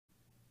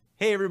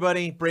Hey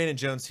everybody, Brandon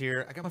Jones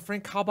here. I got my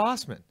friend Kyle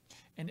Bossman.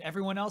 And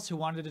everyone else who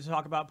wanted to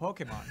talk about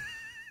Pokemon.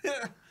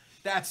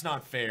 That's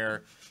not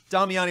fair.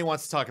 Damiani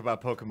wants to talk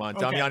about Pokemon.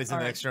 Okay, Damiani's in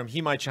the right. next room. He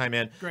might chime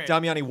in. Great.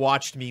 Damiani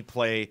watched me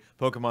play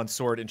Pokemon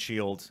Sword and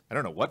Shield. I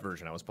don't know what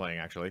version I was playing,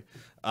 actually.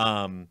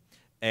 And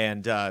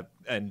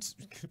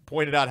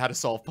pointed out how to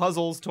solve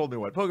puzzles, told me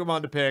what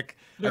Pokemon to pick.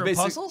 There were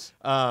puzzles?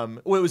 Well,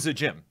 it was a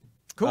gym.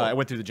 Cool. I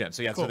went through the gym.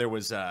 So yeah, Cool. so there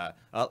was a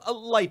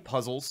light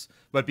puzzles,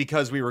 but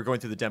because we were going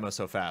through the demo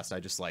so fast, I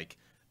was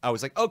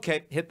like,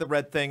 okay, hit the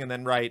red thing and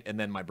then right, and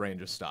then my brain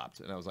just stopped.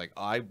 And I was like,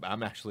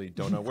 I'm actually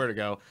don't know where to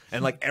go.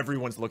 And like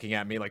everyone's looking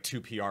at me, like 2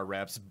 PR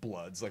reps,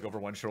 Blood's like over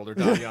one shoulder,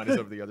 Damiani's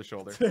over the other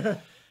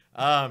shoulder.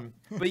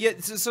 But yeah,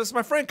 so it's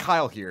my friend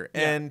Kyle here,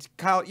 and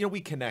Kyle, you know,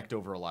 we connect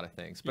over a lot of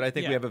things, but I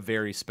think we have a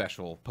very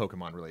special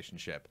Pokemon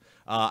relationship.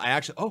 I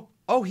actually,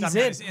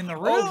 he's in the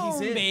room,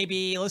 he's in.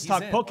 baby. Let's He's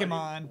talk in.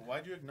 Pokemon.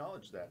 Why'd you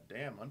acknowledge that?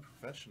 Damn,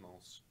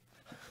 unprofessionals.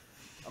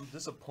 I'm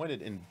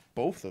disappointed in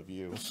both of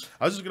you.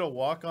 I was just gonna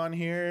walk on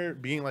here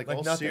being like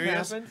all nothing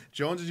serious. happened?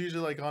 Jones is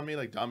usually like on me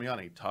like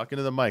Damiani, talking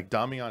to the mic.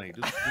 Damiani,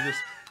 just do this.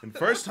 And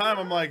first time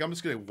I'm like, I'm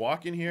just gonna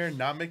walk in here,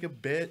 not make a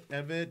bit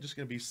of it, just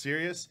gonna be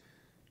serious.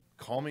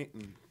 Call me.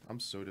 I'm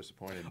so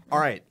disappointed. All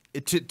right,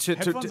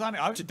 Headphones on.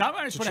 I'm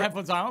just put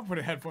headphones on. I'll put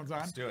headphones on.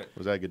 Let's do it.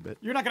 Was that a good bit?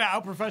 You're not going to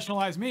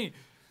out-professionalize me.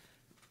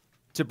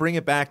 To bring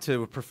it back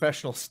to a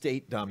professional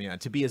state, Damian,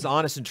 to be as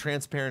honest and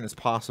transparent as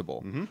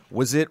possible,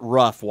 was it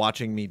rough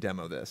watching me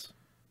demo this?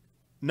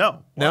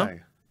 No. No?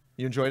 Why?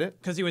 You enjoyed it?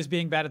 Because he was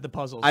being bad at the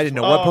puzzles. I didn't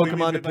know what Oh, you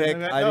Pokemon mean to pick.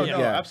 no, I didn't. no,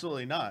 Yeah.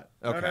 absolutely not.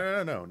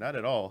 Okay. No, not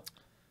at all.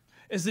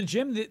 Is the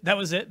gym, that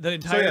was it? The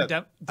entire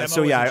demo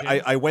So was yeah, the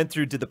gym? I went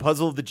through, did the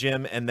puzzle of the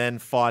gym, and then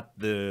fought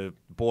the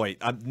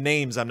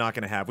names I'm not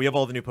going to have. We have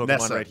all the new Pokemon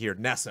Nessa. right here.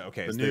 Nessa,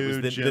 okay. The so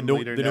new the gym new,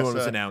 leader, the new one was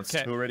Nessa, announced.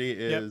 Okay. Who already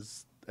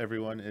is,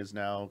 everyone is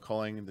now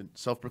calling,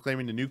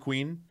 self-proclaiming the new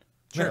queen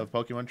of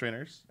Pokemon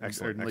trainers.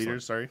 Excellent, Or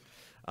leaders, sorry.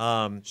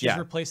 She's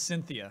replaced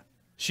Cynthia.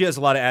 She has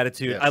a lot of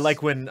attitude. Yes. I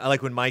like when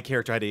my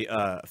character had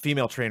a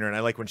female trainer, and I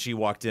like when she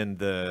walked in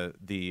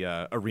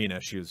the arena.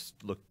 She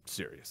looked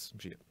serious.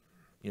 She,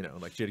 you know,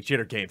 like she had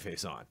her game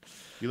face on.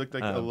 You looked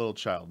like a little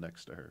child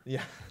next to her.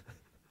 Yeah.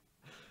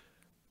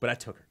 But I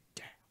took her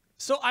down.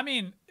 So, I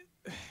mean,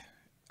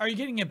 are you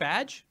getting a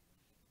badge?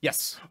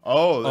 Yes.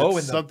 Oh, that's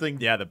and something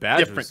the badge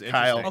different, was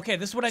Kyle. interesting. Okay,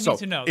 this is what I need So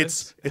to know.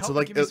 it's Help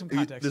like give me some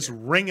context this here.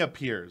 ring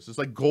appears. This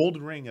like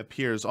gold ring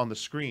appears on the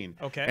screen.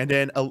 Okay. And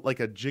then like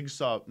a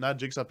jigsaw, not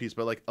jigsaw piece,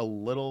 but like a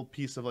little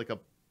piece of like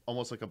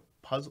almost like a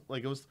puzzle.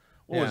 Like it was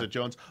what was Yeah. it,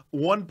 Jones?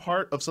 One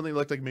part of something that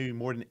looked like maybe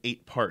more than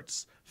 8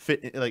 parts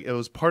fit. Like it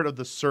was part of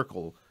the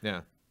circle.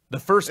 Yeah. The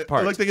first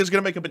part. It looked like it was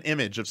gonna make up an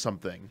image of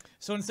something.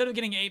 So instead of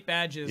getting 8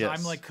 badges, Yes.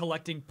 I'm like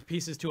collecting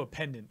pieces to a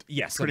pendant.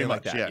 yes, Pretty something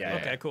like much, that. yeah.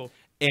 Okay, cool.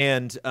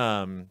 And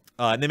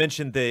they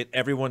mentioned that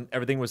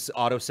everything was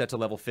auto set to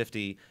level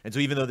 50, and so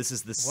even though this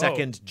is the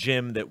second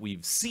gym that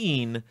we've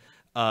seen,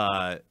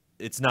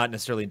 it's not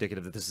necessarily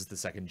indicative that this is the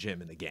second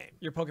gym in the game.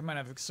 Your Pokemon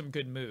have some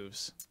good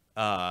moves.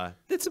 They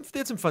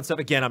had some fun stuff.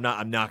 Again, I'm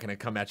not going to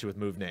come at you with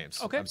move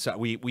names. Okay. I'm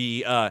sorry.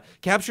 We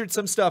captured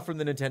some stuff from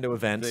the Nintendo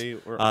event They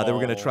were that we're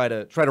going to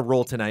all- try to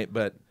roll tonight,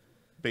 but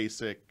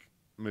Basic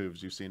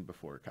moves you've seen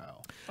before,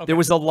 Kyle. Okay. there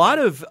was a lot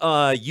of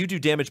you do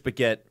damage but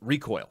get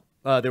recoil.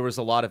 There was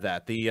a lot of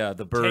that. The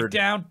bird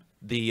Takedown.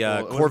 The Well,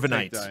 it wasn't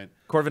Corviknight. takedown.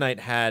 Corviknight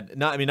had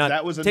not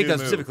That was a takedown new move.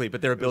 specifically,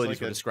 but their It was abilities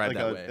like were described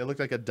that way. It looked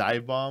like a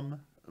dive bomb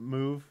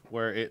move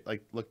where it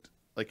like looked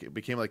like it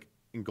became like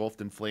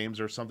engulfed in flames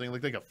or something. It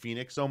looked like a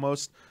phoenix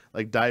almost.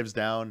 Like dives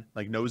down,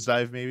 like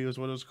nosedive maybe was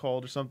what it was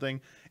called or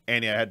something.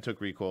 And yeah, I had took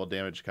recoil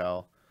damage,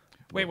 Kyle.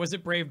 Wait, was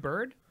it Brave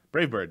Bird?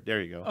 Brave Bird,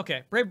 there you go.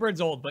 Okay, Brave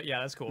Bird's old, but yeah,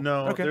 that's cool.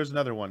 No, Okay. there's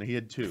another one. He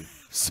had 2.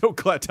 So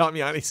glad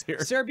Damiani's here.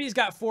 Sarah B's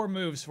got 4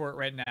 moves for it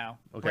right now.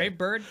 Okay. Brave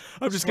Bird.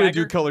 I'm just gonna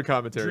do Swagger, color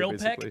commentary Drill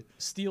basically. Peck,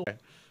 Steel.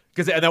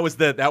 Because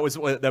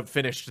that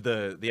finished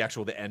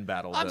the end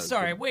battle. I'm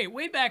sorry.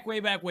 Way back.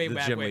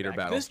 the gym leader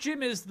battle. This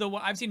gym is the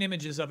one. I've seen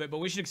images of it, but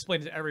we should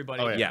explain it to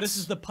everybody. Oh, yeah. Yes. This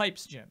is the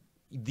Pipes gym.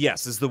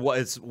 Yes,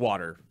 it's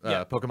water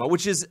Yeah. Pokemon,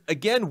 which is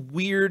again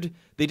weird.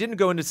 They didn't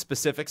go into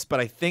specifics, but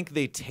I think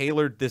they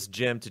tailored this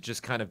gym to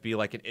just kind of be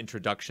like an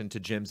introduction to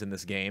gyms in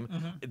this game.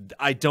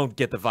 I don't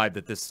get the vibe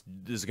that this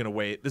is the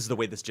way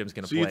this gym's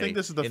gonna So play. you think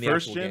this is the in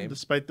first actual gym, game.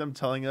 despite them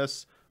telling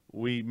us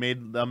we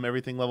made them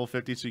everything level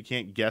 50, so you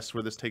can't guess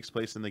where this takes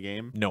place in the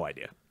game? No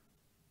idea.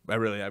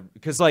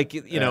 Because like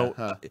you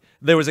know,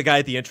 there was a guy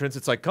at the entrance.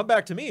 It's like, come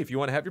back to me if you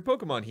want to have your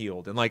Pokemon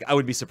healed, and like I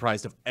would be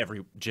surprised if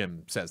every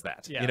gym says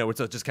that. Yeah. You know, it's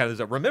just kind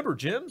of remember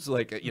gyms.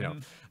 Like you know,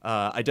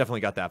 I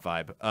definitely got that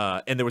vibe.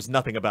 And there was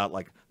nothing about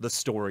like the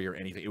story or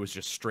anything. It was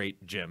just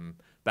straight gym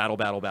battle,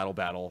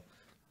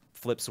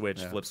 flip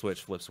switch, flip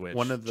switch, flip switch.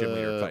 One of gym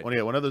leader fight.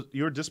 one of the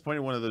you were disappointed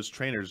in one of those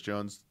trainers,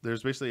 Jones.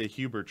 There's basically a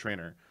Huber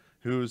trainer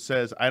who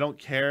says, I don't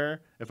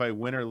care if I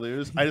win or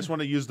lose. I just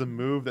want to use the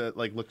move that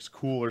like looks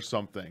cool or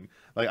something.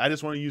 Like I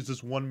just want to use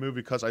this one move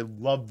because I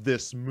love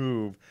this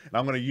move and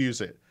I'm going to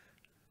use it.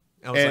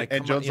 I was like,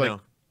 and come on, Jones you like,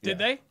 know. Did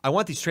they? I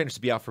want these trainers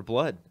to be out for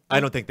blood. I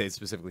don't think they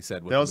specifically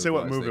said what They the don't say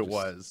what move They it just-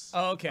 was.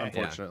 Oh, okay.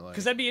 Unfortunately.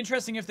 Because that'd be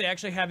interesting if they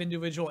actually have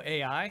individual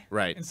AI,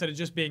 Right. Instead of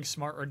just being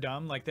smart or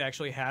dumb, like they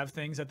actually have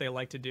things that they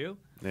like to do.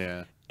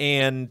 Yeah.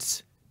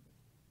 And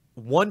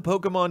one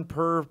Pokemon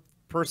per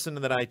person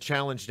that I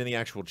challenged in the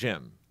actual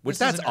gym, which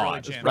This is that's an early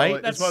odd, gym. right?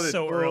 Well, That's it's probably-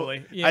 so well, early.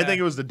 I Yeah. think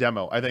it was the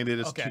demo. I think they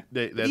just Okay.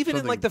 they had Even in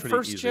something like the pretty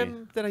first easy.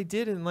 gym that I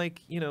did in like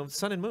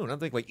Sun and Moon, I don't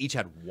think like each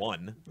had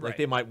one. Like Right.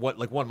 they might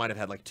one might have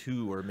had like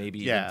 2 or maybe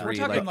Yeah. even We're 3.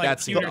 talking, like,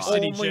 that's Pewter The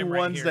City only gym right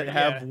ones here, that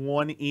have yeah.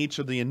 one each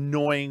are the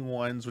annoying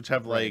ones, which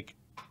have Right. like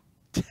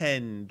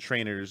 10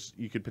 trainers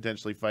you could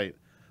potentially fight.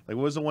 Like,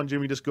 what was the one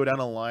gym you just go down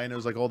a line? It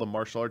was like all the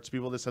martial arts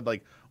people. This had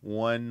like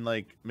one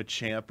like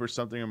Machamp or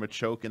something or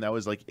Machoke, and that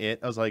was like it.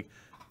 I was like,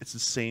 it's the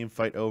same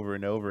fight over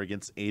and over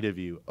against 8 of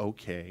you.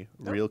 Okay,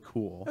 real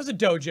cool. It was a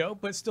dojo,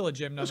 but still a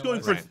gym. It was going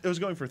Nonetheless. for it was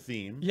going for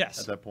theme. Yes.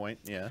 At that point,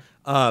 yeah.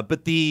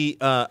 But the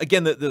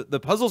again, the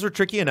puzzles were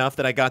tricky enough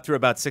that I got through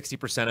about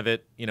 60% of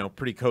it,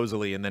 pretty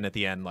cozily, and then at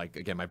the end, like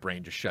again, my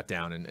brain just shut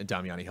down, and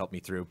Damiani helped me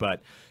through.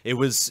 But it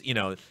was,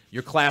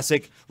 your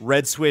classic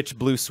red switch,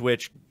 blue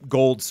switch,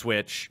 gold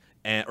switch,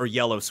 or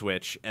yellow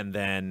switch, and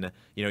then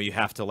you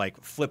have to like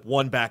flip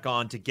one back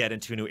on to get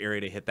into a new area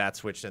to hit that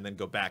switch, and then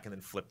go back and then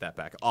flip that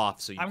back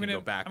off so you can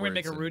go backwards. I'm gonna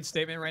make a rude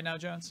statement right now,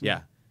 Jones.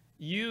 Yeah.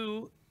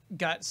 You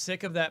got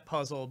sick of that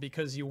puzzle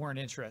because you weren't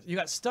interested. You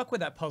got stuck with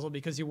that puzzle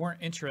because you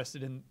weren't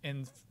interested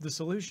in the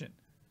solution.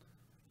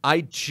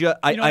 I just, You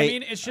know what I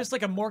mean? It's just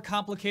like a more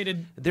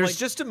complicated. There's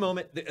just a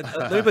moment.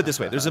 Let me put it this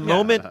way: there's a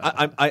moment.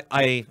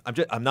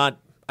 I'm not.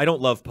 I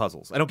don't love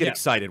puzzles. I don't get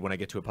excited when I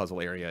get to a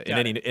puzzle area in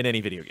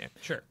any video game.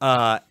 Sure.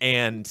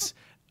 And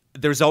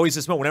there's always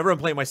this moment whenever I'm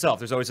playing myself.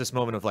 There's always this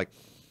moment of like,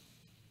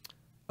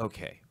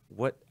 okay,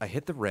 what? I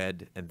hit the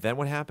red, and then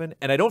what happened?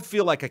 And I don't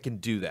feel like I can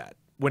do that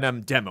when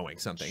I'm demoing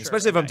something, Sure,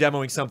 especially if I'm right.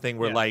 demoing something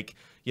where like,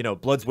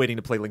 Blood's waiting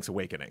to play Link's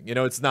Awakening.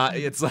 It's not,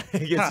 it's like,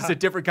 it's just a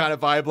different kind of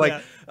vibe. Like,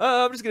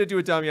 I'm just going to do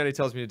what Damiani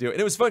tells me to do. And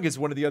it was fun because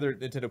one of the other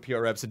Nintendo PR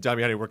reps and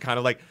Damiani were kind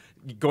of like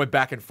going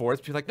back and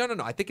forth. People like,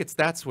 no, I think it's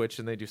that switch.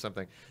 And they do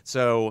something.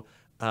 So,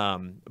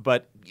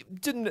 but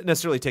it didn't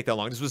necessarily take that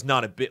long. This was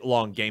not a bit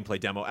long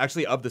gameplay demo.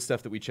 Actually, of the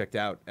stuff that we checked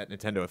out at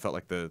Nintendo, it felt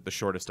like the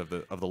shortest of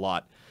the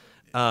lot.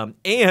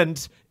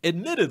 And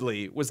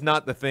admittedly was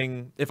not the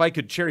thing. If I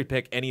could cherry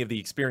pick any of the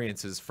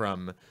experiences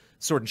from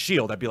Sword and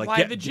Shield, I'd be like,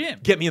 Why the gym?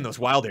 Get me in those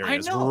wild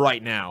areas know.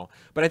 right now.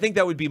 But I think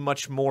that would be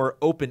much more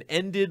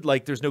open-ended.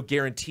 Like, there's no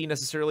guarantee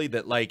necessarily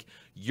that like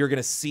you're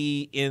gonna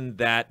see in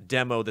that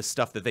demo the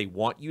stuff that they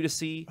want you to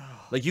see.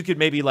 Like, you could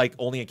maybe like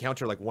only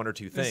encounter like 1 or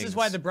 2 things. This is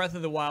why the Breath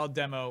of the Wild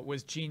demo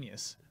was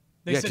genius.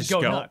 They said just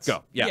go go, nuts.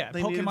 go. Yeah.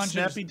 They needed Pokemon should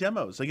snappy just-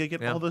 demos. They gotta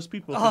get all those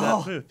people to Oh.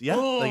 that booth. Yeah,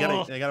 Oh.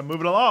 they gotta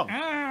move it along.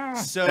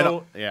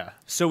 So Yeah.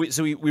 So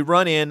we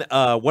run in.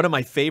 One of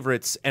my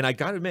favorites, and I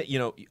gotta admit,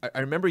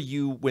 I remember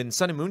you when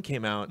Sun and Moon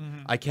came out.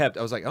 Mm-hmm.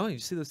 I was like, oh, you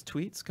see those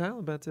tweets, Kyle,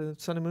 about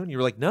Sun and Moon? You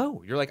were like,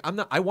 no. You're like, I'm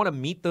not. I want to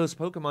meet those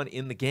Pokemon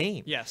in the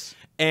game. Yes.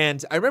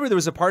 And I remember there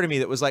was a part of me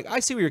that was like, I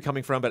see where you're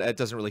coming from, but it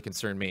doesn't really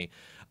concern me.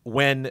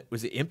 When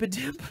was it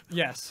Impidimp?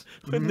 Yes.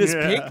 When this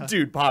Yeah. pink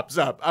dude pops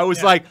up, I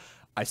was like,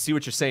 I see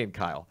what you're saying,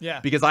 Kyle.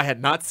 Yeah. Because I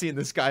had not seen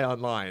this guy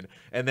online,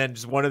 and then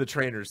just one of the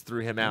trainers threw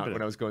him out Impidimp.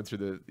 when I was going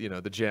through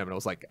the gym, and I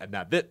was like,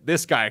 now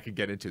this guy I could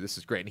get into. This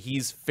is great, and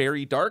he's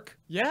fairy dark.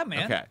 Yeah,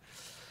 man. Okay.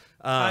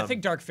 I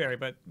think Dark Fairy,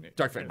 but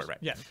Dark Fairy, right?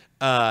 Yeah.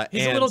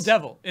 He's a and- little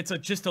devil. It's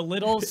just a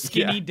little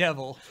skinny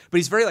devil, but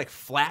he's very like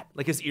flat.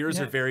 Like his ears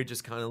Yeah. are very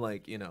just kind of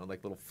like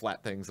like little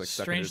flat things like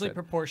stuck in his strangely head.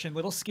 proportioned,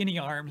 little skinny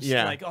arms.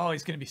 Yeah. Like, oh,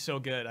 he's gonna be so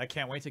good. I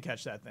can't wait to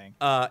catch that thing.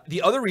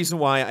 The other reason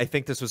why I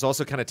think this was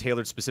also kind of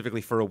tailored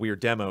specifically for a weird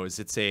demo is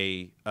it's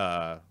a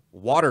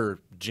water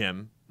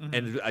gym,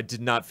 and I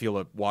did not feel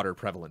a water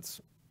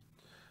prevalence.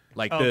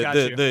 Like Oh, got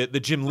you. the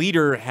gym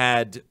leader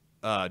had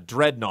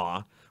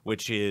Dreadnought,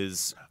 which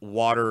is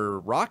water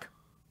rock.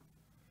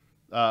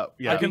 Yeah.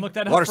 I can look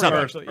that Water up for you,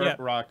 Summit. actually. Earth,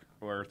 Yeah. Rock,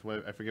 or Earth.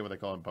 I forget what they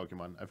call it in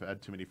Pokemon. I've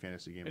had too many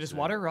fantasy games. It is today.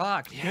 Water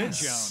Rock. Good,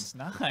 Yes. Jones.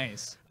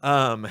 Nice.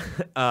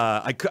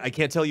 I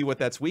can't tell you what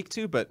that's weak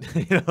to, but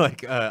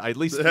I at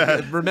least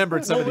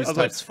remembered some of these What's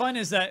types. fun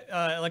is that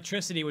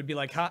electricity would be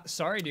like,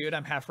 sorry, dude,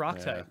 I'm half rock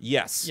type.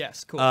 Yes.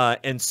 Yes, cool.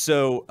 And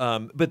so,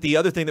 but the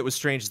other thing that was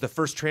strange is the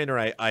first trainer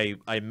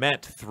I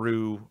met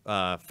threw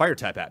fire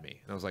type at me,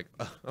 and I was like,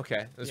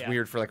 okay, that's Yeah.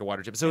 weird for like a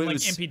water gym. So And it like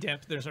was.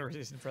 Impidimp, there's no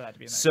reason for that to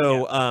be in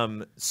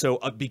there. So,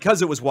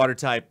 because it was water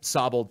type,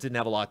 Sobble didn't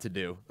have a lot to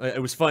do.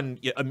 It was fun.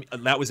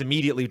 That was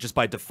immediately just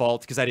by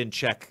default because I didn't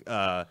check.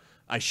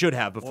 I should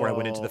have before I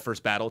went into the Well-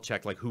 first battle.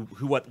 Check like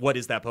what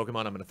is that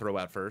Pokemon I'm going to throw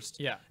out first.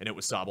 Yeah. And it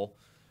was Sobble.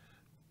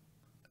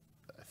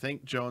 I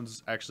think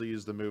Jones actually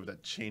used the move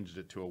that changed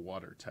it to a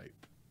water type.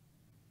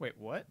 Wait,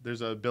 what?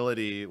 There's an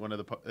ability. One of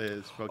the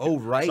his Pokemon. Oh,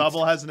 right.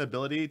 Sobble has an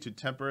ability to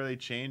temporarily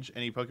change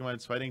any Pokemon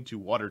it's fighting to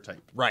water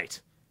type.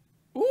 Right.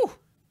 Ooh,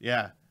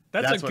 Yeah.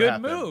 that's a what good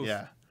happened. move.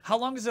 Yeah. How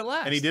long does it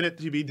last? And he did it.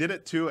 He did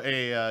it to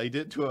a. He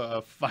did it to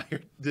a fire.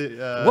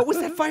 What was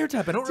that fire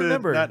type? I don't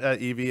remember. Not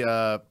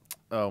Eevee.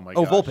 Oh my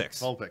Oh, gosh. Vulpix.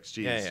 Vulpix,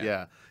 jeez. Yeah,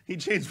 yeah. He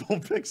changed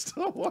Vulpix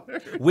to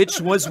water. Which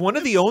was one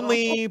of the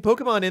only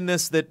Pokemon in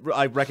this that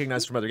I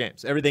recognized from other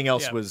games. Everything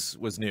else Yeah.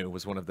 was new,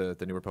 was one of the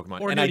newer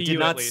Pokemon. Or and new I to did you,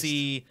 not at least.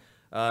 see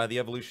the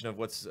evolution of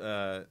what's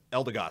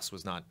Eldegoss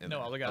was not in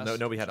No there. Eldegoss. No,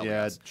 nobody had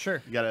Yeah, Eldegoss.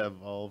 Sure. You gotta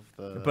evolve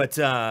the. But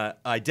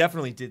I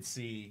definitely did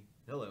see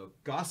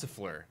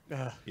Gossifleur.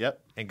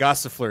 Yep. And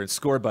Gossifleur and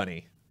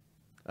Scorbunny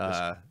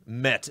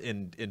met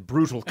in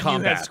brutal And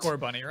combat. you had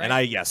Scorbunny, right? And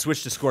I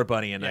switched to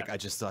Scorbunny, and Yeah.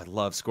 I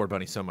love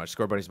Scorbunny so much.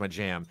 Scorbunny's my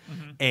jam.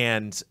 Mm-hmm.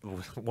 And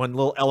one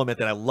little element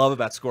that I love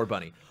about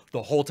Scorbunny,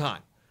 the whole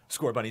time,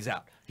 Scorbunny's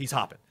out. He's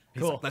hopping.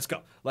 He's Cool. like,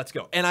 let's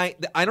go. And I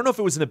don't know if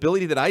it was an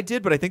ability that I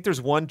did, but I think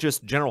there's one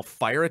just general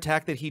fire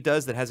attack that he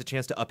does that has a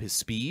chance to up his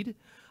speed.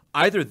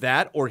 Either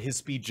that or his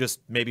speed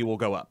just maybe will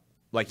go up.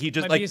 Like he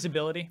just Might be his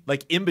ability.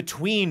 like in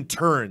between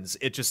turns,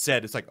 it just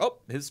said it's like, oh,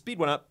 his speed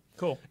went up.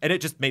 Cool. And it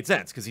just made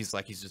sense because he's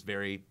just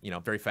very,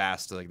 very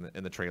fast. Like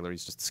in the trailer,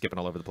 he's just skipping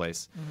all over the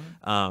place.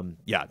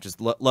 Yeah, just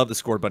love the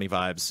Scorbunny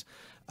vibes.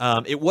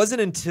 It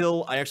wasn't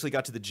until I actually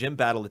got to the gym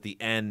battle at the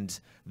end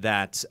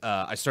that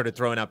I started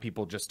throwing out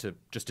people just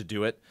to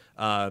do it.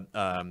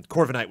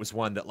 Corviknight was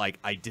one that like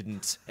I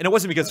didn't, and it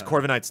wasn't because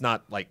Corviknight's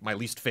not like my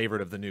least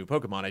favorite of the new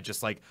Pokemon. I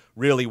just like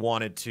really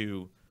wanted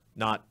to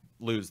not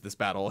lose this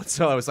battle, and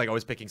so I was like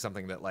always picking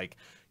something that like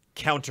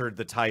countered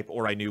the type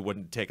or I knew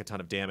wouldn't take a ton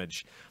of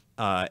damage.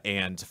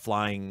 And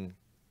Flying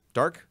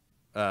Dark.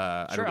 Sure,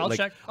 I'll like,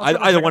 check.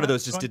 Either one of that.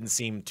 those just Fine. didn't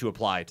seem to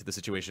apply to the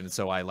situation, and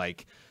so I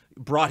like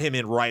brought him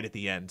in right at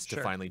the end to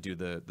Sure. finally do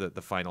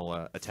the final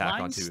attack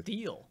Flying onto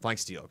Steel. Flying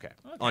Steel. Okay,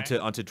 Okay.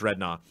 onto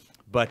Dreadnought.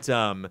 But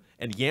and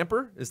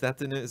Yamper is that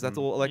the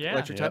Yeah.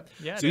 electric type?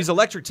 Yeah, So it he's is.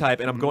 electric type,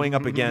 and I'm going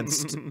up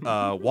against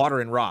water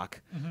and rock.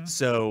 Mm-hmm.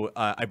 So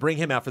I bring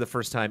him out for the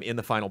first time in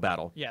the final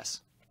battle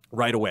Yes.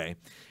 right away,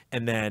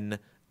 and then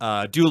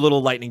do a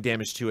little lightning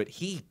damage to it.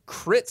 He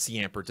crits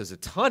Yamper, does a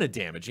ton of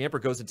damage.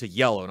 Yamper goes into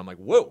yellow, and I'm like,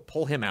 whoa,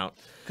 pull him out.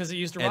 Because it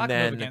used a And rock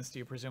then- move against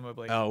you,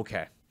 presumably. Oh,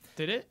 okay.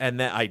 Did it? And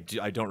then I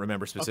don't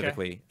remember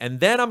specifically. And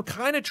then I'm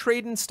kind of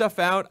trading stuff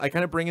out. I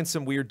kind of bring in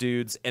some weird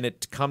dudes, and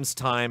it comes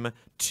time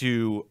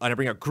to, and I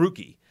bring out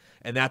Grookey,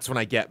 and that's when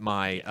I get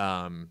my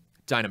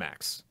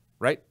Dynamax,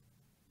 right?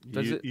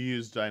 Does You it?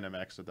 use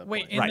Dynamax at that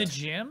Wait, point. in Right. the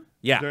gym?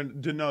 Yeah.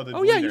 No, the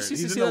Oh, yeah, leader. you see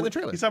He's that in the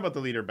trailer. He's talking about the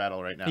leader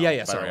battle right now. Yeah, by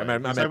the sorry. way. I'm He's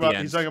at talking the about-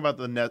 end. He's talking about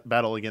the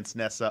battle against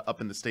Nessa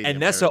up in the stadium. And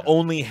Nessa area.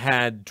 only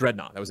had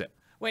Dreadnought. That was it.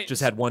 Wait,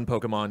 Just had one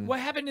Pokemon. What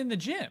happened in the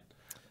gym?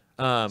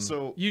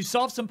 So You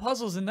solved some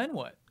puzzles and then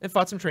what? It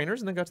fought some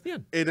trainers and then got to the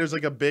end. there's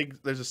like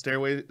there's a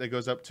stairway that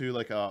goes up to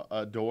like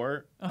a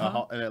door,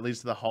 and it leads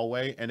to the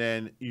hallway, and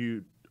then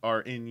you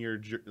are in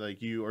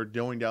you are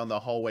going down the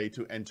hallway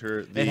to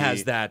enter the. It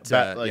has that,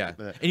 yeah.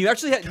 the- And you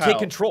actually take Kyle,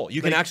 control.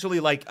 You can like- actually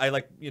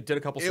did a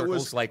couple It circles.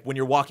 was- Like when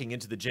you're walking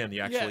into the gym,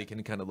 you actually Yeah.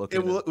 can kind of look.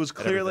 It was at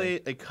clearly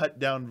everything. a cut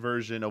down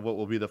version of what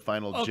will be the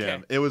final Okay.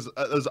 gym. It was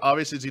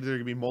obviously it's either going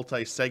to be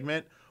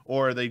multi-segment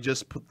or they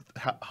just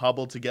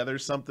hobbled together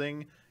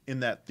something in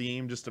that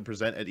theme just to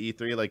present at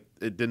E3. Like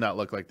it did not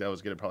look like that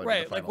was going to probably be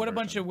Right, the like final what a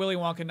bunch version. of Willy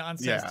Wonka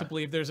nonsense Yeah. to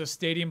believe there's a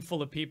stadium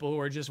full of people who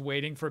are just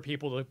waiting for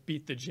people to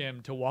beat the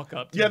gym to walk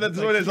up to. Yeah, them.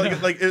 that's what it is.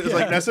 It's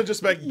like Nessa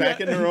just back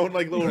in her own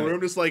like little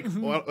room, just like,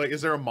 like,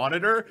 is there a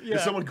monitor? Yeah.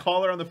 Did someone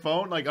call her on the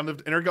phone, like on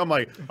the intercom?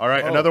 Like, all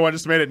right, another one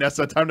just made it.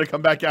 Nessa, time to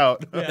come back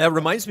out. That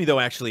reminds me,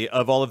 though, actually,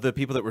 of all of the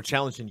people that were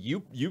challenged, and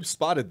you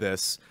spotted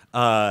this,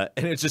 and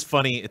it's just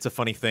funny. It's a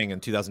funny thing in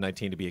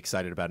 2019 to be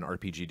excited about an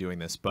RPG doing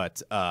this.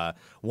 But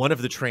one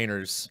of the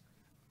trainers,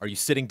 are you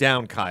sitting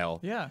down, Kyle?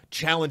 Yeah.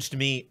 Challenged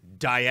me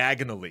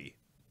diagonally.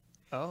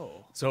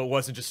 Oh. So it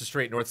wasn't just a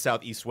straight north,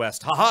 south, east,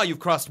 west. Haha, you've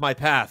crossed my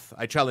path.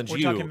 I challenge We're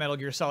you. talking Metal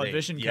Gear Solid Hey,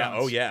 Vision yeah, counts.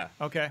 oh yeah.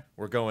 Okay.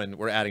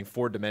 We're adding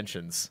 4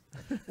 dimensions.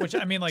 Which,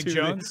 I mean, like to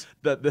Jones,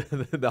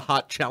 the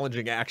hot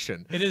challenging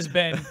action. it has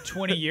been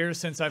 20 years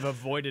since I've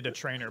avoided a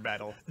trainer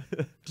battle.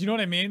 Do you know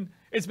what I mean?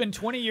 It's been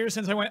 20 years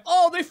since I went,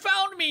 oh, they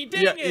found me,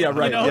 dang Yeah, it. yeah,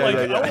 right. You know, Yeah, like,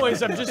 yeah, yeah.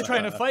 always, I'm just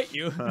trying to fight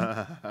you.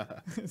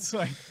 It's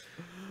like,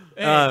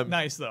 hey,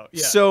 nice, though.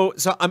 Yeah. So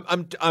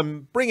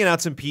I'm bringing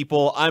out some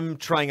people. I'm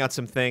trying out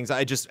some things.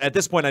 At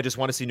this point I just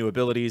want to see new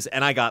abilities,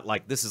 and I got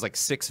this is like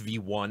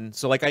 6v1.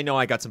 So like I know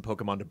I got some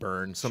Pokemon to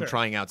burn. So Sure. I'm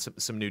trying out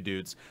some new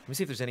dudes. Let me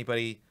see if there's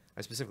anybody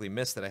I specifically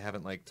missed that I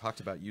haven't talked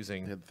about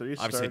using. Had 3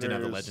 Obviously I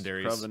didn't have the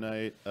starters,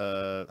 legendaries.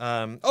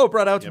 Provenite,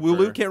 Brought out Yipper,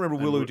 Wooloo. Can't remember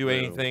and Wooloo do Wooloo.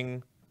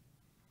 anything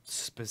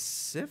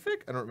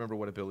specific. I don't remember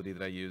what ability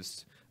that I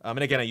used. And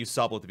again, I used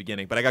Sobble at the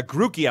beginning, but I got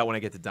Grookey out when I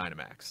get to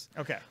Dynamax.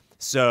 Okay.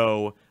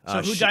 So So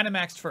who she-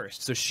 Dynamaxed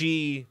first? So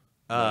she,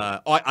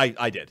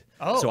 I did.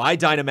 Oh. So I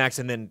Dynamax,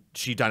 and then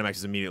she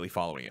Dynamaxes immediately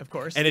following it. Of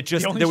course. And it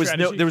just The only there was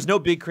strategy. no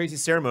big crazy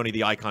ceremony.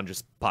 The icon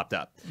just popped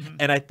up,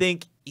 and I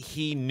think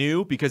he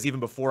knew because even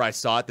before I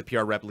saw it, the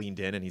PR rep leaned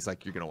in and he's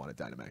like, "You're gonna want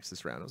to Dynamax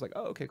this round." I was like,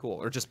 "Oh, okay,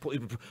 cool." Or just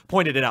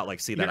pointed it out, like,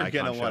 "See that you're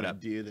icon gonna showed want to up."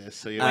 do this.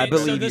 So I Wait,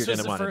 believe so you're this was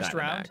gonna the wanna first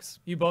round? Dynamax.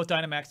 You both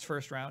Dynamaxed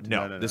first round?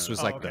 No, No. this was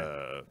Oh, like okay.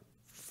 the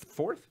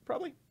 4th,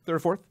 probably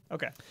 3rd or 4th.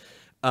 Okay.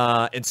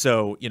 And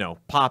so,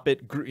 pop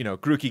it.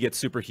 Grookey gets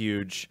super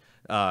huge.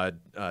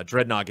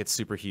 Dreadnought gets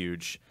super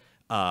huge.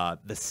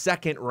 The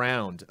second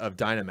round of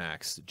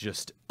Dynamax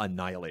just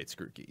annihilates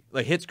Grookey.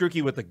 Like hits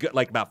Grookey with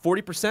like about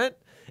 40%,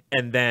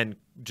 and then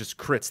just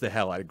crits the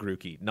hell out of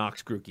Grookey,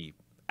 knocks Grookey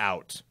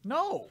out.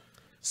 No.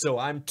 So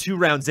I'm 2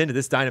 rounds into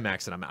this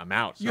Dynamax, and I'm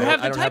out. You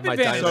have the type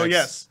advantage. So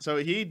yes, so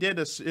he did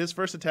his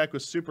first attack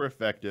was super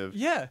effective.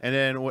 Yeah. And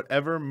then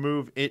whatever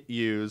move it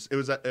used, it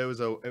was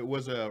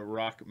a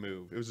rock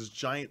move. It was this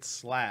giant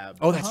slab.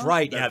 Oh, that's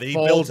right. Yeah, that he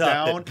falls built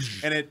up. down,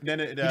 and it he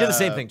did the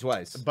same thing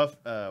twice.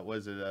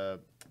 Was it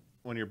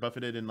when you're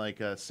buffeted in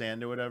like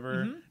sand or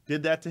whatever?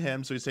 Did that to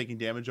him, so he's taking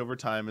damage over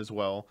time as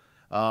well.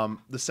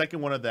 The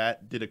second one of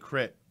that did a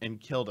crit and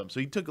killed him.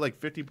 So he took like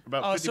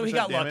 50% so he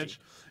got damage.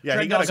 lucky. Yeah,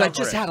 he got So a I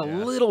just had a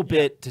little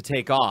bit to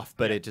take off,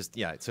 but it just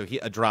so he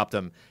dropped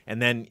him,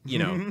 and then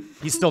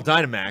he's still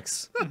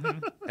Dynamax,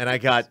 and I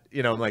got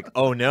I'm like,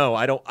 oh no,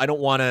 I don't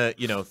want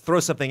to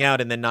throw something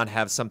out and then not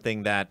have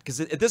something that,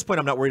 because at this point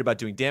I'm not worried about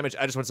doing damage.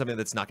 I just want something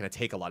that's not going to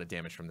take a lot of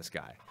damage from this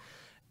guy,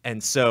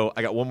 and so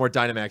I got one more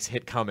Dynamax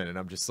hit coming, and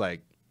I'm just like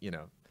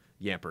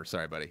Yamper,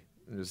 sorry buddy,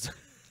 just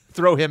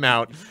throw him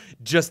out.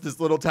 Just this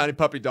little tiny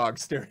puppy dog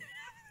staring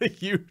at a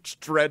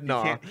huge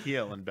dreadnought. He can't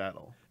heal in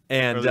battle.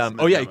 And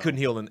he couldn't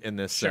heal in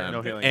this.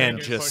 No healing. And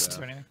Yeah,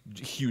 just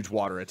huge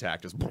water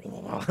attack, just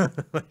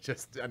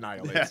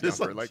annihilates. Yeah,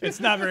 Yamper, like It's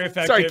not very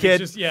effective. sorry,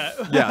 kid. It's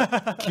just,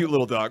 yeah, cute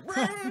little dog.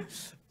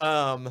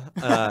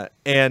 They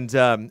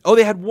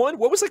had one.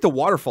 What was like the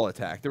waterfall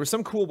attack? There was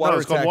some cool water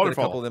it's called attack that a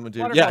waterfall. couple of them would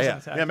do. Waterfall's Yeah, an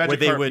attack. Yeah, Magic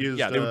they Carp would. used,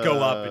 They would go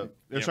up. And,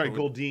 that's right.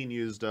 Goldeen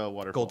used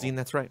waterfall. Goldeen,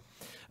 that's right.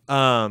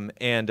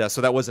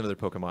 So that was another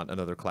Pokemon,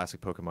 another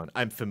classic Pokemon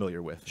I'm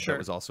familiar with. Sure. That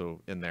was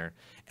also in there.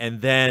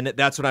 And then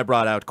that's when I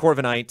brought out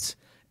Corviknight.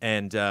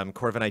 And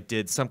Corviknight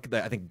did some,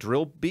 I think,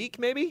 Drill Beak,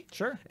 maybe?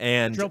 Sure.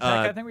 And Drill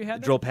Peck, I think we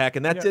had there? Drill Peck,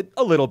 and that did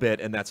a little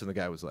bit. And that's when the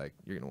guy was like,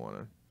 you're going to want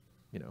to,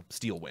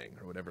 Steel Wing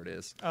or whatever it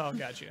is. Oh,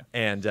 gotcha.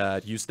 And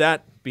used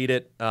that, beat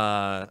it.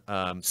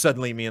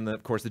 Suddenly, me and,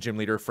 of course, the gym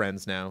leader are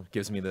friends now.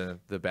 Gives me the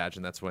badge,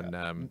 and that's when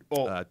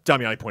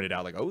Damiani pointed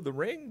out, like, oh, the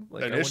ring?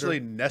 Like, Initially,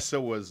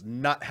 Nessa was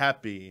not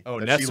happy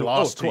that Nessa, she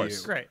lost of course.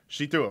 to you. Great.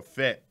 She threw a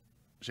fit.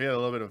 She had a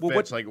little bit of Well,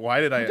 fits. Like, how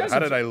did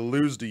I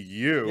lose to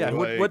you? Yeah,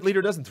 like, what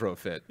leader doesn't throw a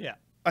fit? Yeah.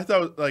 I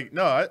thought, like,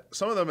 no,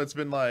 some of them it's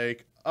been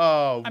like,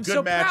 oh, I'm good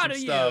so match proud and of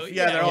stuff. you.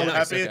 Yeah, they're all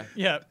nice, happy. okay.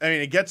 Yeah. I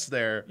mean, it gets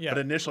there, Yeah. but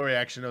initial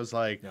reaction was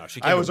like, No,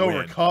 she came I was to win.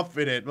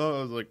 overconfident. I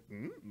was like,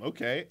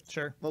 okay,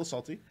 Sure. a little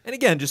salty. And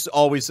again, just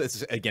always,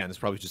 it's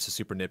probably just a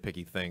super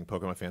nitpicky thing.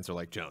 Pokemon fans are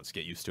like, Jones,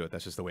 get used to it.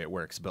 That's just the way it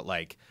works. But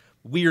like,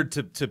 weird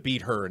to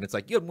beat her, and it's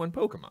like, you had one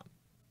Pokemon.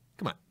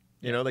 Come on.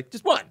 Like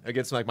just one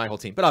against like my whole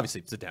team, but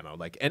obviously it's a demo.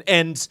 Like,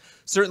 and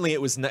certainly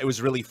it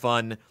was really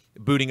fun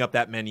booting up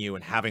that menu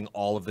and having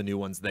all of the new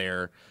ones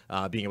there,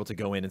 being able to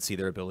go in and see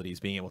their abilities,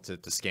 being able to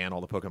scan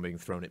all the Pokemon being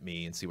thrown at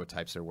me and see what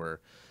types there were.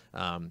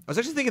 I was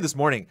actually thinking this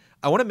morning,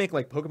 I want to make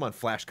like Pokemon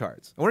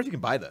flashcards. I wonder if you can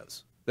buy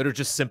those that are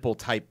just simple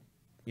type,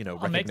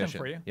 recognition. I'll make them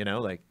for you.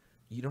 Like.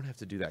 You don't have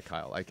to do that,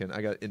 Kyle. I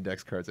got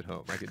index cards at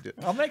home. I can do it.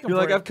 I'll make them You're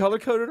for like, you. I've color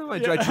coded them.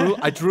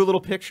 I drew little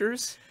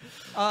pictures.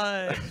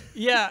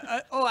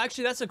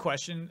 Actually, that's a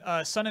question.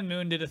 Sun and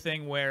Moon did a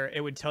thing where it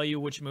would tell you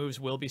which moves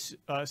will be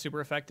super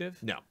effective.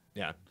 No.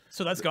 Yeah.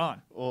 So that's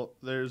gone. Well,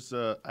 there's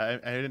I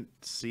didn't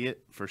see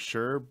it for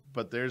sure,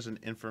 but there's an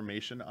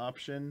information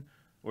option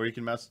where you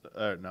can not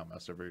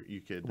mouse over.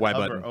 You could Y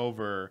hover button.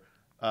 over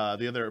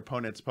the other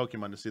opponent's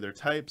Pokemon to see their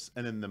types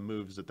and then the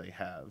moves that they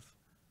have.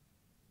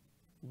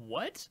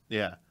 What?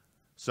 Yeah.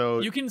 So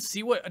You can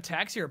see what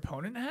attacks your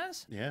opponent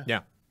has? yeah. Yeah.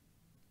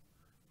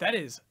 That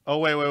is. Oh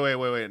wait.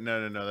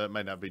 No, that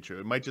might not be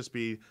true. It might just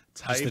be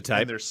type, the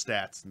type? and their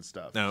stats and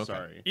stuff. Oh, okay.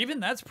 Sorry. Even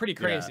that's pretty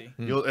crazy.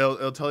 Yeah.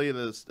 It'll tell you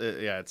this.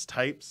 It's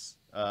types.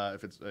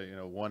 If it's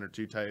one or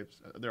two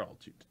types, they're all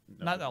two.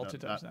 Not all two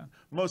types, no.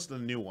 Most of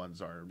the new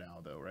ones are now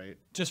though, right?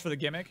 Just for the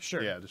gimmick?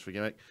 Sure. Yeah, just for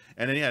gimmick.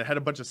 And then it had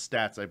a bunch of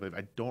stats. I believe.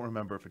 I don't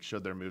remember if it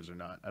showed their moves or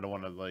not. I don't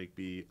want to like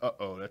be.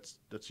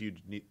 That's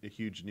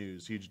huge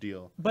news, huge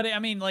deal. But I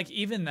mean, like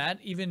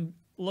even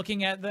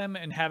looking at them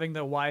and having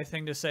the Y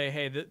thing to say,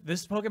 hey,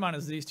 this Pokemon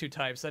is these two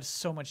types, that's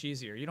so much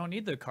easier. You don't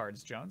need the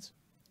cards, Jones.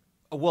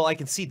 Well, I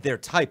can see their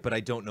type, but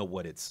I don't know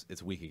what it's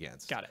weak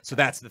against. Got it. So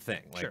that's the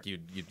thing. Like Sure.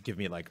 you'd give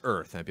me like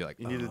Earth, and I'd be like,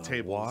 You need the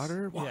tables.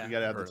 water. Yeah. You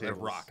gotta have Or, the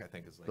tables. rock. I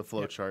think is like The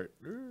flow chart.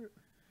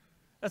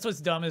 That's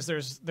what's dumb is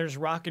there's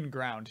rock and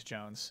ground,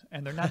 Jones,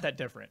 and they're not that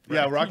different.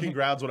 Yeah, rock and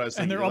ground's what I was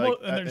And thinking. they're almost,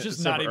 like, and they're just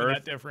instead not of even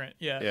Earth. that different.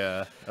 Yeah.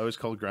 Yeah, I always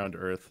called ground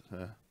Earth.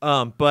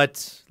 Yeah.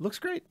 But looks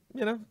great.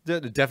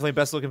 Definitely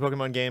best looking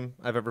Pokemon game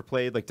I've ever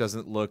played. Like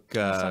doesn't look. It's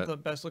not the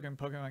best looking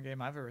Pokemon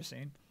game I've ever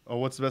seen. Oh,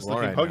 what's the best Well,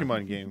 looking all right,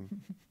 Pokemon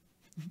game?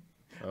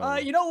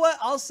 You know what?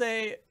 I'll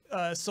say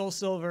Soul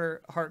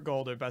Silver, Heart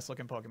Gold are best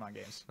looking Pokemon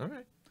games. All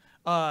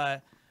right.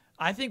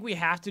 I think we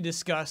have to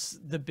discuss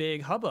the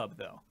big hubbub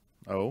though.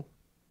 Oh,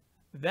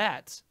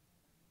 That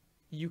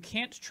you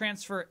can't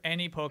transfer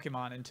any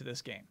Pokemon into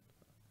this game.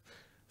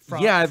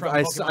 Yeah, from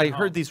I Pokemon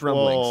heard Home. these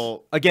rumblings.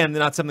 Well, again,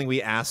 not something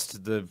we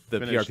asked the PR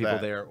finish people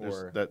that. there,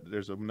 or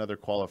There's another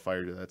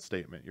qualifier to that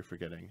statement you're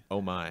forgetting.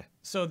 oh my.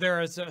 So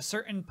there is a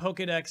certain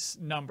Pokedex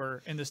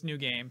number in this new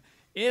game,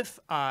 if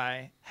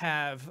I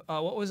have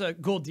what was a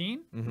Goldeen,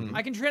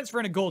 I can transfer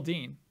in a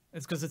Goldeen.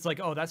 It's because it's like,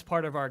 oh, that's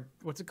part of our,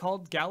 what's it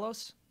called?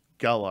 Gallows?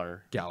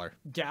 Galar. Galar.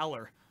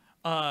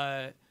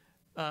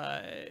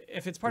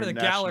 If it's part Your of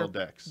the national Galar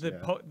decks,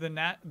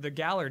 the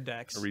Galar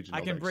decks, Regional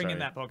I can decks, bring in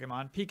sorry. that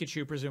Pokemon.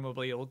 Pikachu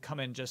presumably will come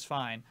in just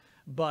fine,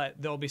 but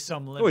there'll be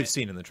some limit. Oh, we've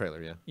seen in the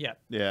trailer, yeah. Yeah.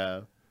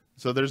 Yeah.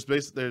 So there's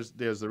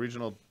the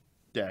regional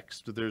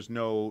decks, but there's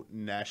no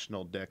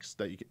national decks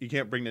that you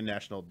can't bring the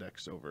national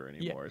decks over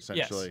anymore.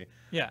 Essentially. Yes.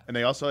 Yeah. And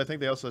I think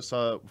they also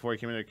saw before I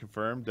came in and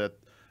confirmed that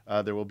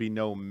there will be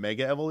no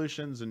Mega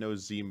Evolutions and no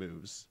Z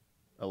moves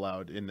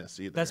allowed in this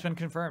either. That's been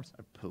confirmed.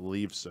 I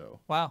believe so.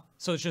 Wow.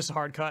 So it's just a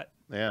hard cut.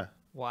 Yeah.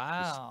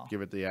 Wow. Just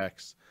give it the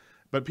X.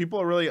 But people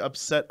are really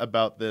upset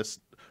about this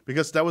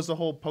because that was the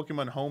whole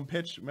Pokemon home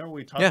pitch. Remember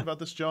we talked about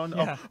this, John?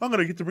 Yeah. Oh, I'm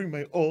gonna get to bring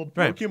my old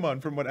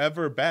Pokemon from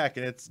whatever back,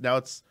 and it's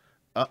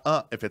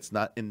if it's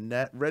not in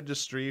that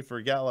registry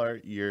for Galar,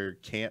 you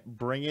can't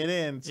bring it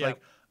in. It's like,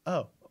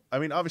 oh, I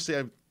mean,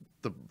 obviously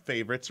the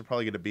favorites are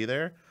probably going to be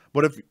there,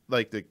 but if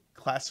like the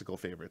classical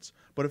favorites,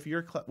 but if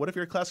what if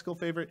your classical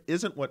favorite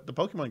isn't what the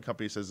Pokemon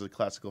company says is a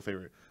classical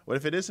favorite? What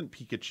if it isn't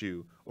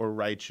Pikachu or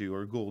Raichu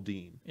or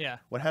Goldeen? Yeah.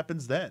 What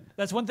happens then?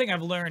 That's one thing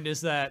I've learned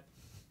is that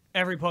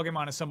every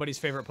Pokemon is somebody's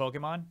favorite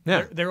Pokemon.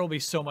 Yeah. There will be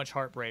so much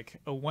heartbreak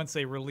once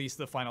they release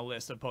the final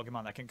list of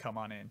Pokemon that can come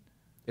on in.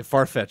 If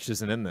Farfetch'd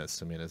isn't in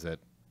this, I mean, is it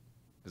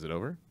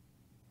over?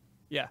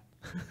 Yeah.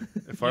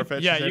 If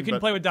Farfetch'd Yeah, is you in, can but-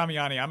 play with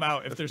Damiani. I'm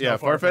out if there's no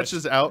Farfetch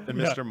is out and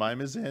Yeah. Mr.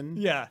 Mime is in.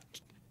 Yeah.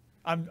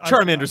 I'm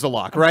Charmander's a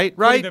lock, right?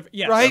 Right?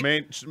 yes. I Right?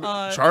 mean,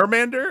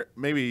 Charmander,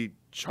 maybe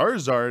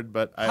Charizard,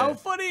 but How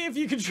funny if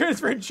you could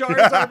transfer in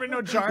Charizard but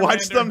no Charmander.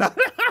 watch them not.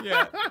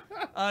 Yeah.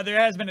 There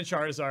has been a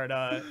Charizard.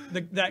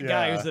 That guy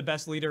Yeah. who's the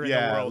best leader in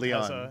Yeah, the world.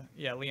 Leon.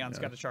 Leon's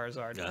got a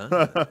Charizard.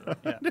 Huh?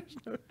 Yeah.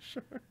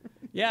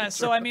 Yeah,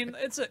 so I mean,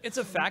 it's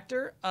a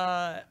factor.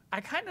 I'm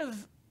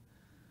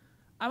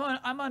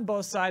on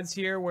both sides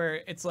here, where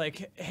it's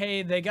like,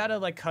 hey, they gotta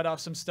like cut off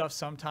some stuff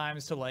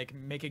sometimes to like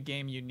make a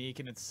game unique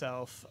in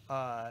itself.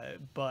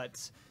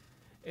 But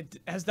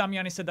as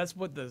Damiani said, that's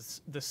what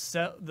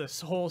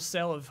the whole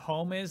sell of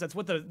home is. That's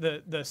what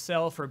the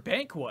sell for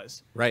Bank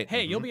was. Right.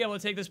 Hey, you'll be able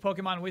to take this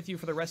Pokemon with you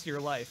for the rest of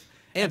your life.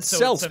 And so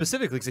Cell it's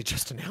specifically because they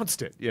just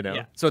announced it, you know?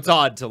 Yeah. So it's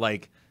odd to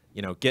like,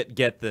 you know, get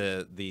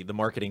the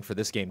marketing for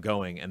this game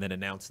going and then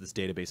announce this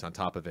database on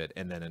top of it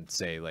and then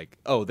say like,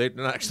 oh, they're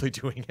not actually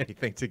doing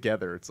anything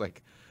together. It's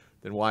like,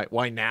 then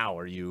why now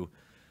are you?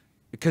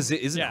 Because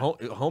it isn't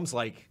Home's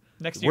like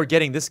Next year. we're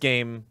getting this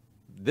game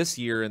this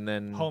year and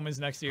then Home is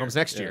next year. Home's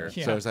next year.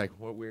 Yeah. So it's like,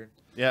 what weird.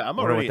 Yeah, I'm I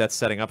wonder already what that's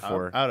setting up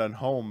for. out on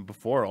Home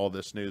before all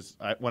this news.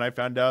 When I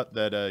found out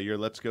that your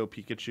Let's Go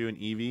Pikachu and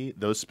Eevee,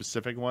 those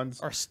specific ones,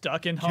 Are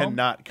stuck in Home.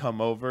 cannot come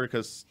over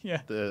because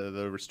Yeah.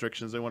 the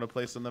restrictions they want to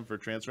place on them for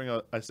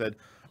transferring. I said,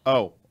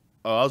 I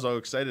was all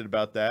excited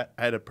about that.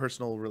 I had a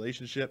personal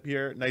relationship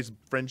here, nice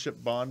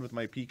friendship bond with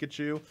my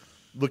Pikachu,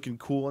 looking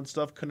cool and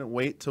stuff. Couldn't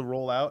wait to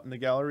roll out in the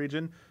Galar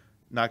region.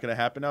 Not going to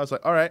happen. I was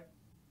like, all right,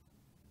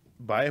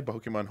 buy a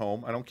Pokemon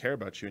Home. I don't care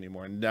about you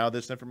anymore. And now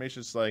this information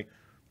is like,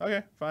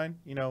 okay, fine.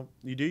 You know,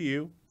 you do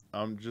you.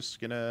 I'm just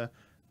going to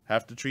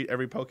have to treat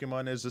every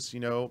Pokemon as this, you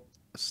know,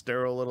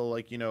 sterile little,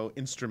 like, you know,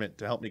 instrument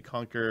to help me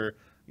conquer,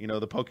 you know,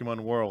 the Pokemon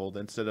world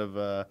instead of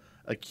a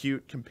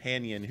cute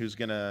companion who's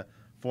going to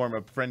form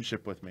a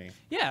friendship with me.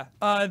 Yeah,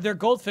 they're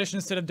goldfish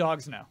instead of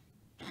dogs now.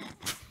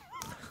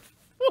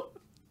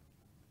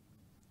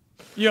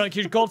 You're like,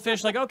 you're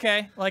goldfish, like,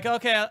 okay,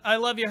 I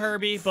love you,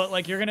 Herbie, but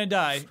like, you're gonna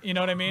die. You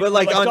know what I mean? But,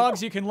 like, on-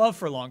 dogs, you can love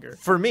for longer.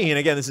 For me, and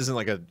again, this isn't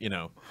like a, you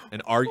know,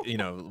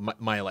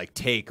 my like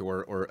take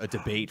or a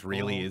debate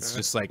really. It's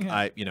just like,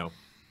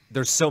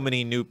 there's so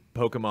many new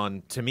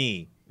Pokemon to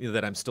me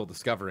that I'm still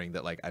discovering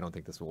that like, I don't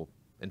think this will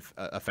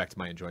affect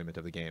my enjoyment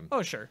of the game.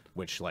 Oh, sure.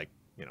 Which like,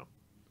 you know,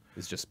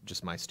 is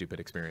just my stupid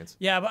experience.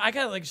 Yeah, but I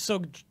got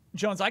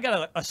Jones, I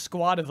got a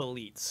squad of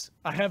elites.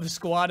 I have a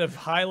squad of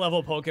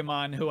high-level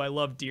Pokemon who I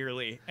love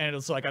dearly, and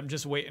it's like I'm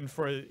just waiting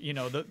for, you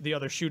know, the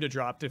other shoe to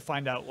drop to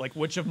find out like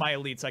which of my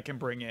elites I can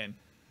bring in.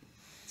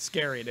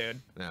 Scary, dude.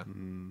 Yeah.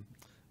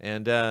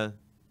 And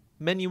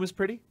menu was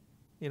pretty,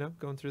 you know,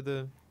 going through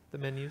the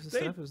menus and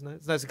stuff. It was nice.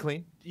 It's nice and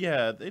clean.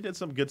 Yeah, they did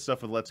some good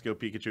stuff with Let's Go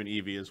Pikachu and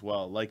Eevee as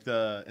well. Like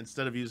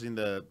instead of using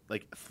the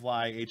like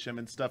Fly HM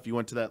and stuff, you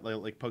went to that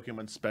like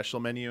Pokemon special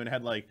menu and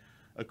had like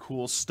a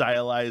cool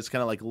stylized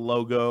kind of like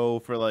logo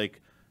for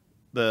like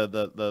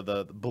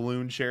the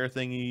balloon share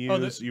thing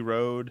you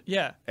rode.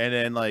 Yeah. And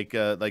then like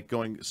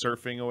going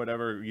surfing or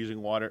whatever,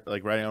 using water,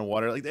 like riding on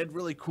water. Like they had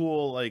really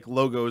cool like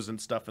logos and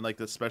stuff and like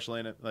the special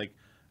in it, like.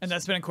 And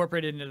that's been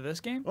incorporated into this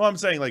game? Well, I'm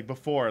saying like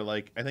before,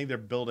 like I think they're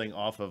building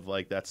off of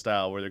like that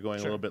style where they're going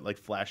a little bit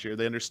like flashier.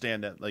 They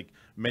understand that like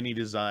menu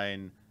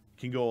design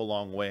can go a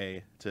long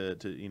way to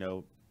you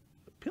know,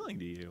 appealing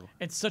to you.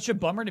 It's such a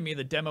bummer to me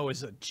the demo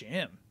is a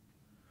gym.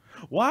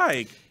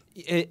 Why?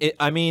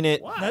 I mean,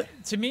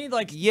 To me,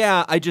 like,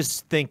 yeah, I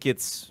just think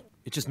it's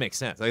it just makes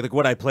sense. Like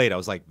what I played, I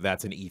was like,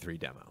 that's an E3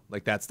 demo.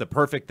 Like that's the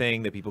perfect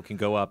thing that people can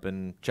go up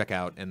and check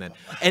out. And then,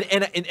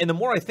 and the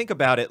more I think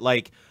about it,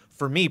 like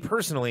for me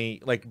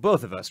personally, like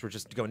both of us were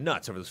just going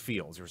nuts over those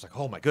fields. We were just like,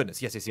 oh my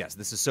goodness, yes.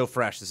 This is so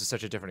fresh. This is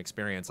such a different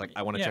experience. Like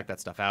I want to check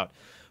that stuff out.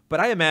 But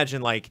I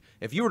imagine like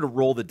if you were to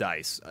roll the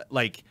dice,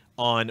 like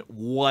on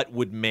what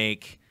would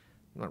make,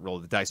 not roll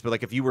the dice, but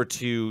like if you were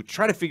to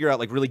try to figure out,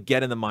 like really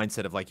get in the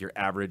mindset of like your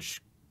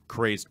average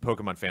crazed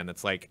Pokemon fan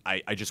that's like,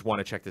 I just want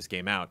to check this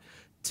game out.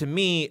 To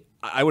me,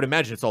 I would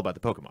imagine it's all about the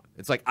Pokemon.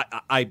 It's like,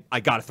 I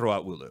got to throw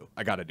out Wooloo.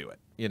 I got to do it,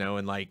 you know?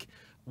 And like,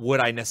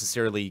 would I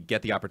necessarily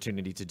get the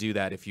opportunity to do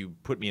that if you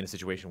put me in a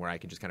situation where I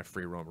can just kind of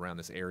free roam around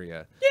this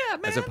area? Yeah,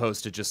 man. As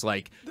opposed to just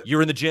like,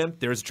 you're in the gym,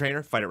 there's a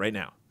trainer, fight it right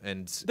now.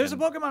 And there's a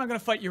Pokemon, I'm going to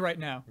fight you right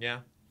now. Yeah.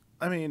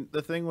 I mean,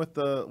 the thing with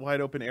the wide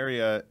open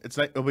area,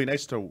 it'll be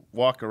nice to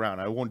walk around.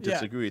 I won't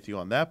disagree with you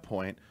on that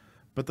point.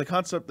 But the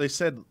concept, they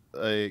said,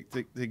 to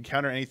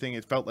encounter anything,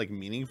 it felt like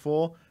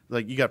meaningful.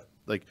 Like you got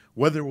like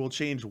weather will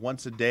change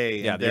once a day.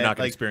 Yeah, and they're then, not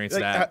going to experience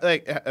that.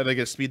 Like, are they going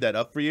to speed that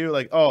up for you?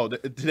 Like, oh,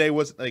 today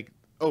was like,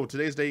 oh,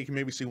 today's day you can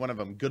maybe see one of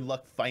them. Good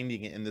luck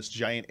finding it in this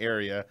giant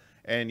area,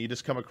 and you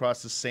just come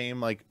across the same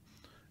like,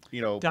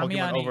 you know, Damiani,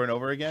 Pokemon over and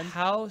over again.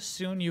 How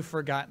soon you've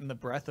forgotten the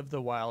Breath of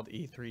the Wild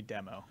E3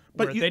 demo?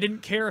 But where they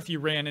didn't care if you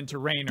ran into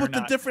rain or not.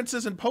 But the difference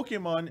is in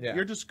Pokemon,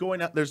 you're just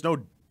going out. There's no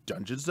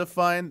dungeons to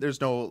find.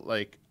 There's no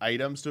like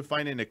items to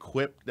find and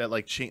equip that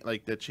like change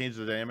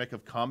the dynamic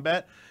of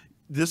combat.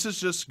 This is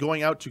just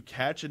going out to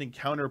catch and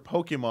encounter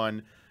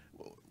Pokemon.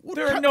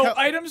 There are no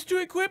items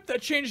to equip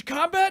that change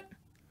combat?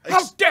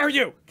 How dare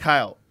you!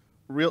 Kyle,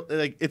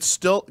 it's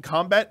still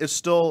combat is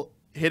still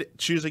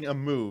choosing a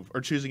move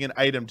or choosing an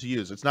item to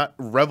use. It's not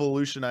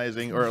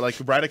revolutionizing or like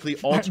radically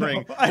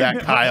altering that,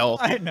 Kyle.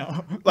 I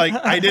know. Like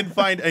I didn't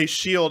find a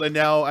shield and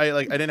now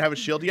I didn't have a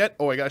shield yet.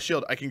 Oh, I got a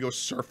shield. I can go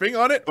surfing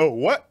on it. Oh,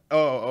 what?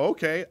 Oh,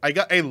 okay. I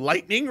got a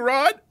lightning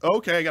rod.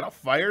 Okay, I got a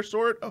fire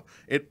sword. Oh,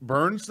 it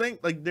burns things.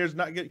 Like there's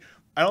not good.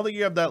 I don't think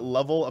you have that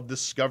level of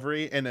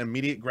discovery and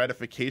immediate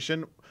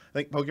gratification. I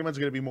think Pokemon's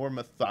going to be more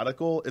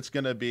methodical. It's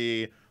going to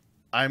be,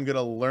 I'm going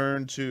to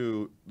learn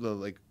to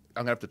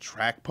I'm gonna have to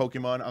track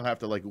Pokemon. I'm gonna have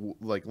to like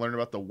learn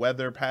about the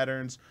weather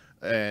patterns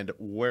and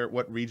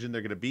what region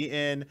they're gonna be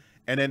in,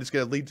 and then it's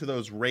gonna lead to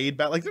those raid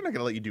battles. Like they're not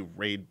gonna let you do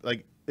raid.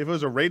 Like if it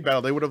was a raid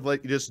battle, they would have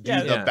let you just do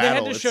the battle. They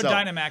had to show itself.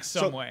 Dynamax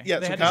some way. Yeah,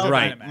 they so had to show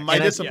Dynamax. My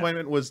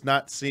disappointment was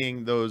not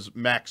seeing those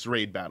max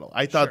raid battle.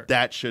 I thought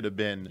that should have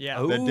been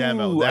the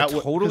demo. I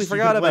totally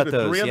forgot about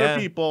those. Three other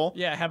people.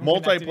 Yeah, have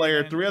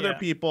multiplayer. Three other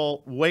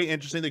people. Way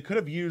interesting. They could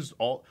have used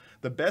all.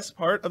 The best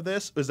part of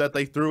this is that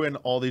they threw in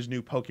all these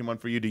new Pokemon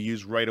for you to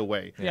use right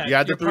away. Yeah, you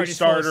had the 3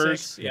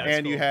 starters,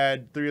 and cool. you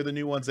had 3 of the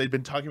new ones they'd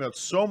been talking about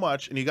so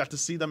much, and you got to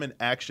see them in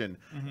action,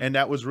 and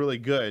that was really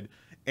good.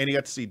 And you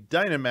got to see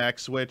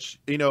Dynamax,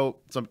 which, you know,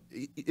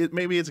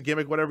 maybe it's a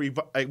gimmick, whatever.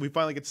 We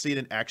finally get to see it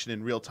in action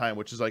in real time,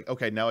 which is like,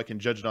 okay, now I can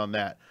judge it on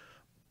that.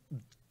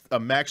 A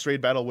max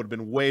raid battle would have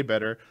been way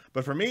better.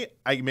 But for me,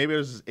 maybe I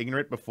was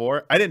ignorant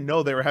before. I didn't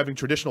know they were having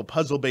traditional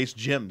puzzle-based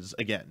gyms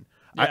again.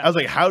 Yeah. I was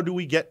like, how do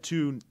we get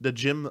to the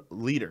gym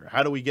leader?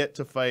 How do we get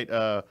to fight,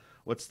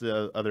 what's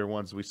the other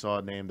ones we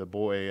saw named the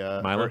boy?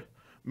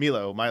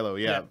 Milo,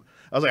 yeah.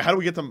 I was like, how do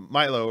we get to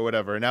Milo or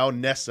whatever? And now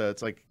Nessa,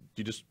 it's like,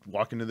 you just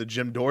walk into the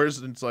gym doors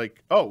and it's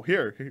like, oh,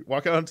 here,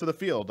 walk out onto the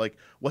field. Like,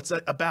 what's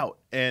that about?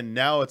 And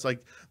now it's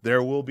like,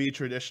 there will be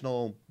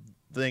traditional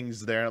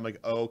things there. I'm like,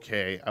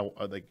 okay. I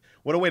like,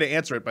 what a way to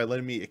answer it by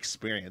letting me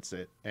experience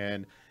it.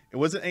 And it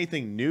wasn't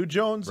anything new,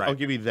 Jones. Right. I'll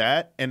give you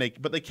that.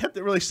 But they kept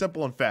it really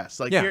simple and fast.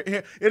 Like here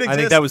it exists. I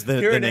think that was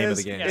the name of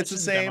the game. Yeah, it's the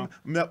same.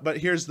 But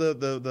here's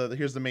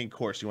the main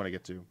course you want to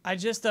get to. I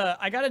just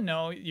I got to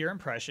know your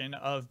impression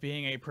of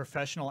being a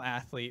professional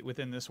athlete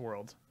within this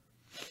world.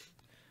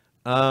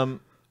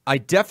 I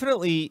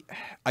definitely,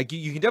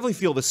 you can definitely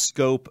feel the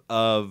scope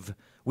of.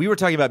 We were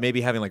talking about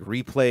maybe having like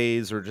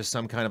replays or just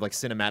some kind of like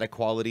cinematic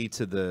quality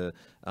to the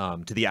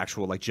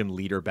actual like gym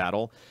leader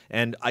battle,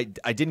 and I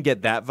didn't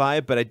get that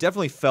vibe, but I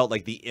definitely felt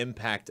like the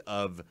impact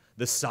of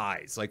the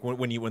size, like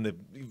when the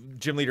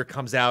gym leader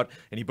comes out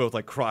and you both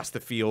like cross the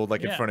field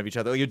like in front of each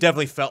other, you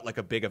definitely felt like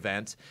a big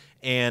event.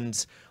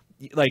 And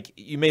like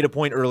you made a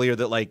point earlier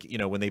that like, you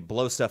know, when they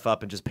blow stuff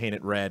up and just paint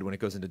it red when it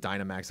goes into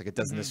Dynamax, like it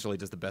doesn't necessarily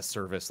does the best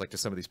service like to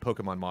some of these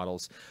Pokemon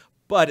models.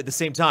 But at the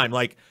same time,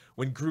 like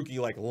when Grookey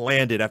like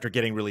landed after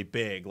getting really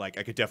big, like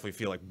I could definitely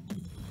feel like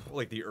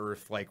the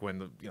earth, like when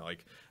the, you know,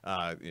 like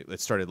it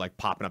started like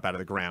popping up out of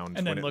the ground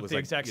and then when looked the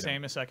like, exact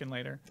same a second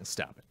later.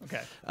 Stop it.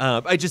 Okay.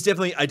 I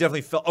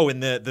definitely felt, oh,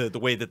 and the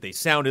way that they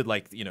sounded,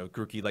 like, you know,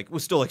 Grookey like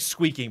was still like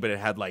squeaking, but it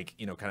had like,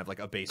 you know, kind of like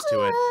a bass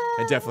to it.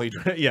 And definitely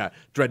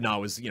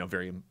Dreadnought was, you know,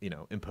 very, you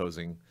know,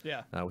 imposing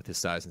with his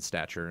size and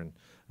stature.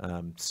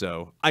 And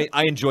so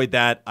I enjoyed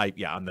that.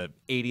 On the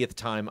 80th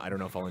time, I don't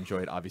know if I'll enjoy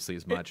it obviously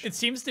as much. It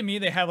seems to me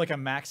they have like a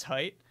max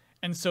height,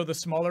 and so the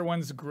smaller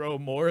ones grow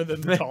more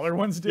than the taller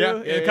ones do.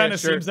 It kind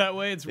of seems that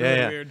way. It's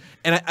really weird.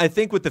 And I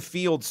think with the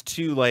fields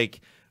too,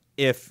 like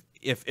if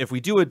if we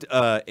do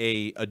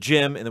a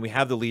gym and then we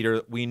have the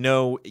leader, we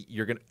know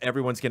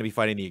everyone's gonna be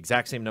fighting the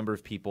exact same number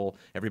of people.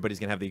 Everybody's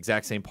gonna have the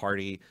exact same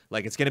party.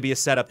 Like it's gonna be a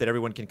setup that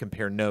everyone can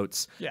compare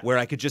notes. Yeah. Where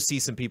I could just see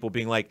some people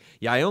being like,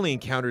 yeah, I only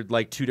encountered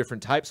like 2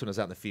 different types when I was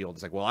out in the field.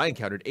 It's like, well, I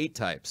encountered 8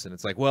 types, and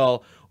it's like,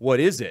 well, what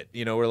is it?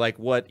 You know, or like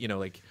what, you know,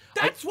 like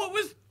That's what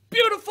was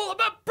beautiful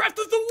about Breath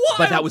of the Wild.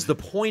 but that was the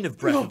point of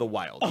Breath of the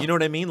Wild. You know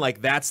what I mean?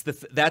 Like that's the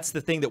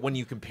thing that when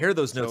you compare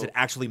those notes, it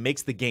actually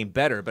makes the game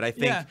better. But I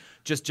think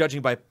just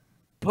judging by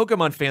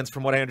Pokemon fans,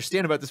 from what I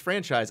understand about this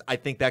franchise, I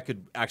think that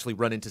could actually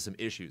run into some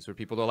issues where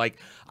people are like,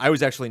 I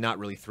was actually not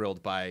really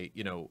thrilled by,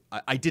 you know,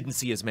 I didn't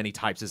see as many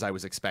types as I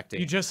was expecting.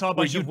 You just saw a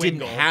bunch where of you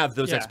didn't Wingull. have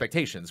those Yeah.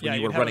 expectations when Yeah,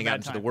 you you'd were have a running out bad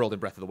into the time. world in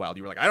Breath of the Wild.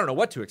 You were like, I don't know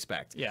what to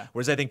expect. Yeah.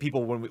 Whereas I think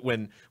people,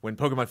 when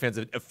Pokemon fans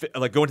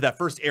like go into that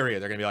first area,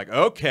 they're gonna be like,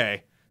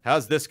 okay,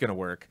 how's this gonna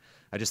work?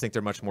 I just think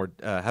they're much more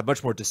have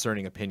much more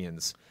discerning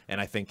opinions, and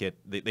I think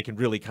they can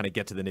really kind of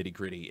get to the nitty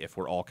gritty if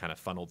we're all kind of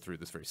funneled through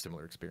this very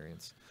similar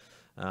experience.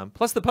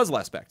 Plus the puzzle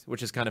aspect,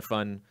 which is kind of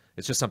fun.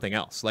 It's just something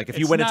else. Like if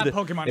you It's went not into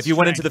the Pokemon if you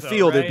went into the strength, though,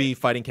 field, right? it'd be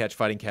fighting catch,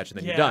 and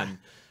then you're done.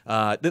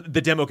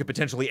 The demo could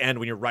potentially end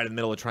when you're right in the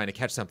middle of trying to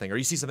catch something, or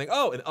you see something,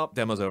 and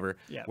demo's over.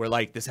 Yeah. Where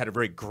like this had a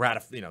very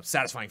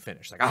satisfying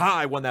finish. Like, aha,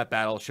 I won that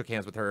battle, shook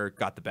hands with her,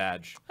 got the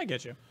badge. I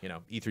get you. You know,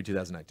 E3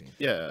 2019.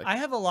 Yeah. I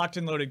have a locked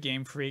and loaded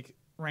Game Freak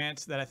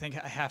rant that I think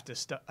I have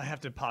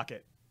to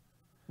pocket.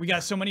 We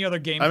got so many other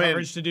game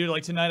coverage to do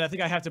like tonight. I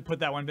think I have to put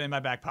that one in my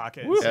back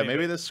pocket. Yeah,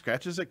 maybe this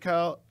scratches it,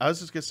 Kyle. I was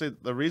just gonna say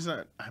the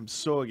reason I'm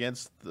so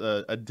against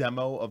a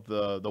demo of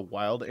the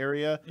wild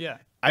area. Yeah.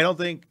 I don't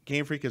think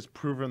Game Freak has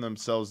proven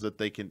themselves that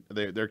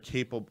they're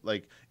capable.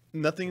 Like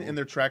nothing in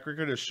their track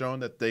record has shown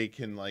that they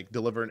can like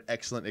deliver an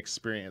excellent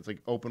experience,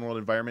 like open world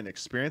environment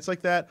experience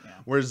like that. Yeah.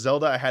 Whereas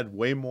Zelda, I had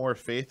way more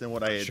faith in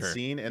what I had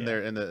seen in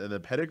the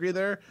pedigree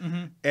there,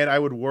 and I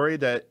would worry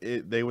that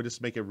they would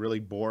just make a really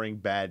boring,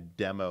 bad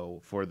demo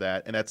for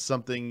that, and that's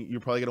something you're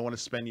probably gonna want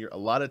to spend a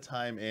lot of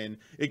time in.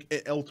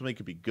 It ultimately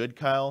could be good,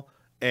 Kyle,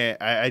 and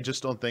I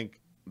just don't think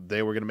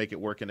they were going to make it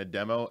work in a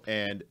demo,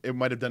 and it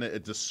might have done it a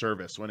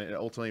disservice when it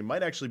ultimately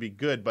might actually be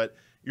good, but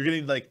you're going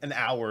to need like an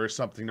hour or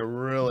something to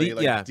really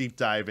deep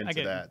dive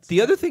into that. The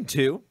other thing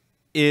too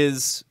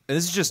is, and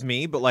this is just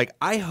me, but like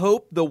I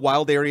hope the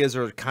wild areas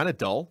are kind of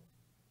dull.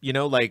 You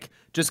know, like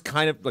just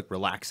kind of like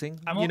relaxing.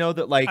 You know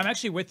that like I'm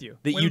actually with you.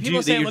 That when you people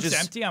do, say that it you're looks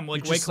just, empty, I'm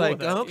like you're way just cool like,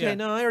 with that. oh, okay, Yeah.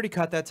 no, I already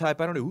caught that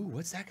type. I don't know. Ooh,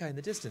 what's that guy in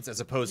the distance?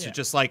 As opposed to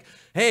just like,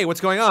 hey, what's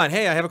going on?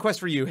 Hey, I have a quest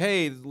for you.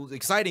 Hey,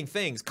 exciting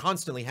things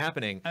constantly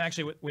happening. I'm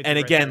actually with And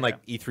you again, right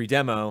like E3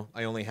 demo,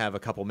 I only have a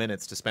couple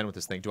minutes to spend with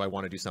this thing. Do I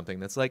want to do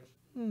something that's like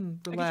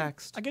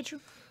relaxed? I get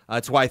you.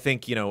 That's why I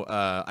think, you know,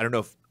 I don't know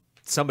if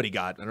somebody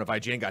got, I don't know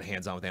if IGN got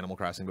hands-on with Animal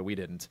Crossing, but we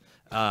didn't.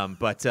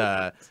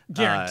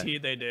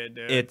 Guaranteed they did,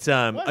 dude. It's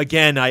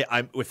again,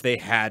 I if they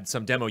had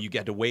some demo you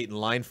get to wait in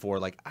line for,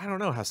 like I don't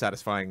know how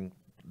satisfying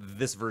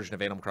this version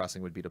of Animal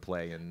Crossing would be to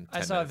play in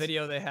 10 I saw minutes. a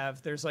video they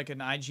have. There's like an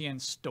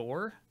IGN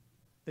store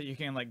that you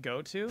can like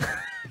go to.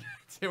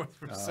 so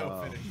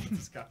fitting.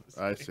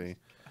 I see.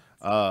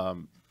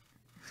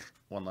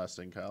 One last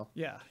thing, Kyle.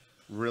 Yeah.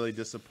 Really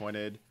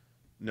disappointed.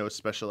 No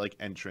special like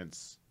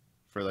entrance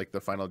for like the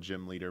final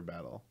gym leader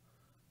battle.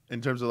 In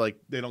terms of like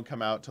they don't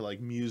come out to like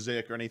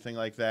music or anything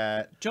like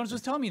that. Jones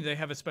was telling me they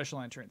have a special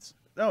entrance.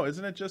 No,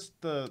 isn't it just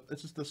the?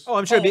 It's just the. Oh,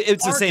 I'm sure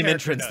it's the our same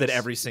character entrance that does.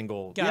 every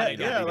single. Got it,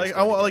 got Yeah, it. like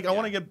I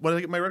want to get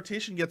when my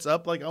rotation gets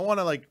up. Like I want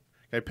to like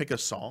can I pick a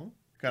song?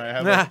 Can I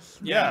have? Like,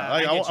 Yeah,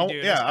 like I get you,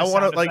 dude. I A want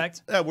sound to like.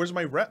 effect. Yeah, where's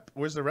my rep?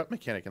 Where's the rep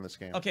mechanic in this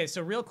game? Okay,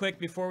 so real quick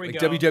before we Like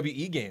go,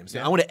 WWE games.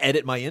 I want to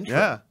edit my intro.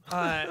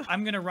 Yeah.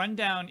 I'm gonna run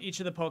down each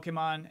of the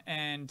Pokemon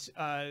and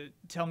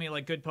tell me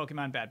like good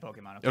Pokemon, bad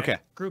Pokemon. Okay.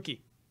 Grookey,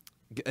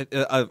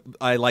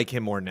 I like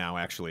him more now.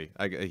 Actually,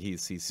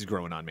 he's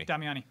growing on me.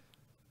 Damiani,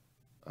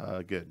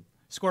 Good.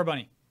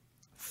 Scorbunny,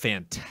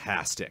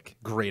 Fantastic,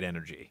 great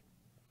energy.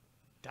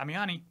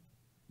 Damiani,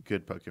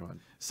 Good Pokemon.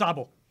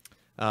 Sobble,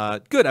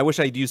 Good. I wish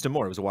I'd used him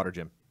more. It was a water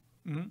gym,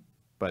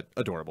 but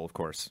adorable, of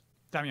course.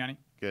 Damiani,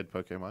 Good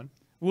Pokemon.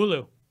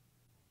 Wooloo,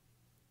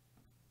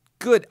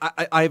 Good.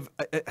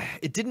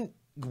 It didn't.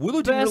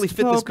 Wooloo didn't really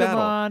fit this battle.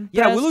 Pokemon,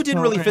 Yeah, best Wooloo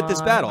didn't really fit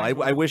this Pokemon.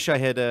 battle. I wish I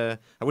had.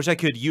 I wish I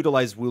could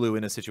utilize Wooloo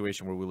in a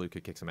situation where Wooloo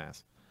could kick some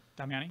ass.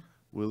 Damiani.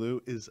 Wooloo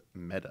is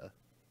meta.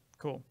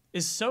 Cool.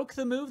 Is Soak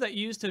the move that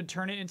you use to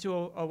turn it into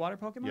a water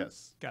Pokemon?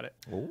 Yes. Got it.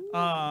 Ooh.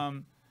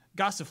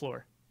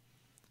 Gossiflor,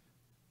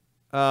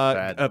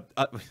 Bad.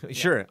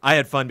 Sure. I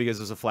had fun because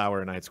it was a flower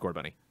and I had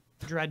Scorbunny.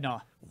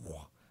 Dreadnought.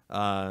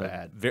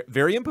 Bad.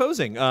 Very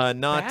imposing. Not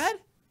Bad?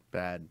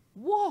 Bad.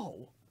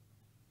 Whoa.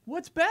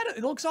 What's bad?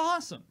 It looks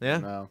awesome. Yeah.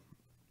 No.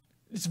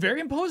 It's very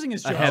imposing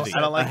as A Joe heavy. said.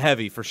 I don't like a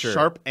heavy for sure.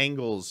 Sharp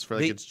angles for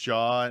like They- its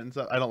jaw and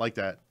stuff. I don't like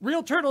that.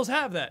 Real turtles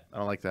have that. I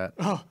don't like that.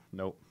 Oh,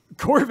 Nope.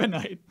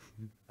 Corviknight.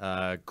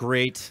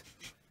 Great.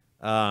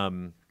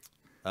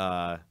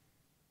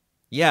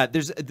 Yeah,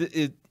 there's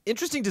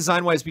interesting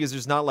design wise because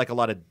there's not like a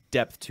lot of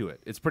depth to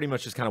it. It's pretty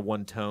much just kind of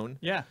one tone.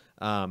 Yeah.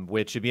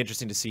 Which would be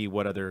interesting to see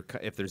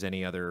if there's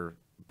any other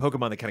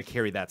Pokemon that kind of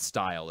carry that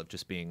style of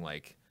just being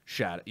like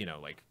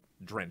like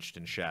drenched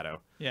in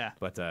shadow. Yeah.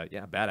 But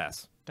yeah,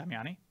 badass.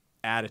 Damiani?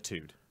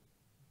 Attitude.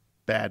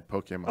 Bad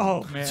Pokemon.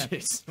 Oh, man.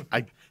 Jeez.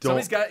 I don't.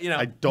 Somebody's got, you know.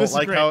 I This don't is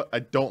like great. how I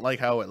don't like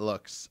how it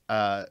looks.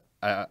 I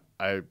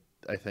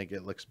think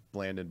it looks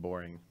bland and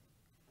boring.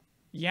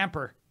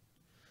 Yamper.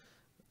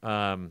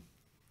 A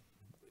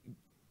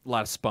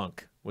lot of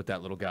spunk with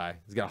that little guy.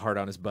 He's got a heart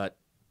on his butt.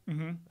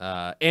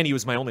 And he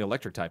was my only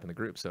electric type in the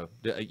group, so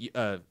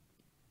I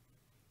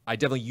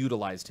definitely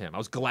utilized him. I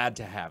was glad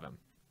to have him.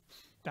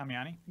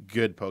 Damiani?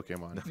 Good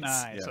Pokemon.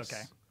 Nice, Yes.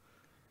 okay.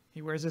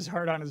 He wears his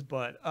heart on his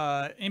butt.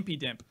 Impy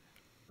Dimp.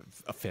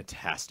 A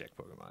fantastic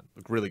Pokemon.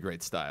 Really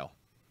great style.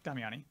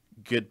 Damiani.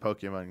 Good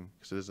Pokemon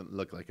because it doesn't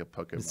look like a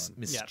Pokemon.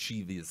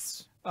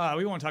 Mischievous.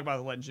 We won't talk about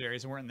the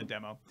legendaries, and we're in the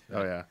demo.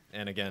 Oh yeah.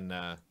 And again,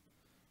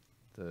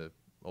 the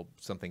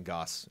something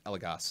Goss,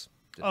 Elagos.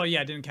 Oh,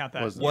 yeah, didn't count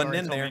that. Wasn't You in already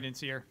told me there. you didn't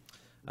see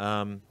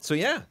her. So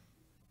yeah,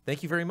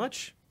 thank you very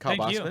much, Kyle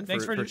Thank you. Bossman,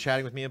 Thanks for for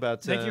chatting with me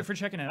about Thank you for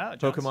checking it out,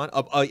 Jones.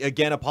 Pokemon.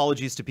 Again,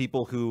 apologies to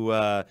people who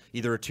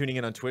either are tuning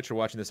in on Twitch or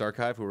watching this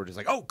archive who were just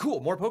like, "Oh, cool,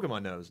 more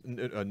Pokemon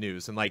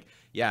news," and like,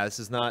 yeah, this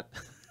is not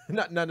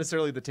not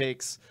necessarily the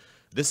takes.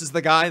 This is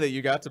the guy that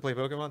you got to play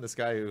Pokemon. This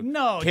guy who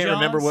can't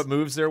remember Jones, what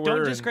moves there were. Don't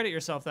and- discredit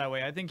yourself that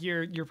way. I think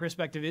your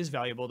perspective is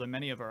valuable to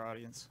many of our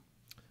audience.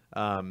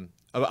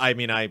 I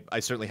mean, I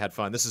certainly had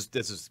fun. This is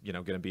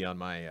going to be on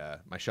my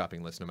my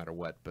shopping list no matter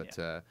what. But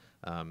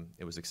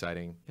it was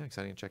exciting. Yeah,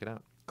 exciting to check it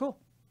out. Cool.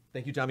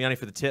 Thank you, Damiani,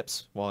 for the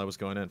tips while I was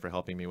going in, for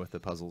helping me with the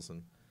puzzles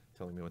and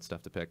telling me what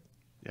stuff to pick.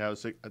 Yeah, I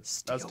was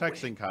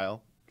texting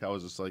Kyle. Kyle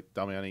was just like,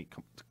 Damiani,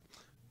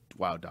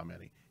 wow,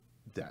 Damiani,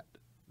 that.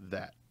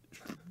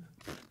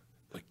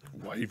 Like,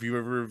 why have you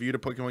ever reviewed a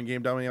Pokemon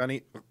game,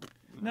 Damiani?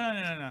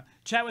 No.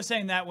 Chat was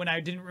saying that when I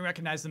didn't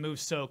recognize the move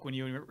Soak when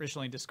you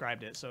originally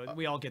described it. So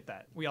we all get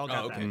that. We all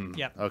got okay. that.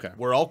 Yep. Okay.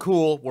 We're all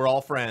cool. We're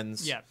all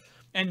friends. Yep.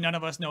 And none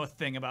of us know a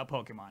thing about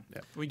Pokemon.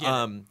 Yep. We get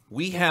it.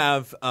 We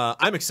have.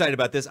 I'm excited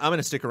about this. I'm going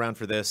to stick around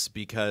for this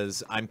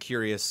because I'm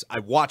curious. I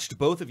watched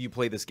both of you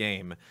play this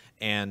game,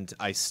 and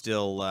I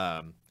still.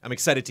 I'm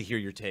excited to hear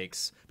your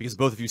takes because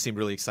both of you seem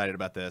really excited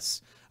about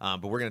this.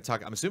 But we're going to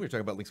talk. I'm assuming you're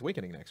talking about Link's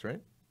Awakening next, right?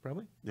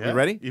 Probably. Yeah. You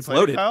ready? You It's played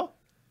loaded. it, Kyle?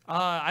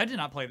 I did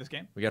not play this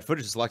game. We got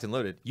footage that's locked and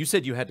loaded. You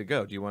said you had to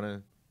go. Do you want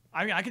to?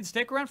 I mean, I can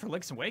stick around for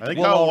Link's I Awakening. think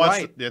Well, Kyle all wants.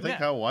 right. I think Yeah.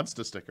 Kyle wants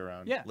to stick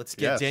around. Yeah. Let's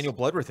get Yes. Daniel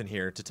Bloodworth in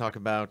here to talk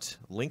about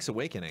Link's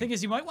Awakening. Thing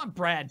is, you might want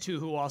Brad too,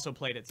 who also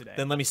played it today.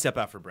 Then let me step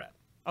out for Brad.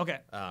 Okay.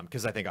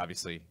 Because I think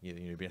obviously you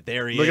need to be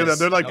there. He Look is. at them.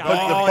 They're like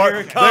Oh, here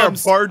it they're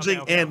comes. barging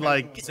Okay. in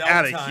like get Zelda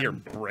out of time. here,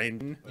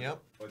 Brandon.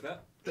 Yep. What's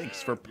that?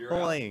 Thanks for You're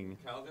playing.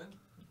 Calvin?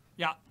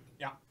 Yeah.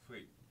 Yeah.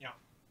 Sweet. Yeah.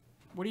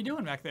 What are you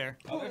doing back there?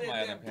 Oh, there's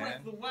my other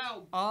pan.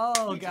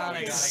 Oh, got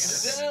it.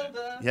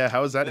 Yeah,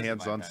 how was that This is my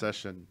hands-on pen.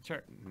 session?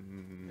 Sure.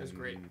 It's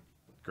great.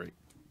 Great.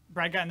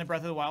 Brad got in the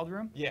Breath of the Wild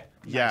room? Yeah.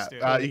 Yeah,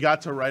 dude. you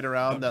got to ride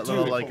around that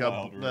little Dude, like for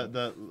Wild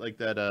the like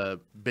that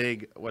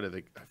big what are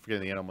they? I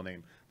forget the animal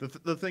name.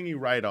 The thing you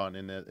ride on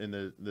in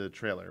the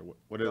trailer.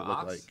 What did it The look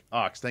ox? like?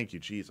 Ox. Thank you.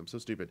 Jeez, I'm so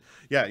stupid.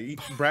 Yeah,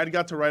 Brad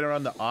got to ride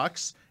around the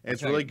ox, and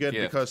it's That's really like a good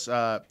gift. because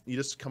you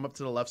just come up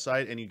to the left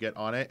side and you get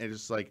on it, and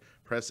just like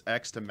press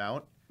X to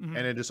mount, and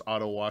it just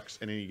auto walks,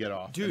 and then you get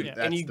off. Dude, and,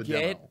 and you the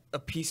get demo. a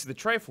piece of the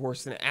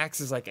Triforce, and it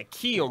acts as like a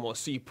key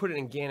almost. So you put it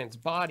in Ganon's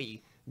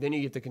body, then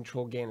you get to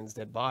control Ganon's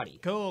dead body.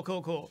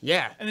 Cool.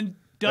 Yeah. And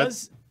then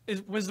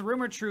was the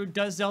rumor true?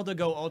 Does Zelda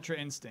go Ultra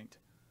Instinct?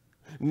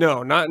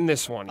 No, not in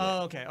this one. Yet.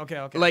 Oh,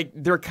 okay. Like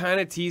they're kind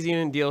of teasing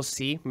in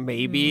DLC,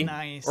 maybe,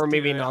 Nice, or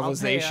maybe dude. I'll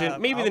pay novelization,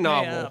 up. maybe I'll the pay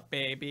novel. up,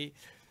 baby.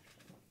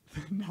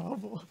 The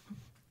novel.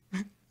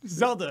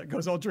 Zelda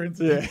goes Ultra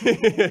Instinct.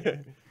 Yeah.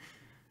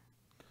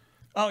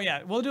 Oh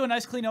yeah, we'll do a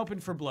nice clean open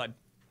for blood.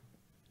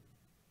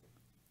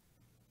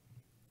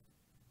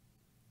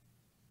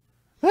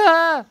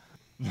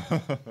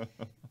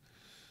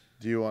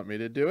 Do you want me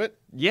to do it?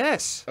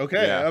 Yes.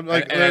 Okay, Yeah. I'm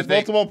like, And I there's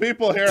think- multiple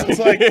people here. I was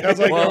like,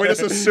 Well, are we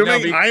just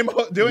assuming no, I'm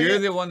doing You're it?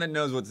 the one that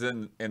knows what's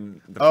in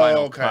the Oh,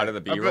 final okay. cut of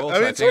the B-roll. I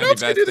mean, so I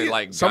think it'd be best to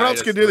like someone guide else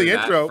us can do the through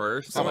that intro.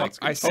 first. Someone Like, else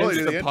I totally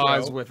sensed do the the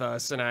pause intro. with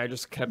us, and I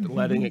just kept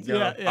letting it go.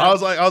 Yeah. I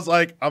was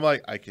like,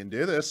 I can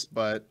do this,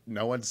 but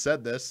no one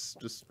said this.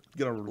 Just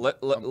gonna let's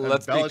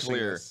be embellishing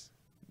clear. this.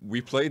 We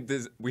played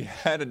this. We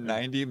had a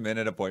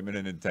 90-minute appointment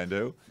in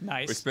Nintendo.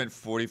 Nice. We spent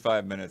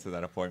 45 minutes of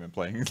that appointment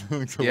playing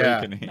Link's Yeah.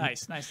 Awakening.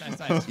 Nice.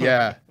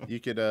 Yeah,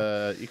 you could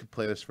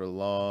play this for a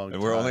long.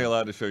 And we're only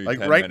allowed to show you like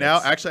 10 right now.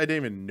 minutes. Actually, I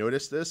didn't even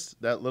notice this.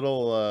 That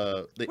little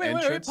the Wait,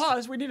 entrance.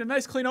 pause. We need a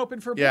nice clean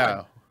open for blood.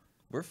 Yeah.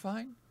 We're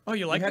fine. Oh,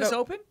 you like had this a-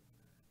 open?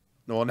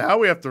 Well, now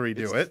we have to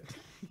redo it.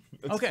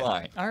 It's Okay.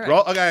 fine. All right.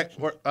 Okay.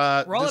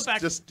 Roll it just,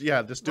 back. Just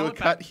do Roll a it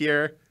cut back.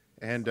 here,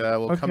 and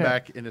we'll come Okay.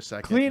 back in a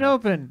second. Clean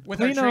open. With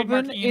our Clean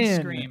trademark open Ian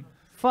in scream.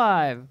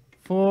 5,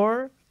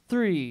 4,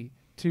 3,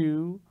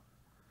 2.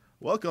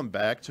 Welcome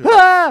back to.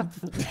 Ah!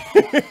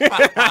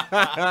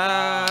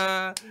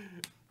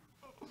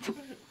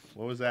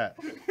 What was that?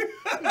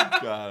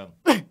 Got him.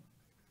 I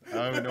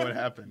don't even know what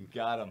happened.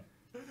 Got him.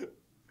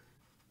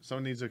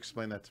 Someone needs to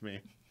explain that to me.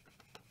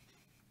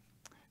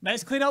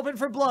 Nice clean open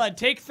for blood.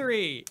 Take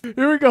 3.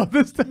 Here we go.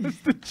 This time is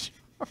the.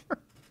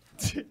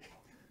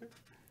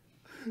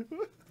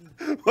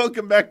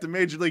 Welcome back to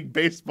Major League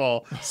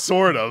Baseball,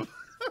 sort of.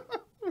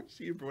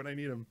 See for when I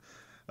need him.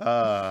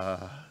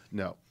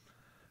 No.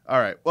 All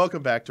right.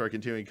 Welcome back to our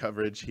continuing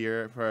coverage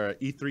here for our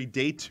E3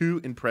 Day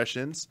 2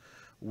 impressions.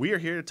 We are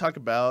here to talk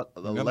about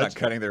the I'm not legend.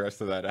 cutting the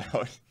rest of that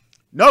out.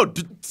 No,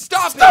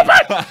 Stop stop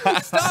it!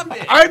 it! Stop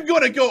it! I'm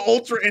gonna go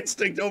Ultra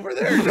Instinct over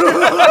there.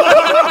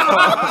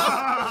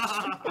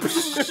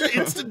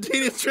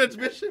 Instantaneous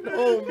transmission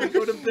home. We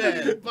go to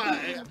bed.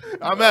 Bye.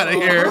 I'm out of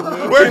here.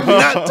 We're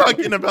not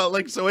talking about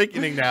Link's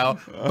Awakening now.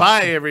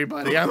 Bye,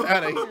 everybody. I'm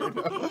out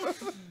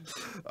of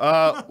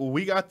here.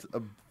 We got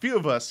a few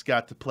of us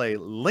got to play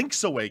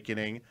Link's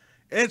Awakening,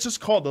 and it's just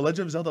called The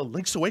Legend of Zelda: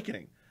 Link's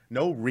Awakening.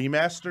 No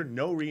remaster,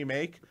 no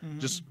remake,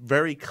 just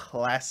very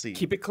classy.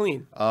 Keep it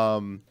clean.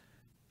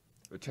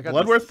 Check out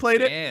Bloodworth the played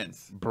it.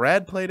 stands.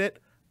 Brad played it.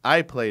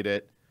 I played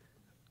it.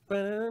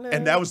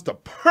 And that was the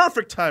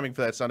perfect timing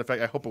for that sound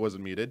effect. I hope it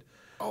wasn't muted.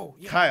 Oh,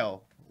 yeah.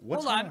 Kyle,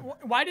 what's Hold on.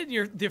 Why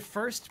did the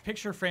first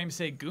picture frame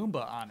say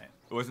Goomba on it?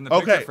 It wasn't the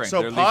picture okay? frame.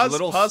 So They're these pause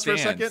little for a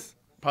stands. second.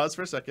 Pause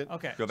for a second.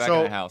 Okay. Go back So,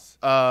 in the house.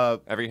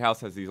 Every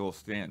house has these little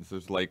stands.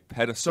 There's like So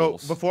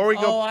pedestals. before we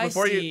go, Oh, I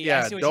before you, see. yeah,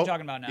 I see what don't, you're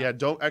talking about now. Yeah,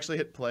 don't actually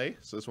hit play,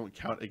 so this won't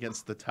count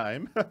against the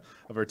time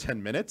of our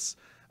 10 minutes.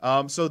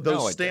 So those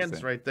No, it stands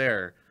doesn't. right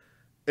there,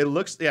 it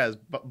looks, yeah, as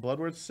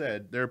Bloodworth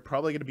said, there are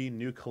probably going to be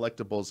new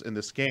collectibles in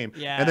this game.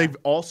 Yeah. And they've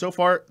all, so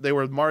far, they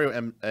were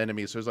Mario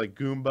enemies. So there's like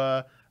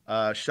Goomba,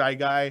 Shy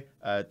Guy,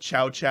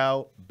 Chow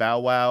Chow, Bow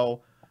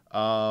Wow.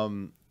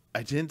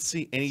 I didn't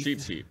see any.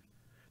 Cheap Cheap.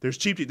 There's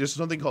Cheap Cheap. There's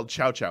something called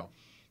Chow Chow.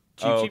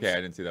 Oh, Cheeps? okay.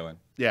 I didn't see that one.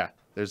 Yeah,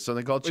 there's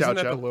something called Chow Isn't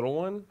that Chow. the little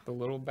one? The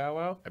little Bow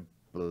Wow? I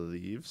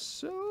believe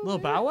so. Little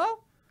Bow Wow?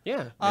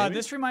 Yeah.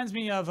 This reminds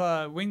me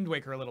of Wind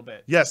Waker a little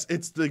bit. Yes,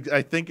 it's the.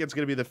 I think it's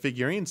going to be the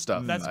figurine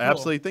stuff. That's I cool.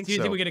 absolutely think Do you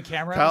so. think we get a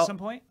camera Kyle- at some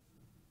point?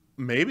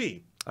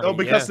 Maybe. I Oh, mean,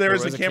 because yeah, there there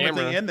is a was a camera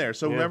camera. thing in there.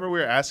 So Yeah. remember we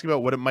were asking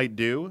about what it might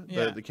do,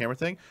 Yeah. the camera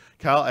thing.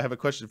 Kyle, I have a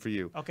question for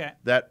you. Okay.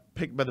 That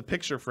pic by the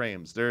picture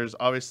frames, there's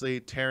obviously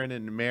Terran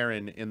and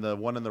Marin in the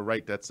one on the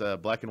right that's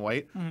black and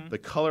white. Mm-hmm. The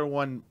color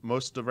one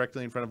most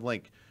directly in front of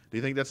Link. Do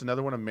you think that's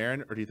another one of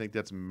Marin, or do you think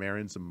that's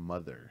Marin's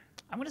mother?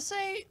 I'm going to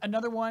say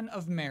another one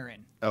of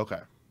Marin. Okay.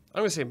 I'm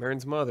going to say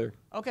Marin's mother.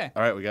 Okay.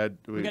 All right, we got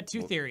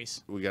two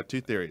theories. We got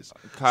two theories.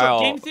 Kyle,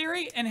 Game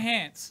theory,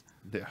 enhance.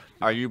 Yeah.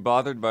 are you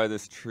bothered by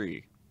this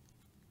tree?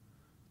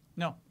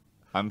 No.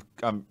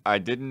 I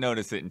didn't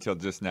notice it until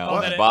just now. Oh,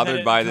 I'm that bothered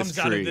it by comes this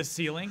out tree. of the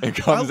ceiling. It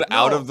comes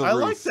out of the I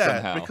roof like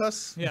that somehow.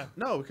 because Yeah.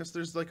 because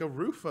there's like a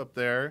roof up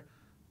there.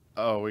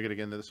 Oh, we're gonna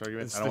get into this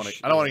argument. It's I don't the want sh-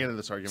 to. I don't want to get into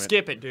this argument.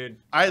 Skip it, dude.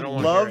 I don't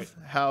wanna hear love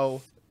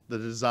how the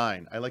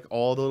design. I like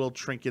all the little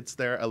trinkets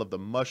there. I love the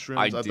mushrooms.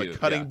 I I love the do,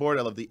 cutting yeah. board.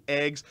 I love the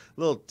eggs.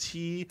 Little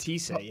tea. Tea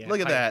set, yeah. Look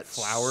at Like that.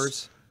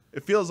 flowers.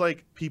 It feels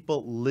like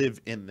people live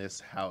in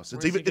this house.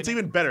 It's Where's he it's gonna-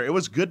 even better. It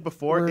was good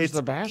before. Where's It's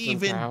the bathroom,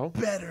 even Kyle?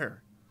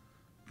 better.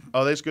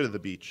 Oh, they just go to the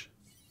beach.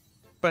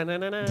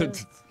 Ba-na-na-na.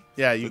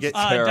 Yeah, you get.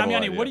 Terrible Damiani,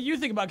 idea. what do you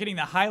think about getting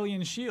the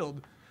Hylian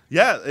shield?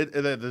 Yeah,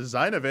 the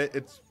design of it.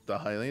 It's the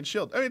Hylian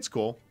shield. I mean, it's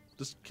cool.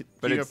 Just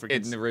But keep it it's for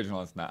in the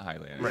original. It's not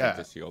highly. It's Yeah,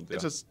 just a shield.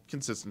 it's Yeah. just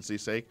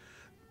consistency's sake.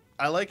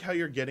 I like how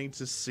you're getting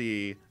to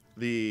see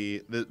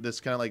this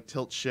kind of like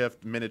tilt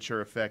shift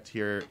miniature effect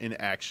here in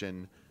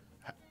action.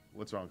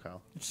 What's wrong,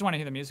 Kyle? I just want to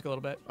hear the music a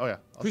little bit. Oh yeah,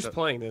 I'll Who's shut-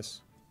 playing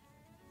this?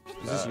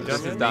 Is this you, This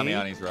is Damian?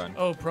 Damiani's run.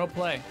 Oh, pro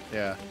play.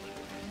 Yeah,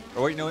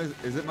 Oh wait, no.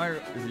 Is it my?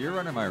 Is it your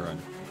run or my run?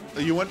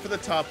 you went for the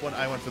top one.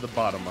 I went for the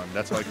bottom one.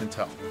 That's how I can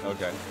tell.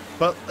 Okay.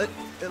 But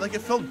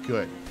it felt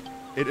good.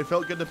 It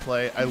felt good to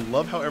play. I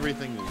love how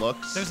everything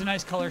looks. There's a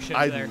nice color shift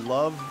I there.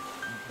 love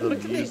the Look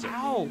at me. music.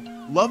 Ow.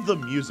 Love the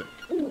music.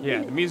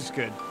 Yeah, the music's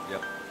good.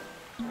 Yep.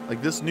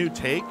 Like this new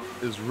take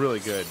is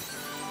really good.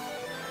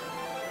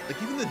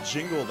 Like even the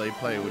jingle they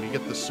play when you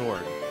get the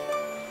sword.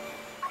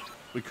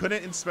 We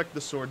couldn't inspect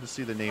the sword to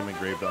see the name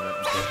engraved on it.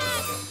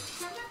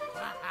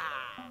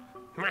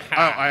 unfortunately.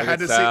 I had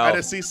to see. I had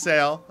to see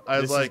Sale. I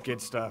was This like, is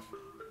good stuff.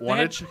 They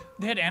wanted. had,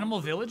 they had Animal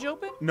Village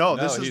open? No,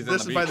 No, this he's is on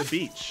this the is by beach. the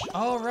beach.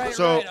 Oh, right,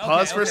 So right. Okay,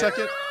 pause for a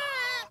okay.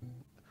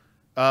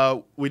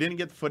 second. We didn't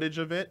get footage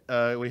of it.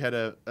 We had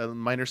a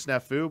minor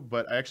snafu,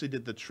 but I actually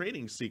did the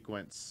trading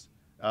sequence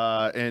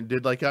and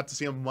got to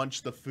see him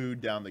munch the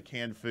food down, the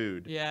canned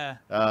food. Yeah.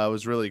 It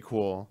was really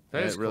cool. That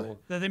And is it really, cool.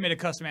 They made a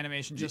custom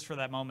animation just for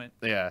that moment.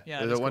 Yeah,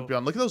 Yeah, it that's went cool.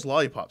 beyond. Look at those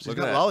lollipops. He's Look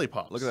got at that.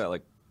 lollipops. Look at that,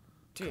 like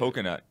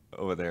coconut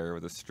over there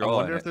with a I straw.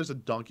 wonder in if it. there's a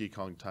Donkey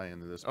Kong tie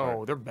into this part.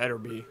 Oh, there better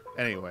be.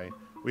 Anyway,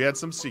 we had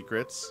some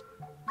secrets.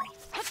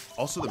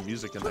 Also, the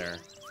music in there.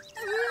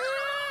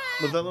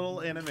 With that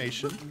little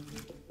animation.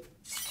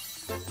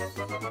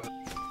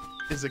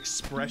 His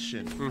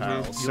expression,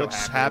 Kyle. He So looks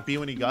happy. happy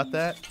when he got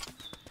that.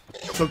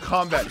 So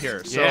combat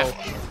here. So Yeah.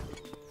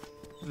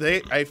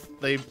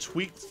 they've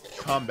tweaked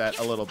combat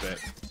a little bit.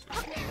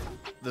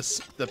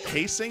 The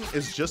pacing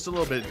is just a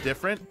little bit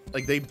different.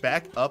 Like they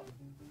back up.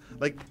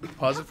 Like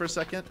pause it for a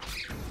second.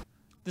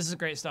 This is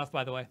great stuff,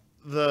 by the way.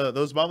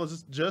 Those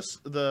moblins,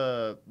 just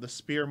the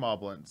spear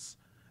moblins,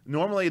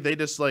 normally they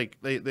just like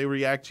they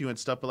react to you and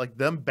stuff, but like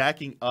them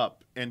backing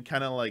up and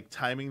kind of like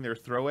timing their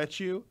throw at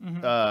you,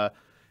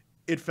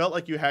 it felt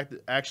like you had to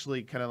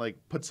actually kind of like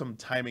put some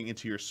timing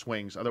into your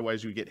swings.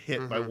 Otherwise, you get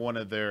hit by one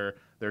of their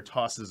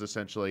tosses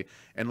essentially.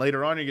 And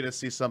later on, you're going to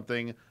see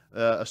something,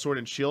 a sword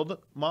and shield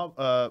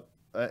mob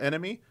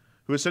enemy,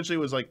 who essentially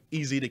was like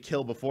easy to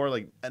kill before,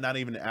 like not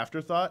even an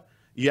afterthought.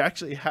 You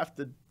actually have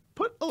to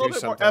put a little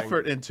bit more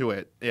effort into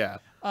it. Yeah.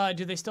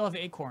 Do they still have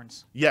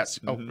acorns? Yes.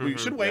 Oh, you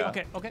should wait.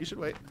 Okay. Okay. You should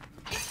wait.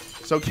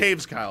 So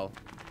caves, Kyle.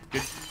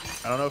 Good.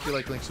 I don't know if you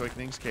like Link's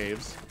Awakening's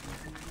caves.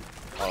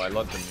 Oh, I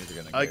love the music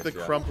in the I like the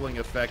caves, yeah. crumpling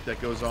effect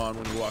that goes on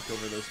when you walk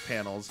over those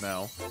panels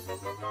now.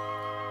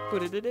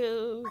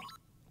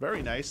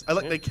 Very nice. I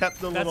like they kept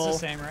the That's little. the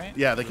same, right?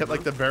 Yeah, they kept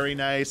like the very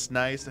nice.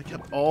 They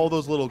kept all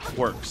those little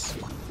quirks.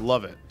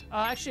 Love it.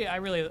 Actually, I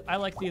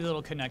like the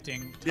little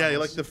connecting. Yeah, you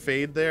tunnels. like the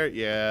fade there?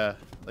 Yeah.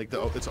 Like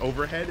it's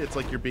overhead. It's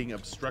like you're being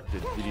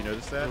obstructed. Did you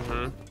notice that?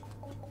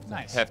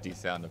 Nice. Hefty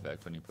sound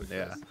effect when you put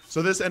Yeah. this.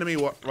 So this enemy,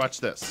 watch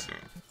this.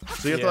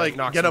 So you have to Yeah, like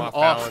knocks get them them off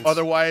off, balance.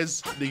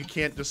 otherwise you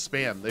can't just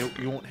spam.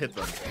 You won't hit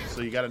them.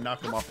 So you got to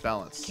knock them off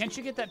balance. Can't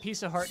you get that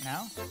piece of heart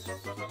now?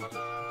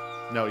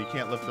 No, you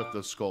can't lift up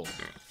those skulls.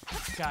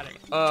 Got it.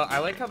 I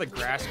like how the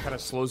grass kind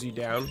of slows you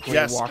down when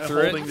Yes, you walk and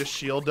through holding it. the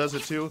shield does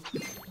it too.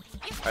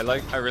 I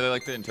really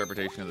like the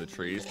interpretation of the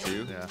trees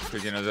too. Yeah.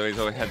 Because you know they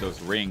always had those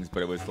rings,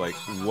 but it was like,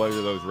 what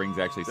do those rings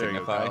actually There you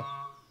go, signify? Kyle.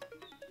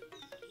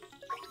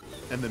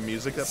 And the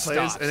music that plays,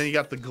 Stops. and then you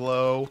got the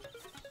glow.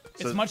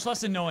 It's So- much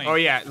less annoying. Oh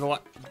yeah, the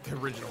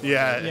original. one.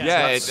 Yeah, Yeah.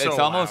 Yeah, It's it's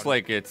so almost loud.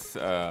 like it's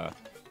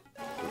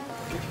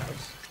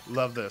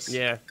Love this.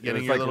 Yeah.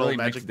 Getting was, your like, little really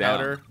magic mixed down.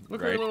 powder.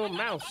 Look Right. at the little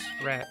mouse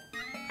rat.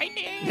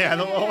 Yeah,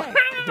 the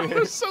little. It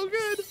was so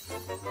good.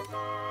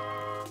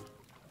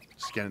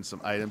 Just getting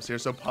some items here.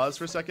 So pause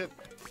for a second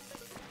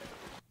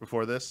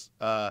before this.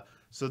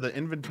 So the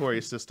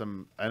inventory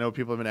system. I know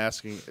people have been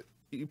asking.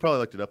 You probably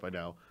looked it up by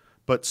now.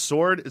 But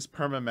sword is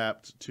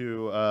perma-mapped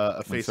to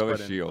a face so is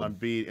button shield. on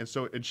B, and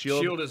so and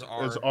shield, Shield is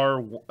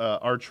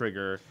R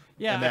trigger.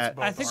 Yeah, and that,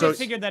 I think so they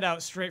figured that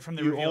out straight from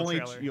the you reveal only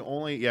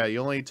trailer. you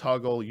only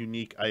toggle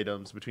unique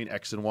items between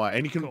X and Y,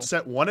 and you can Cool.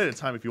 set one at a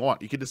time if you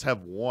want. You could just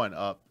have one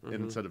up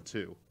instead of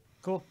two.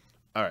 Cool.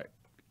 All right,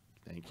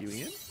 thank you,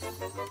 Ian.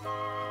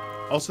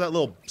 Also, that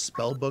little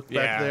spell book back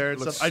Yeah, there. it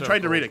And looks stuff. I so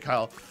tried to read cool. it,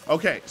 Kyle.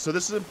 Okay, so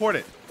this is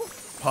important.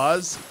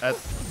 Pause at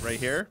right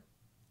here.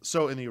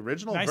 So in the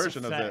original Nice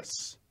version of effects.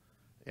 this,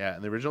 yeah,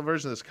 in the original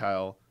version of this,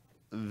 Kyle,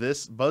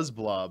 this buzz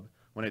blob,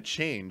 when it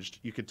changed,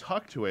 you could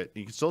talk to it.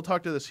 You can still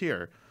talk to this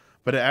here,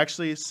 but it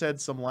actually said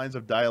some lines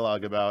of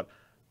dialogue about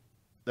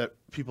that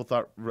people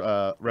thought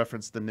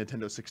referenced the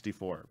Nintendo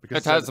 64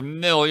 because it has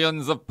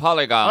millions of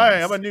polygons.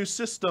 hi, I'm a new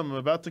system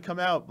about to come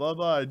out. Blah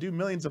blah. I do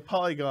millions of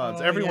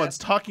polygons. Oh, Everyone's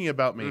yeah. talking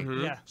about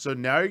me. Yeah. So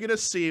now you're gonna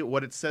see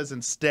what it says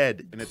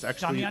instead, and it's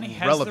actually Damiani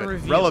has relevant. the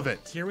reveal.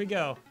 Relevant. Here we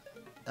go.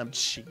 I'm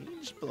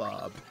changed,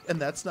 blob, and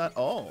that's not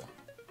all.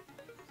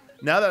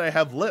 Now that I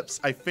have lips,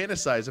 I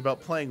fantasize about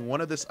playing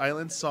one of this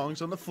island's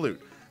songs on the flute.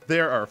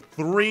 There are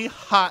 3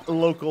 hot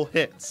local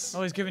hits.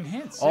 Oh, he's giving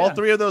hints. All yeah.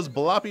 3 of those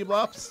bloppy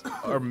blops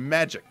are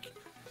magic.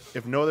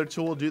 If no other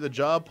tool will do the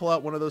job, pull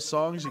out one of those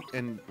songs,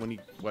 and when you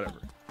whatever.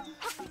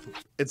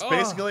 It's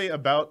basically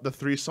about the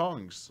 3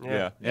 songs.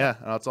 Yeah. Yeah,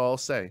 that's all I'll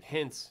say.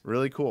 Hints.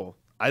 Really cool.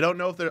 I don't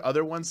know if the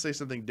other ones say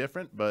something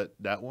different, but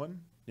that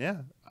one, yeah,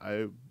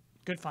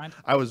 Good find.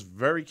 I was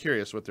very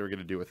curious what they were going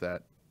to do with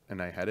that,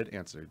 and I had it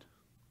answered.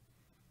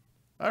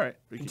 All right,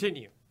 we can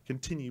Continue.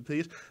 continue,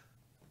 please.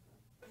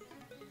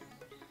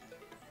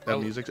 That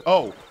Oh. music.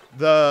 Oh,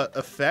 the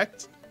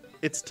effect.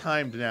 It's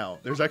timed now.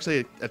 There's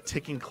actually a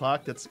ticking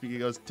clock that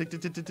goes tick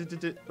tick tick tick tick tick,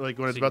 tick, like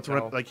when it's So you about to can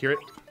run. tell. Like hear it.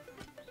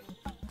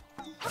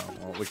 Oh,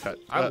 well, we cut.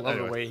 I love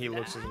anyway. the way he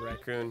looks as a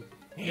raccoon.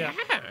 Yeah.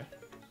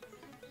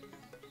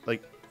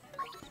 Like.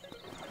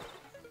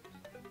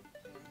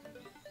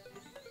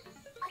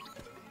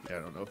 Yeah, I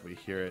don't know if we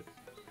hear it,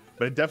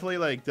 but it definitely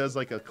like does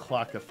like a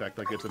clock effect,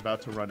 like it's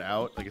about to run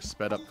out, like a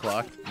sped up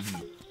clock.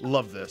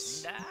 Love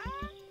this.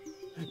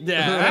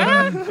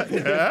 Yeah.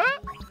 Yeah.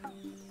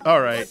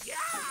 All right.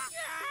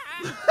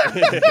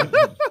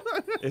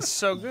 It's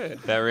so good.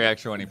 That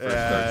reaction when he first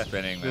starts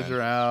spinning, Spins man.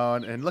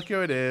 around, and look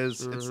who it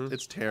is.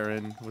 It's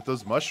Terran with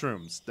those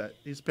mushrooms that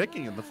he's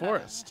picking in the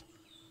forest.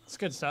 It's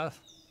good stuff.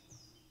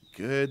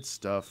 Good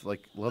stuff.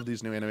 Like, love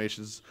these new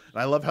animations,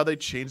 and I love how they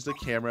change the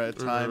camera at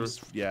times.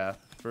 Yeah,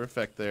 for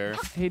effect there.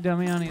 Hey,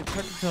 Damiani, it's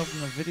hard to tell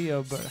from the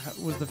video, but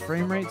was the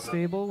frame rate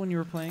stable when you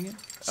were playing it?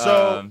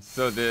 So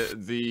So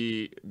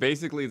the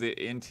basically the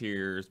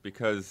interiors,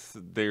 because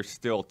they're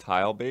still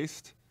tile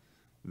based,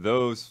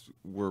 those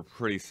were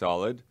pretty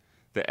solid.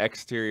 The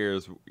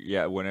exteriors,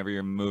 yeah, whenever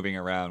you're moving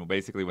around,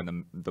 basically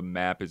when the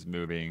map is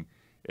moving,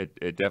 it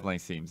definitely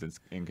seems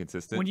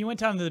inconsistent. When you went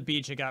down to the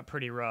beach, it got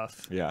pretty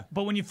rough. Yeah.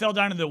 But when you fell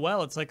down to the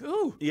well, it's like,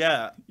 ooh.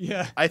 yeah,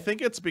 Yeah. I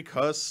think it's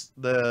because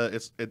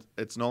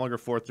it's no longer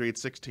 4:3,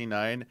 it's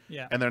 16:9,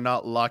 Yeah. and they're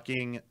not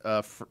locking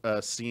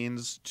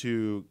scenes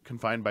to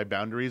confined by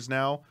boundaries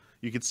now.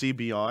 You can see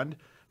beyond.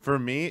 For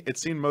me, it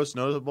seemed most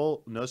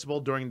noticeable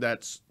during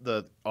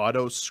the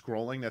auto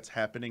scrolling that's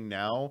happening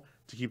now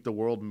to keep the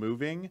world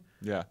moving.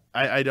 Yeah.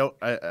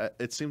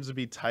 It seems to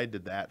be tied to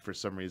that for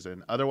some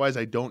reason. Otherwise,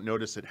 I don't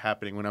notice it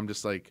happening when I'm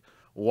just like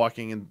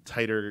walking in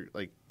tighter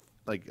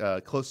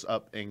close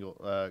up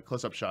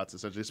shots,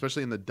 essentially,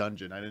 especially in the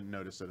dungeon. I didn't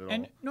notice it at all.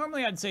 And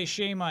normally I'd say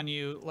shame on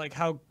you, like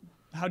how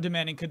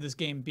demanding could this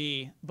game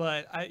be?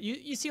 But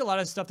you see a lot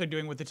of stuff they're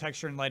doing with the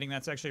texture and lighting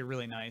that's actually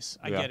really nice.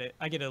 I get it.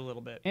 I get it a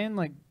little bit. And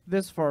like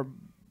this far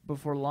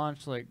before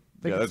launch, like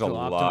they Yeah, can there's a still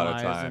lot of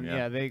optimize time, and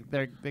yeah. they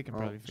can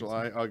probably fix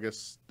July, it.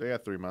 August, they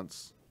got 3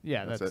 months.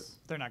 Yeah, That's that's it.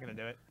 They're not gonna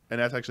do it. And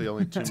that's actually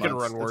only 2 months. gonna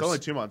run worse. It's only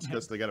 2 months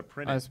because they got to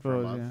print it I for a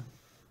suppose. month.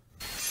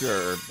 Yeah.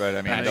 Sure, but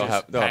I mean, Patches. they'll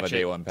have a Patch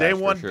day it. one patch. Day for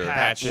one sure.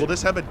 patch. Will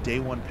this have a day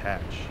one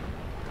patch?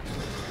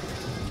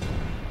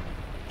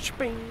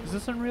 Is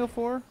this Unreal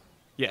 4?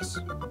 Yes.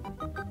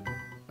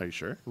 Are you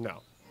sure?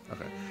 No.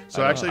 Okay.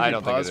 So I actually, don't if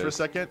you think pause it for a is.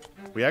 second,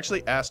 we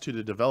actually asked who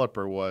the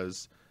developer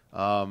was.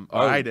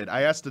 I did.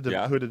 I asked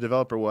Yeah? who the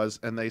developer was,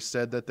 and they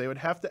said that they would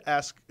have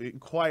to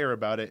inquire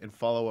about it and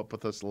follow up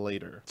with us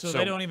later. So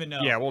they don't even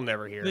know. Yeah, we'll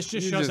never hear. This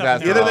just You shows just up.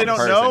 ask in the their Either they wrong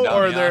don't person, know,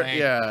 or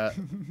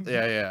Damiani.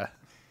 they're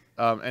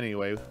yeah.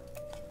 Anyway,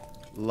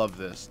 love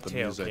this. The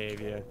Tail music.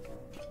 Cave, yeah.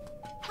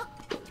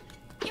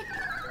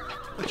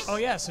 Oh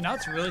yeah, so now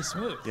it's really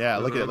smooth. Yeah,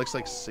 look at it. It looks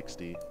like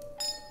 60.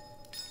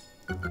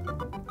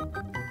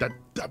 The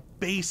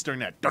bass during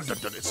that. Dun, dun,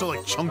 dun, it's so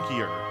like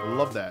chunkier. I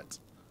love that.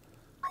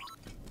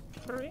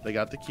 They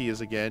got the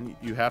keys again.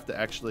 You have to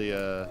actually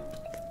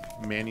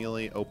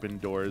manually open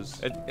doors.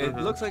 It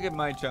looks like it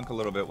might chunk a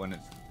little bit when it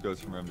goes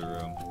from room to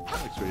room.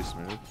 That looks very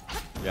smooth.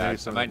 Yeah, Maybe it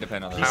some might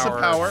depend on the piece room. of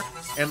power,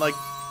 and like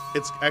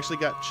it's actually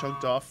got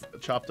chopped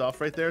off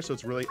right there, so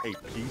it's really a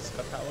piece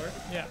of power.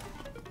 Yeah.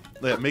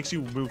 It makes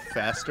you move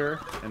faster,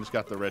 and it's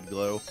got the red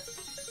glow.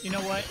 You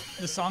know what?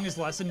 The song is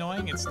less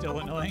annoying. It's still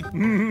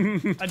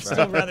annoying. I'd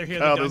still rather hear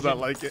the Al dungeon. does not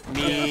like it.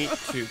 Me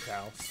too,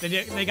 Cal.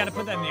 They got to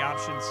put that in the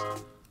options.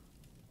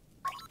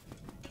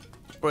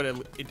 But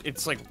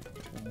it's like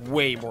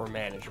way more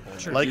manageable.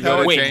 Sure. Like You how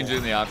gotta it, change it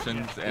in the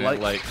options, and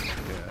Like-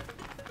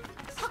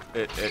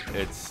 it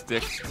it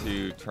sticks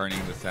to turning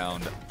the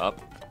sound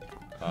up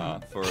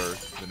for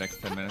the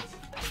next 10 minutes.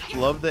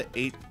 love the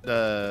eight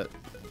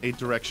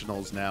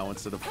directionals now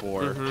instead of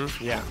 4.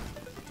 Mm-hmm.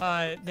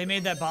 Yeah. They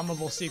made that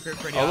bombable secret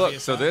pretty Oh look,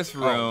 obvious. so huh? this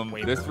room,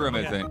 wait. this room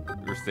Yeah. isn't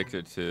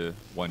restricted to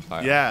one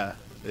tile. Yeah,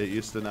 it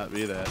used to not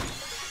be that.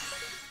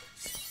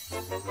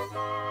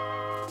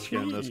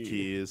 Getting those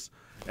keys.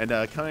 And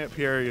coming up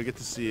here, you'll get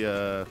to see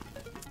the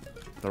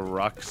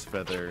Rock's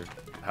Feather,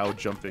 how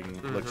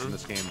jumping looks in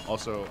this game.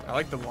 Also, I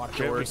like the locked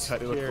Can't we doors. cut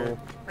They look here? cool.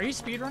 Are you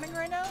speedrunning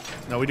right now?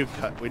 no, we did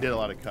a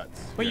lot of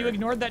cuts. But you here.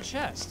 ignored that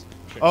chest.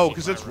 Oh,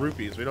 because it's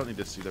rupees. We don't need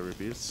to see the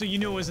rupees. So you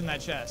knew it was in that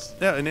chest.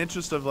 Yeah, in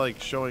interest of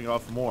like showing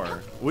off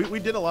more. We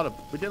did a lot of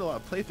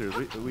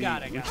playthroughs. We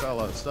Got it. saw a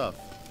lot of stuff.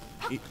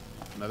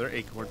 Another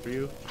acorn for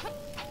you.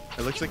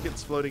 It looks like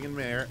it's floating in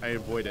midair. I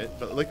avoid it,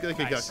 but it looked like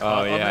it got Nice.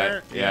 caught Oh on yeah,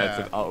 there. yeah,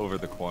 it's all over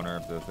the corner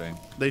of the thing.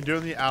 They do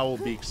the owl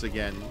beaks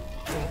again,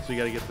 so you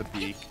got to get the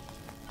beak.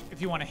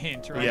 If you want a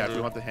hint, right? Yeah, if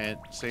you want the hint.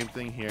 Same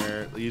thing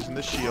here. Using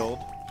the shield.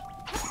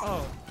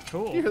 Oh,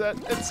 cool. You hear that?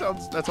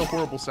 That's a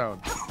horrible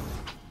sound.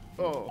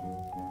 Oh.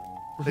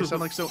 They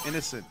sound like so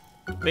innocent.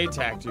 They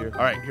attacked you.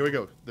 All right, here we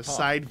go. The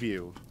side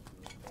view.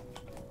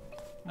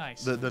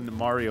 Nice. The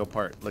Mario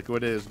part. Like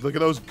what it is. Look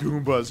at those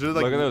Goombas. They're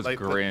like, Look at those like,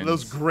 grins.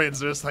 Those grins.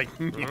 They're just like,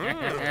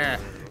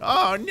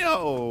 oh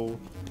no.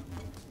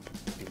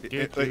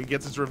 It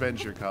gets its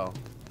revenge here, Kyle.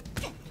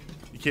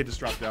 You can't just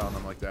drop down on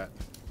them like that.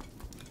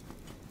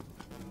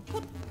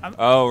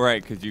 Oh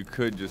right, because you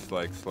could just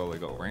like slowly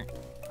go right.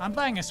 I'm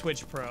buying a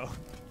Switch Pro.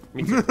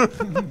 Me too.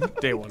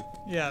 Day one.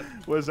 Yeah,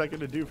 What is that going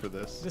to do for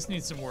this? this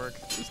needs some work.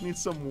 This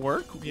needs some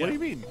work? Yeah. What do you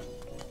mean?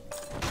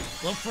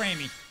 A little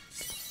framey.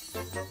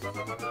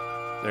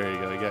 There you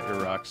go. You got your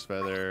Rock's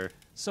Feather.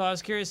 So I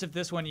was curious if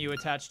this one you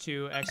attach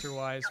to X or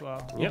Y as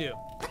well. You Yep.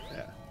 do.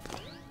 Yeah.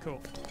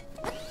 Cool.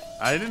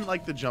 I didn't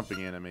like the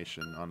jumping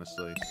animation,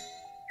 honestly.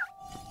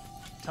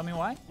 Tell me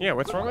why. Yeah,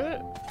 what's wrong with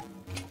it?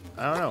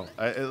 I don't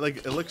know.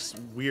 It looks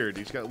weird.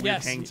 He's got weird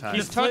Yes, hang time.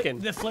 He's the flip, tucking.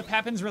 the flip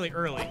happens really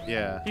early,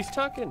 Yeah. He's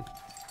tucking.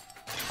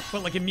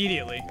 but like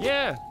immediately.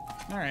 Yeah.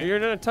 All right. You're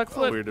doing a tuck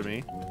flip. Weird to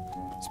me.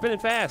 Spinning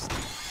fast.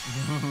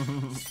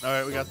 All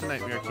right, we got the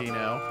Nightmare Key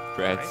now.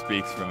 Brad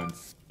speaks from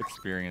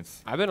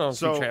experience. I've been on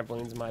So- a few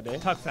trampolines in my day.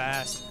 Tuck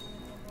fast.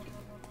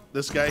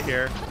 This guy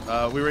here,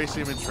 we already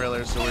see him in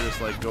trailers, so we're just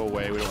like, go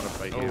away. We don't want to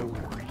fight you.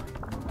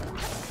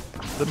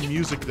 The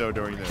music, though,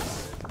 during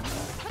this.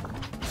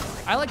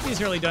 I like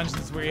these early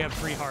dungeons where you have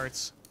 3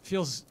 hearts.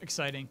 Feels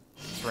exciting.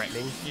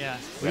 Threatening. Yeah.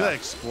 Look at that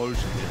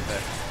explosion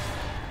effect.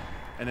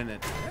 And then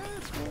it.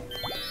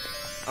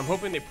 I'm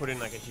hoping they put in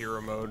like a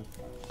hero mode,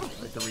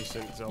 like the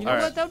recent Zelda. You know All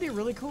right. what? That would be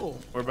really cool.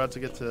 We're about to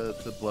get to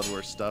Blood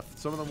Wars stuff.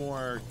 Some of the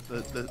more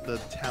the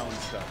town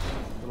stuff,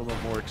 a little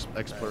bit more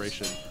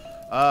exploration.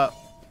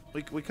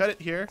 We cut it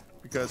here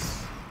because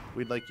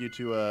we'd like you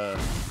to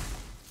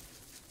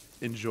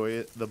enjoy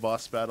it. The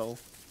boss battle.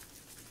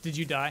 Did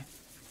you die?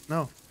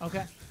 No.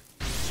 Okay.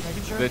 Just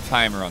making sure. The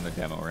timer on the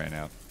demo ran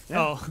out.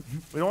 Oh,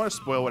 We don't want to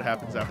spoil what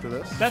happens after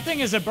this. that thing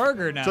is a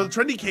burger now. So the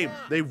trendy game,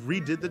 they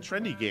redid the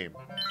trendy game.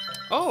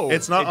 Oh,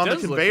 It's not it on the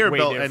does look conveyor way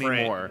belt different.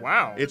 anymore.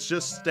 Wow. It's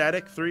just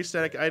 3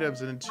 static items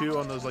and then 2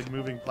 on those like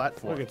moving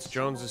platforms. Look, it's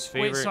Jones's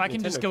favorite. Wait, so I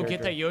can just Nintendo go get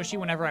character. that Yoshi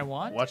whenever I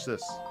want? Watch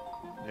this.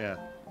 Yeah.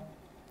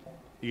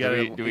 You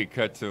Do gotta. we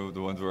cut to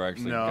the ones where I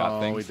actually no, got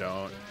things? we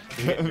don't.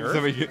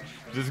 So we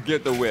just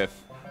get the whiff.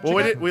 Well,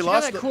 Check out- we check out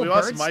lost that cool we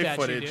lost bird my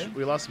statue, footage. dude.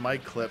 We lost my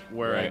clip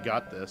where I Right.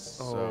 got this.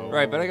 So.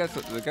 Right, but I got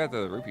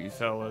the rupees.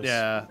 Fellas.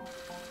 Yeah.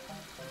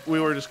 We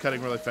were just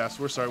cutting really fast.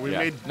 We're sorry. We Yeah.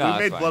 made No, we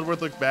that's made fine.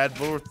 Bloodworth look bad.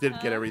 Bloodworth did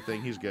get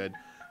everything. He's good.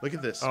 Look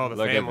at this. Oh, the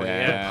Look at family.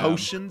 that. Yeah. the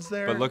potions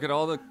there. But look at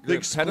all the the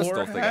pedestals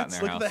explorer they got in hats.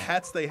 their Look house. at the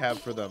hats they have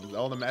for them.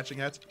 All the matching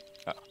hats.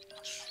 Uh.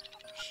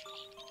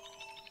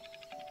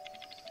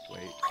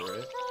 Wait for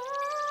it.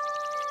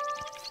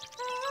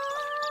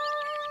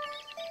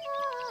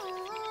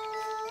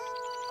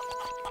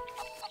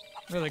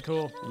 Really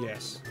cool.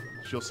 Yes.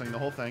 She'll sing the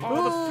whole thing.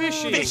 Oh, the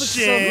fishing. This looks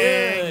so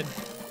good.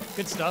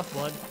 Good stuff,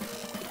 Blood.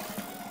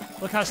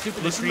 Look how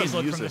stupid the Listen to trees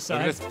look from the music.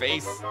 Look at side. his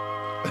face.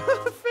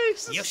 The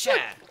face. is Yosha.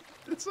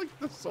 It's like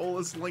the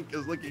soulless Link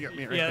is looking at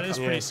me right Yeah, now. it is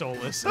Yeah. pretty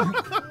soulless. That's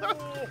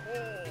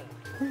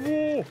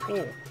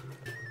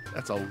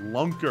a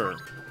lunker.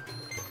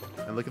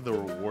 And look at the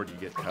reward you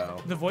get,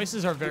 Kyle. The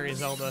voices are very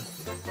Zelda.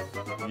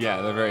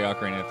 Yeah, they're very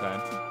Ocarina of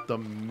Time. The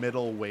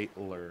middleweight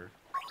lure.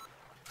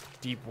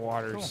 Deep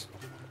waters.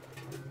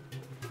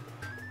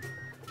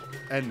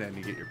 And then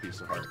you get your piece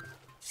of heart.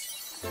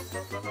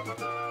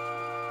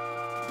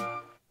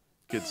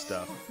 Good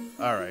stuff.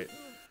 All right.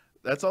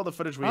 That's all the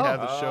footage we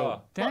have to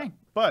show. Dang.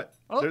 But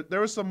Oh. there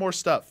was some more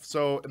stuff.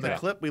 So in the Okay.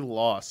 clip we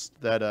lost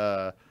that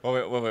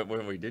Well,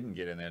 what we didn't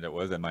get in there that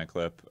was in my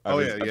clip. I Oh,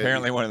 was yeah, yeah,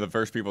 apparently yeah. one of the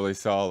first people they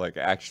saw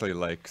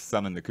actually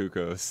summon the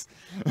Cuckoos.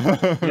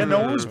 yeah, no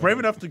one was brave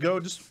enough to go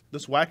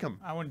just whack him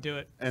I wouldn't do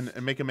it. and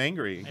make him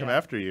angry and come Yeah.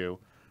 after you.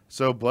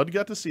 So Blood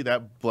got to see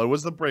that. Blood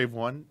was the brave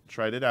one.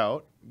 Tried it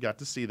out. Got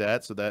to see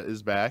that. So that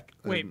is back.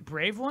 Wait, And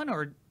brave one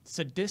or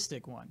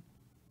sadistic one?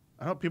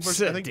 I don't. People are.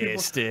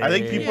 Sadistic. I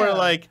think people Yeah. are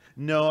like,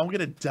 no, I'm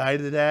gonna die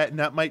to that, and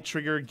that might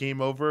trigger a game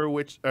over.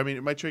 Which I mean,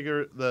 it might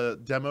trigger the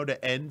demo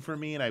to end for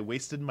me, and I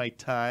wasted my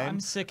time. I'm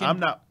sickened I'm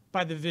not.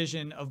 by the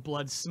vision of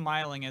Blood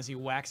smiling as he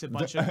whacks a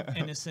bunch of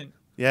innocent.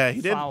 Yeah, he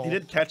did. Foul. He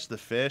did catch the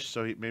fish,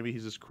 so maybe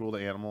he's just cruel to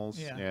animals.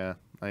 Yeah.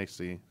 I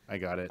see. I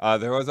got it.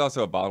 There was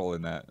also a bottle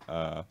in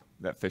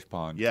that fish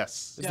pond.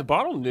 Yes. Is the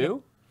bottle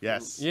new?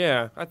 Yes.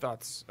 Yeah, I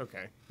thought.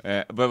 Okay.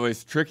 But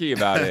what's tricky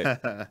about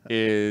it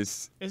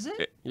is Is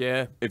it?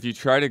 Yeah. if you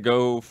try to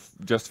go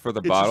just for the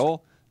It's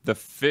bottle, the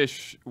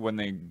fish, when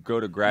they go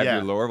to grab Yeah.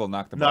 your lure, will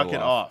knock the Knock bottle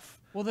it off. off.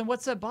 Well, then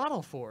what's that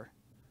bottle for?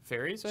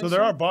 Fairies. I So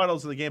there assume? are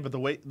bottles in the game, but the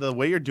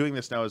way you're doing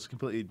this now is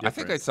completely different. I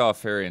think I saw a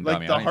fairy in like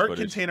the Damiani's heart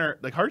footage. container.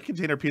 The heart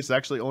container piece is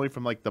actually only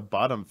from like the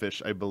bottom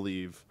fish, I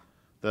believe.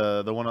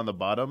 The one on the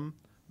bottom.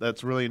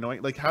 That's really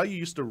annoying. Like how you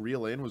used to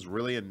reel in was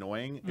really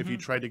annoying if you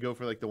tried to go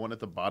for like the one at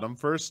the bottom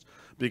first,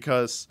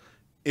 because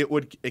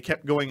it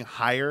kept going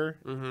higher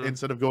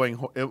instead of going.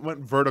 It went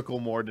vertical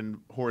more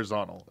than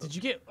horizontal. Did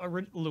you get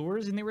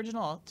lures in the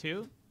original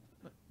too?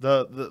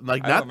 The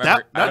like I not don't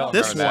remember- I not don't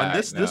this remember one. that,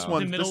 This no.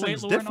 one. The This middleweight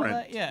one's lure and all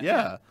different. that?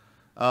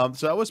 Yeah.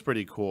 So that was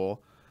pretty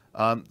cool.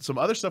 Some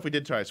other stuff we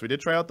did try. So we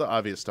did try out the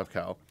obvious stuff,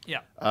 Cal.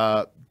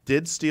 Yeah.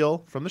 Did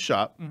steal from the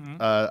shop. Mm-hmm.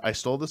 I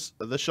stole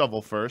the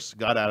shovel first.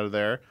 Got out of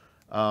there.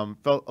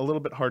 Felt a little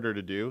bit harder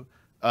to do.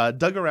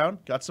 Dug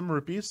around. Got some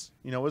rupees.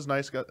 You know, it was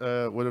nice. Got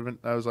would have been.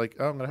 I was like,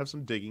 oh, I'm gonna have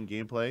some digging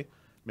gameplay.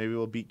 Maybe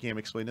we'll beat Game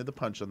Explained to the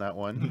punch on that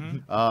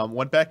one. Mm-hmm.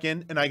 Went back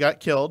in and I got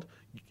killed.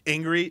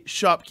 Angry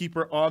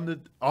shopkeeper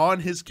on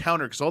his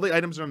counter, because all the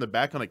items are on the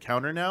back on a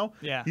counter now.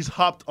 Yeah. He's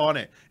hopped on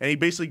it and he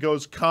basically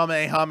goes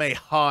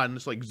Kamehameha and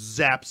just like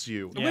zaps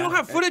you. Yeah. We don't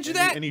have footage of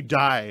that. And you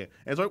die.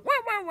 And it's like, wow,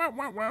 wow, wow,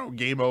 wow, wow.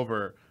 Game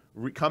over.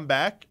 Come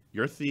back.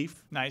 You're a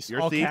thief. Nice.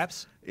 You're a All thief.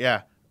 caps?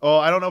 Yeah. Oh,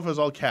 I don't know if it was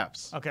all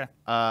caps. Okay.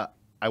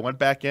 I went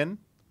back in,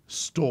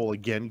 stole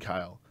again,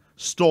 Kyle.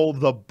 Stole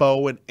the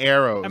bow and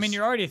arrows. I mean,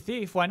 you're already a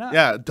thief. Why not?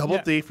 Yeah, double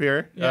Yeah. thief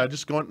here. Yeah.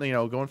 Just going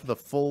for the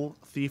full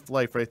thief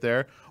life right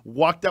there.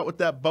 Walked out with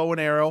that bow and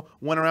arrow.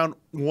 Went around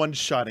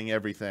one-shotting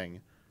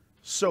everything.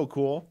 So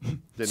cool.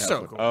 Didn't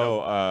So have cool.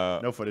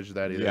 no footage of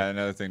that either. Yeah,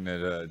 another thing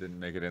that didn't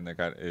make it in that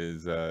got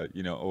is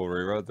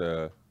Oriro,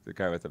 the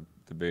guy with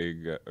the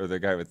big or the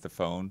guy with the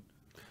phone.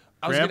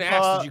 I was going to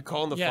Grandpa- ask, did you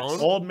call on the Yes.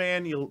 phone? Old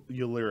man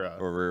Yulira.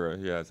 Oriro,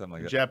 yeah, something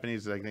like that.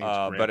 Japanese, I think. It's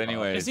But grandpa.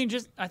 anyway, Is he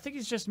just? I think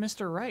he's just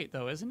Mr. Right,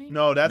 though, isn't he?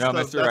 No, that's No,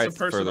 the Mr. Wright's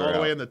person further all the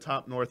way out. in the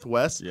top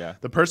northwest. Yeah.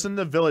 The person in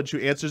the village who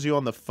answers you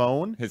on the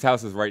phone. his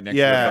house is right next to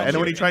Yeah, the and phone then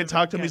when you booth. try to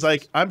talk to him, he's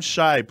like, "I'm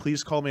shy.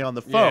 Please call me on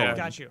the phone." Yeah.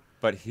 Got you.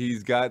 But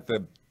he's got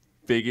the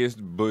biggest,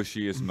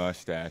 bushiest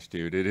mustache,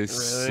 dude. It is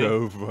Really?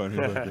 so funny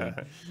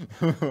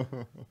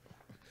looking.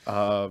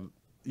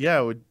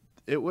 Yeah,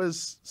 it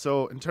was.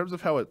 So in terms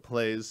of how it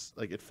plays,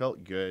 like it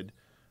felt good.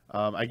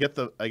 I get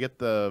the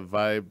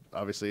vibe.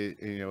 Obviously,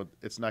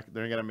 it's not.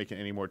 They're not gonna make it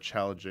any more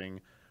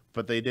challenging,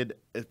 but they did.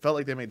 It felt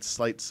like they made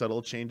slight,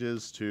 subtle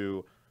changes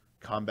to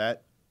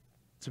combat.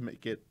 to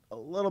make it a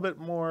little bit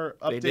more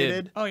They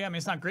did. updated. Oh yeah, I mean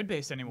it's not grid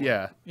based anymore.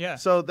 Yeah. Yeah.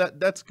 So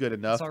that's good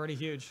enough. It's already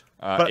huge.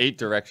 8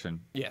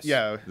 direction. Yes.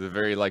 Yeah. It's a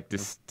very like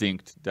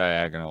distinct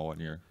diagonal when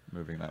you're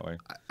moving that way.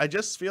 I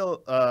just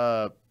feel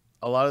a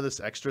lot of this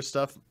extra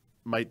stuff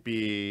might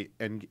be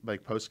in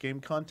like post game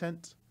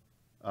content.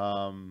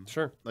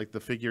 Sure. Like the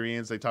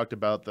figurines, they talked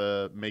about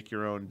the make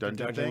your own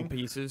dungeon thing.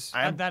 pieces.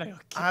 I'm, That I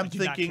I'm do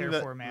not thinking care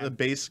that for, man. the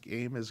base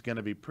game is going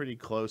to be pretty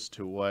close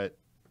to what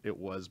it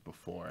was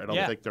before. I don't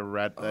Yeah. think the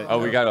red. Oh,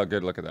 we got a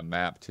good look at the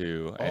map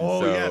too. And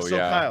Oh, yeah, so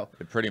Kyle.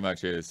 it pretty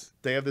much is.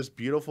 They have this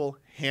beautiful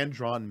hand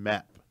drawn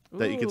map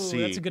that you can Ooh,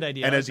 see. that's a good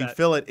idea. And I as like you that.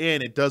 fill it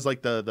in, it does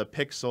like the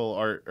pixel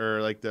art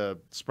or like the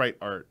sprite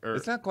art. Or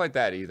It's not quite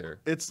that either.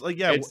 it's like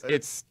yeah,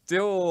 It's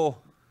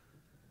still.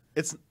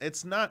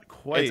 it's not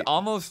quite. It's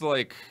almost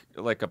like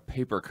a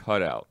paper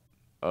cutout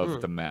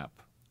of the map.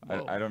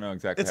 I don't know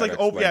exactly. It's how like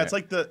to explain it.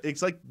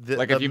 it's like the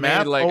Like the if you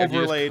map made like if you just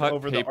overlaid cut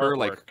over paper the artwork.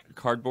 like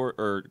cardboard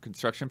or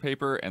construction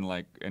paper and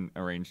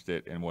arranged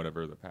it in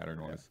whatever the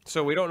pattern was.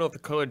 So we don't know if the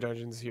color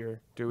dungeon's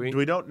here, do we?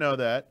 We don't know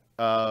that.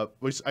 I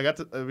got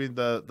to. I mean,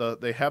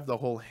 they have the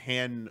whole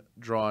hand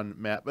drawn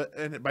map, but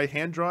and by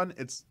hand drawn,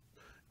 it's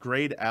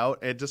grayed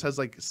out. It just has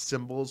like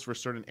symbols for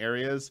certain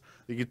areas.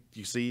 You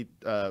see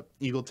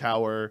Eagle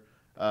Tower.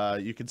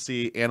 You can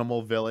see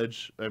Animal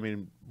Village. I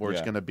mean, where it's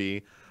Yeah. gonna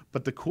be.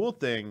 But the cool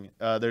thing,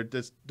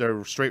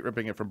 they're straight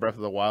ripping it from Breath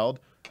of the Wild.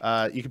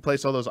 You can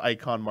place all those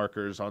icon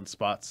markers on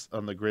spots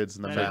on the grids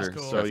and the That map, is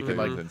cool. so you can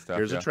like, And stuff,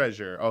 here's yeah. a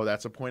treasure. Oh,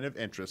 that's a point of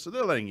interest. So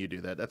they're letting you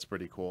do that. That's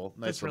pretty cool.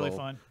 Nice That's really little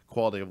fun.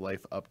 quality of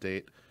life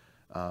update.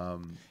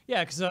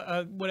 Yeah, because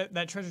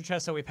that treasure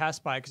chest that we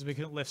passed by, because we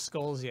couldn't lift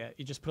skulls yet,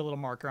 you just put a little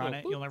marker on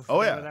it. You'll never forget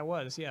Oh, yeah. where that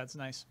was. Yeah, it's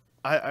nice.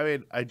 I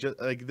mean, I just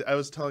like I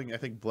was telling, I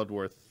think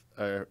Bloodworth,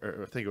 or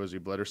I think it was you,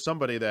 Blood, or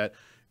somebody that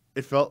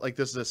it felt like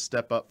this is a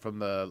step up from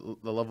the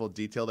level of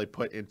detail they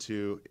put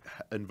into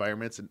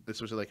environments, and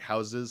especially like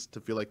houses, to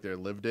feel like they're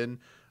lived in.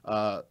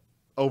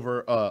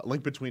 Over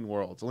Link Between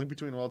Worlds. Link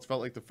Between Worlds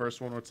felt like the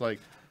first one where it's like,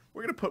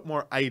 we're gonna put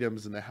more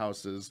items in the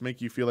houses,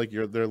 make you feel like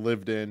they're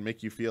lived in,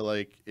 make you feel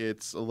like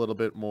it's a little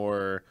bit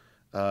more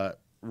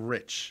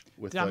rich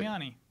with like,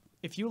 Damiani,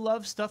 if you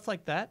love stuff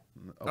like that,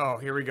 Oh,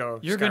 here we go.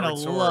 you're Skyward gonna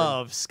Sword.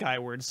 love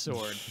Skyward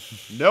Sword.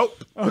 Nope.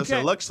 Because Okay.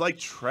 it looks like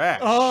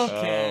trash.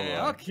 Okay,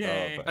 Oh, my-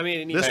 okay. oh, I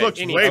mean, it needs, This it looks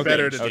needs way updates.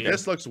 better than okay.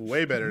 this looks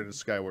way better than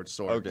Skyward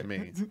Sword Okay. to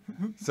me.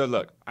 So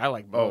look, I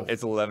like both.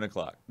 it's 11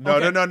 o'clock. No,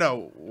 Okay.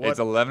 no. What? It's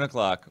 11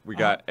 o'clock. We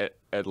got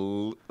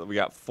we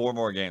got 4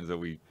 more games that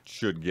we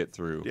should get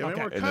through Yeah, Okay.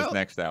 more, in Kyle, this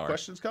next hour.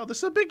 Questions, Kyle? This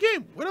is a big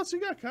game. What else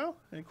you got, Kyle?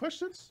 Any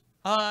questions?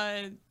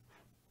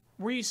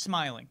 Were you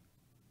smiling?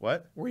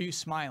 What? Were you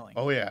smiling?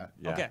 Oh yeah.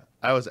 Yeah. Okay.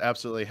 I was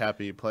absolutely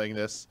happy playing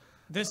this.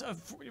 This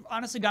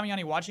honestly,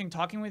 Damiani,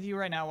 talking with you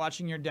right now,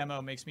 watching your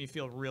demo makes me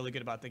feel really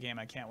good about the game.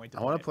 I can't wait to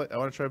I want to play. play. I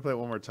want to try to play it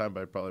one more time,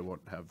 but I probably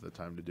won't have the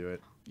time to do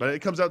it. But it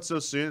comes out so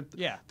soon.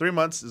 Yeah. 3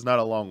 months is not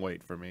a long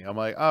wait for me. I'm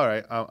like, all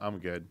right, I'm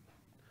good.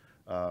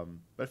 But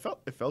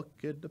it felt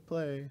good to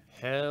play.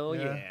 Hell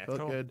yeah. felt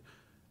cool. good.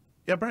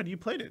 Yeah, Brad, you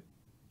played it.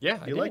 Yeah,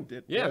 I You did. liked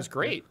it. Yeah, it was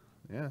great.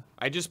 Yeah.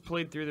 I just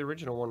played through the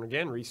original one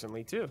again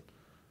recently too.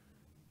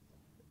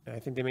 And I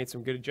think they made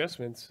some good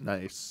adjustments.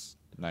 Nice.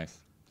 Nice.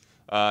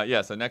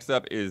 Yeah, so next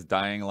up is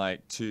Dying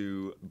Light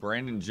 2.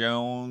 Brandon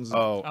Jones.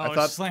 Oh, I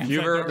thought slam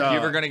Huber, that door.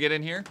 Huber going to get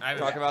in here?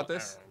 Talk about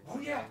this?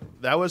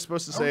 that was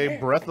supposed to say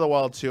Breath of the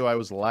Wild 2. I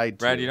was lied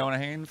to. Brad, you don't want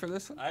to hang in for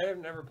this one? I have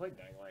never played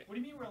Dying Light. What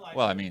do you mean we're live?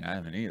 Well, I mean, I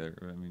haven't either.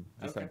 I mean,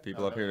 just have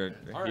people up here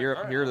to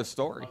hear the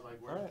story.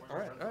 All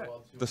right.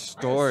 The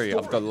story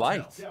of the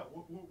light. Yeah,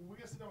 we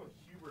got to sit down with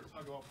Huber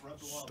talk about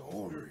Breath of the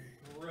Wild.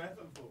 Breath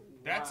of the Wild.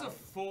 That's a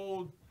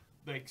full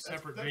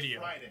separate that's video.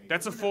 Friday.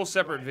 That's a full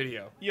separate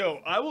video. Yo,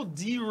 I will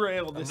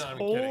derail this not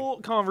even whole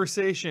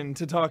conversation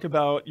to talk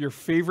about your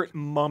favorite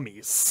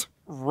mummies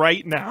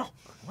right now.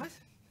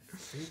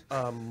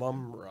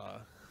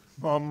 Mumra.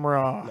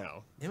 Mumra.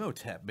 No.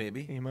 Imhotep,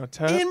 baby.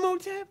 Imhotep.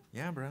 Imhotep?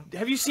 Yeah, bro.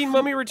 Have you seen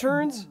Mummy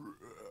Returns?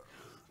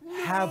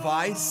 Have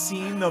I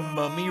seen The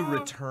Mummy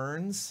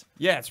Returns?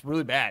 Yeah, it's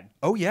really bad.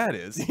 Oh, yeah, it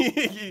is.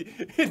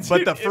 But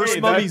But the first Hey,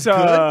 Mummy's that's,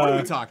 good? What are uh,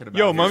 we talking about?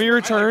 Yo, here? Mummy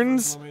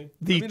Returns.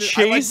 The I mean,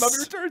 chase. I like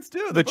Mummy Returns, too.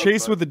 The They're both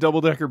chase fun. with the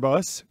double-decker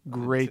bus. I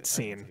Great can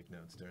scene. take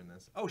notes during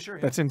this. Oh, sure.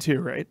 Yeah. That's in 2,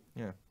 right?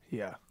 yeah.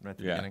 Yeah. Right at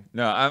the Yeah. beginning.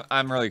 No,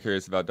 I'm really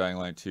curious about Dying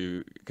Light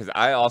 2 because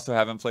I also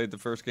haven't played the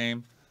first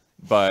game,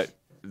 but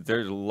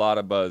there's a lot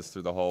of buzz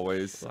through the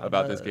hallways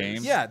about this game.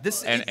 Yeah,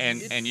 this and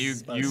you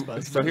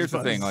so here's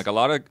the thing, like a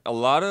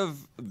lot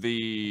of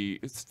the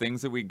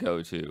things that we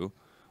go to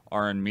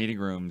are in meeting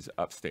rooms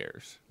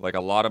upstairs. Like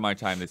a lot of my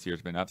time this year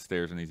has been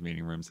upstairs in these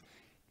meeting rooms.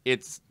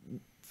 It's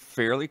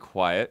fairly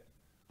quiet.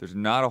 There's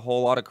not a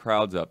whole lot of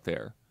crowds up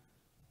there.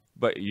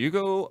 But you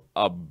go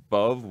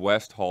above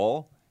West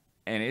Hall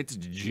and it's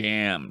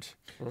jammed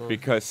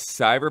because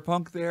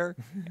Cyberpunk there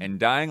and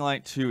Dying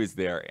Light 2 is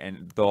there,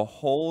 and the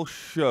whole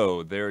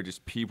show there are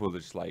just people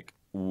just like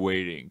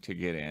waiting to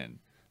get in.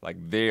 Like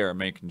they are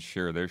making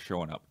sure they're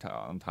showing up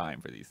on time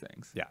for these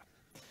things. Yeah.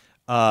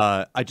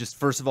 I just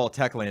first of all,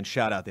 Techland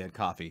shout out. They had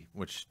coffee,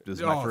 which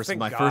was my Oh,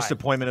 thank first God.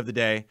 appointment of the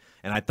day.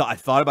 And I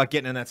thought about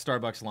getting in that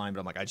Starbucks line, but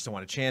I'm like, I just don't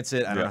want to chance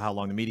it. I don't Yeah. know how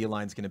long the media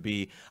line's going to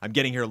be. I'm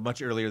getting here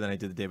much earlier than I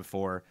did the day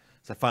before,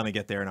 so I finally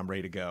get there and I'm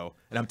ready to go.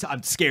 And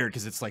I'm scared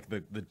because it's like the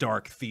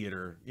dark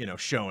theater,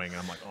 showing. And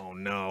I'm like, oh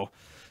no,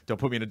 don't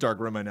put me in a dark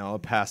room. I know I'll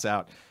pass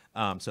out.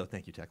 So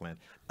thank you, Techland.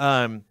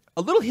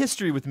 A little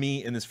history with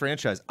me in this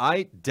franchise.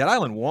 Dead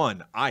Island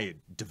 1, I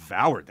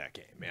devoured that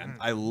game, man.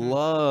 I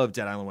love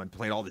Dead Island 1,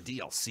 played all the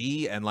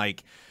DLC, and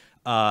like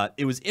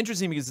it was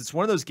interesting because it's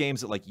one of those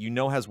games that like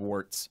has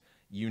warts.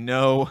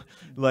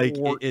 Like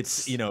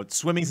it's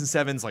swimmings and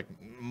sevens like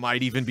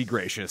might even be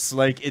gracious.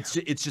 Like it's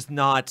just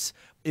not.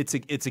 It's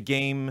a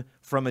game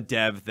from a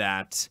dev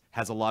that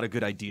has a lot of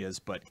good ideas,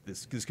 but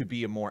this could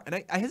be a more.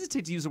 And I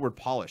hesitate to use the word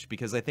polish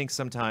because I think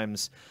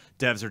sometimes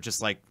devs are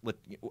just like,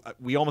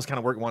 we almost kind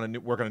of want to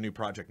work on a new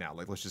project now.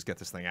 Like let's just get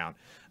this thing out.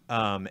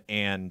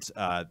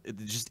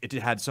 It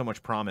had so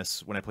much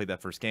promise when I played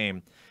that first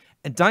game.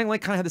 And Dying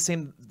Light kind of had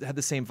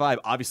the same vibe.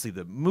 Obviously,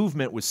 the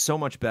movement was so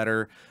much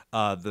better.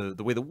 The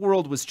way the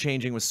world was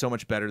changing was so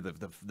much better.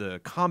 The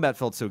combat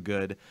felt so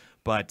good,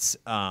 but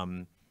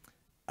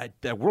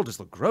that world just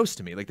looked gross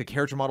to me. Like the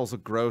character models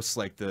looked gross.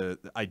 Like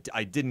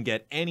I didn't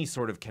get any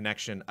sort of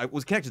connection. I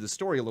was connected to the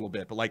story a little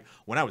bit, but like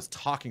when I was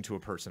talking to a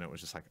person, it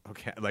was just like,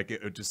 okay, like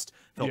it just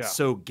felt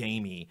so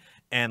gamey.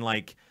 And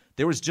like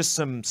there was just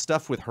some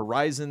stuff with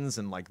horizons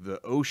and like the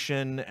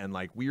ocean and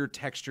like weird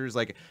textures.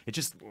 Like it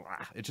just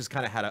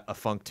kind of had a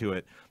funk to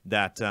it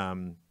that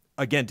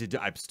again,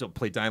 I still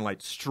played Dying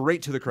Light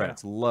straight to the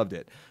credits. Loved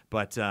it.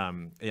 But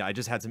I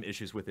just had some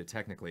issues with it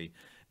technically.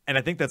 And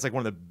I think that's like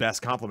one of the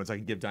best compliments I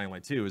can give Dying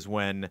Light 2 is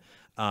when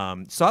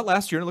saw it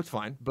last year and it looked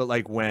fine, but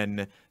like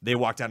when they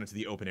walked out into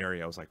the open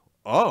area, I was like,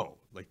 oh,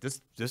 like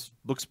this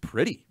looks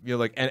pretty.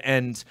 Like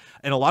and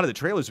a lot of the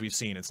trailers we've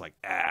seen, it's like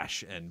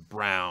ash and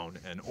brown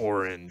and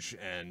orange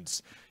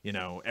and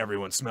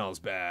everyone smells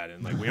bad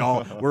and like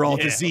we're all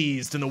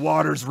diseased and the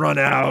water's run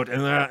out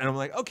and I'm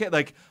like, okay,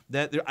 like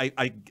that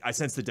I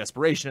sense the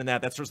desperation in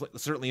that. That's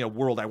certainly a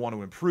world I want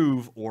to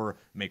improve or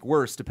make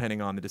worse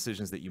depending on the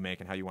decisions that you make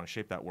and how you want to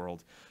shape that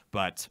world.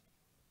 But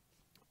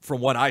from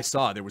what I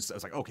saw, I was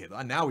like, okay,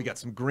 now we got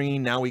some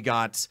green. Now we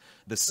got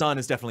the sun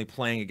is definitely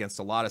playing against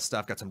a lot of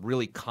stuff. Got some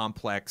really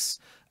complex,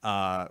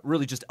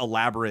 really just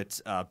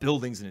elaborate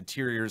buildings and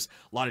interiors.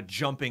 A lot of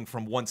jumping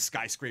from one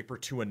skyscraper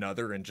to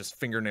another and just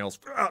fingernails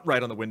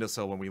right on the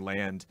windowsill when we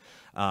land.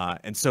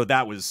 And so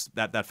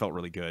that felt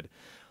really good.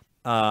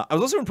 I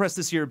was also impressed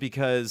this year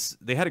because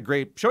they had a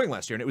great showing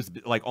last year, and it was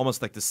like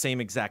almost like the same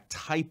exact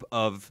type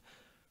of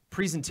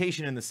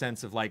presentation in the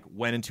sense of like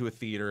went into a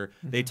theater,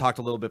 they talked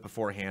a little bit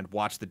beforehand,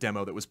 watched the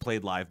demo that was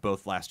played live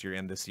both last year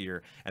and this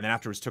year, and then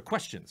afterwards took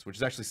questions, which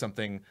is actually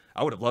something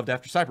I would have loved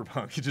after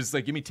Cyberpunk. Just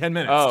like give me 10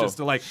 minutes just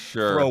to like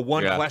throw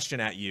one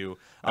question at you.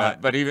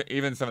 But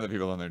even some of the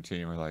people on their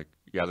team are like,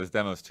 yeah, this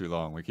demo's too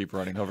long. We keep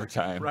running over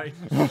time. Right.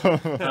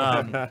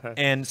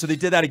 And so they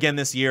did that again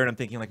this year, and I'm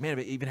thinking like, man,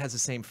 if it even has the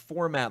same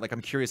format, like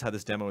I'm curious how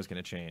this demo is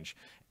going to change.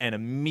 And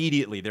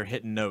immediately they're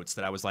hitting notes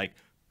that I was like,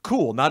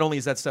 cool. Not only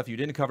is that stuff you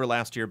didn't cover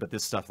last year, but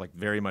this stuff like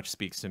very much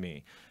speaks to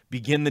me.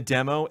 Begin the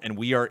demo, and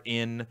we are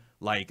in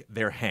like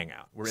their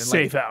hangout. We're in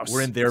Safe house.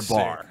 We're in their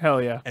bar.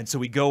 Hell yeah. And so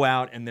we go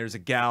out, and there's a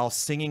gal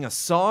singing a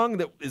song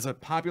that is a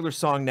popular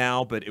song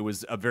now, but it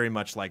was a very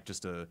much like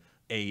just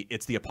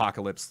it's the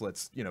apocalypse.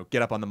 Let's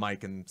get up on the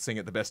mic and sing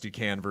it the best you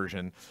can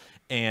version.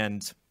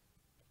 And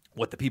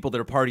what the people that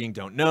are partying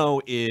don't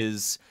know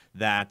is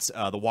that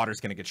the water's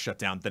going to get shut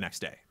down the next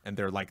day, and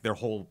they're like their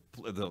whole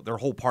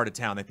part of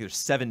town. I think there's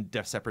 7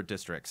 separate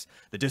districts.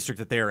 The district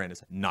that they're in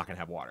is not going to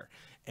have water,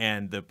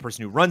 and the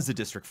person who runs the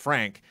district,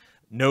 Frank,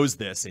 knows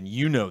this, and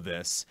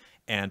this.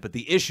 But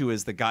the issue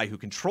is the guy who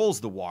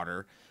controls the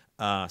water,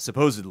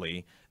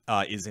 supposedly.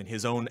 Is in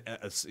his own,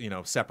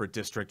 separate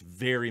district,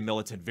 very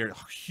militant, very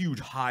huge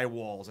high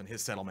walls in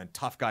his settlement,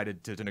 tough guy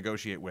to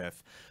negotiate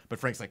with. But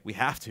Frank's like, we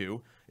have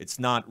to. It's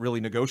not really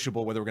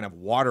negotiable whether we're going to have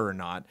water or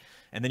not.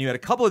 And then you had a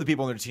couple of the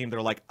people on their team that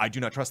are like, I do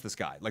not trust this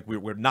guy. Like,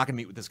 we're not going to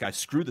meet with this guy.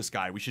 Screw this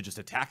guy. We should just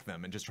attack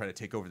them and just try to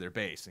take over their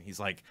base. And he's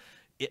like,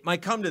 it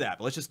might come to that,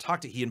 but let's just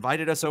talk to He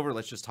invited us over.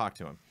 Let's just talk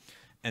to him.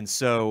 And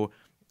so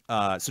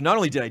not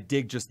only did I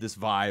dig just this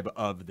vibe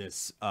of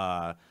this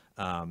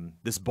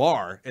this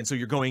bar, and so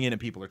you're going in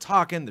and people are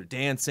talking, they're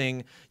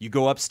dancing. You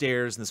go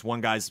upstairs, and this one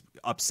guy's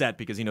upset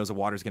because he knows the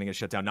water's going to get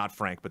shut down. Not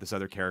Frank, but this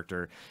other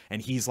character, and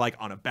he's like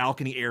on a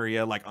balcony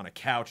area, like on a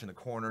couch in the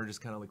corner,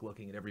 just kind of like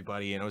looking at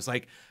everybody. And I was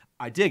like,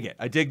 I dig it.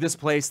 I dig this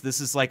place.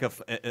 This is like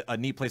a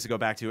neat place to go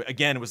back to.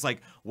 Again, it was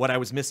like what I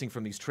was missing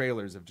from these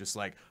trailers of just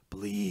like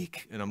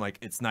bleak, and I'm like,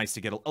 it's nice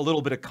to get a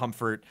little bit of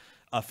comfort.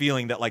 A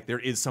feeling that like there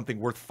is something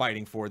worth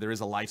fighting for. There is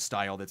a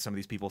lifestyle that some of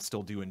these people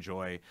still do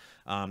enjoy.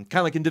 Kind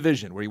of like in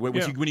Division, where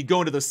when you go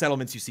into those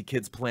settlements, you see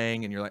kids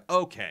playing, and you're like,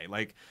 okay,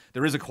 like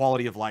there is a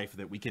quality of life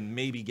that we can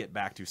maybe get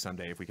back to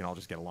someday if we can all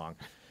just get along.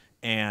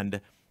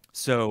 And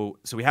So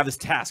we have this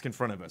task in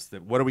front of us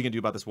that what are we going to do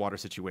about this water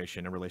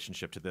situation in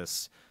relationship to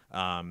this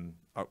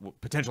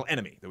potential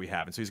enemy that we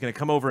have? And so he's going to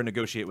come over and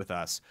negotiate with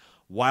us.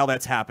 While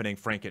that's happening,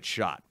 Frank gets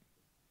shot.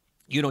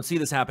 You don't see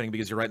this happening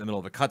because you're right in the middle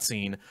of a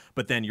cutscene,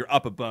 but then you're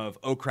up above.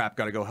 Oh crap,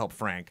 got to go help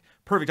Frank.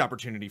 Perfect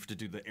opportunity to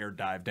do the air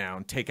dive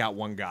down, take out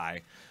one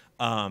guy.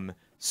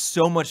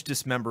 So much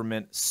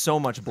dismemberment, so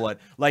much blood,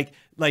 like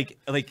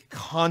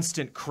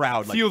constant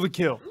crowd, like Feel the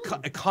kill.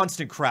 a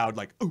constant crowd,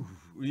 like ooh,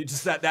 you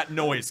just that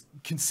noise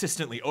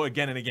consistently,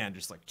 again and again,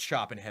 just like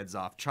chopping heads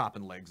off,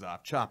 chopping legs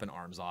off, chopping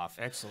arms off.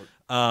 Excellent.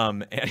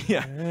 And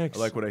yeah, I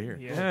like what I hear.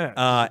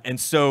 Yeah. And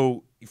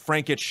so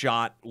Frank gets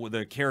shot. With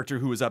the character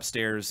who was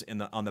upstairs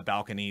on the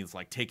balcony is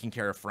like taking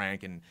care of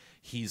Frank, and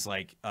he's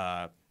like,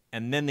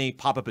 and then they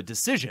pop up a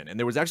decision. And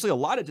there was actually a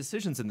lot of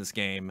decisions in this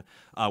game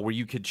where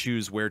you could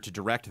choose where to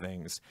direct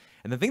things.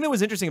 And the thing that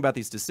was interesting about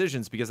these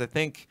decisions, because I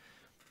think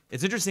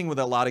it's interesting with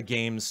a lot of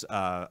games,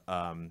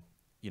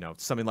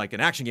 something like an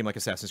action game like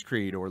Assassin's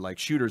Creed or like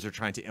shooters are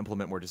trying to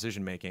implement more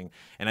decision making.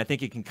 And I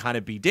think it can kind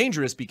of be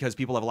dangerous because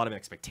people have a lot of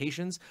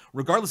expectations,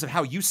 regardless of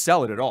how you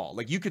sell it at all.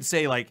 Like you could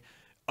say like,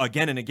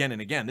 again and again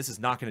and again, this is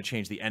not going to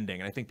change the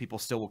ending. And I think people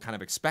still will kind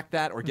of expect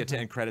that or get to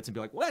end credits and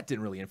be like, well, that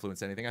didn't really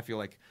influence anything. I feel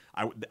like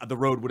the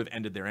road would have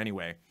ended there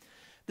anyway.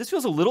 This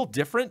feels a little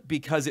different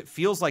because it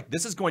feels like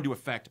this is going to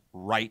affect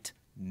right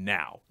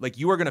now. Like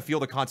you are going to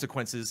feel the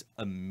consequences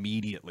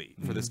immediately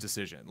for this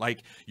decision.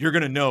 Like you're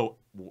going to know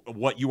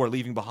what you are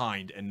leaving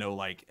behind and know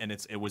and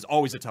it was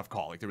always a tough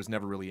call. Like there was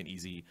never really an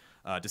easy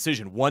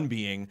decision. One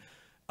being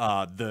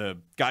the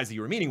guys that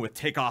you were meeting with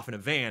take off in a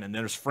van, and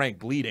there's Frank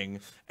bleeding,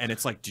 and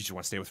it's like, did you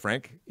want to stay with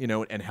Frank,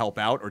 and help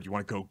out, or do you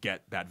want to go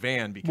get that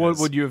van? Because What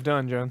would you have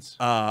done, Jones?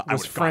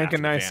 was Frank a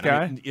nice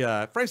guy?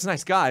 Yeah, Frank's a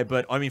nice guy,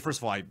 but I mean, first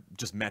of all, I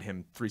just met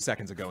him 3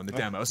 seconds ago in the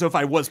demo, so if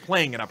I was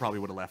playing it, I probably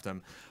would have left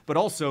him. But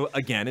also,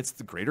 again, it's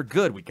the greater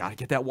good. We got to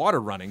get that water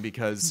running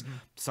because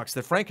sucks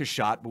that Frank is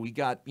shot, but we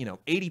got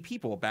 80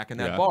 people back in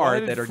that bar Why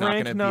did that are not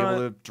Frank going to be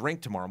able to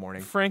drink tomorrow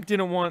morning. Frank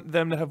didn't want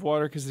them to have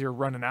water because they were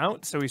running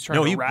out, so he's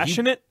trying to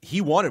ration it?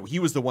 He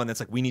was the one that's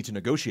like, we need to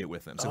negotiate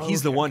with them. So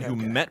he's the one who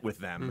met with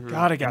them.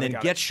 Got it, and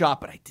then gets shot,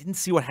 but I didn't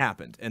see what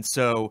happened. And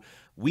so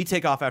we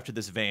take off after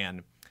this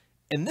van.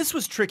 And this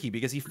was tricky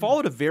because he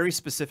followed a very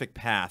specific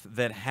path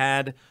that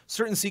had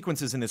certain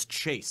sequences in this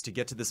chase to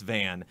get to this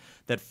van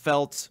that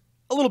felt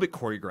a little bit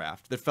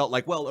choreographed, that felt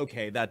like, well,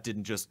 okay, that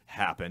didn't just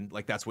happen.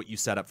 Like, that's what you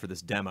set up for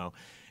this demo.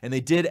 And they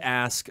did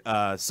ask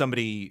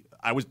somebody,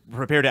 I was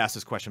prepared to ask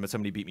this question, but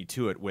somebody beat me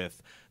to it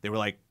with, they were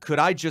like, could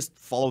I just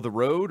follow the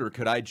road or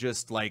could I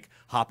just, like,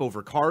 hop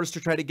over cars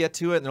to try to get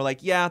to it? And they're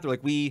like, yeah. They're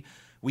like, we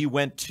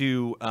went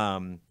to,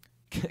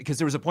 because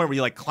there was a point where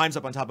he, like, climbs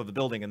up on top of the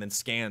building and then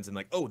scans and,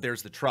 like, oh,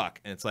 there's the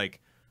truck. And it's like,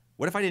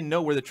 what if I didn't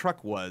know where the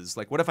truck was?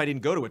 Like, what if I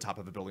didn't go to a top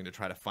of a building to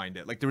try to find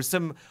it? Like, there was a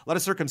lot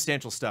of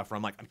circumstantial stuff where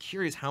I'm like, I'm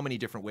curious how many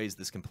different ways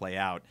this can play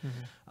out.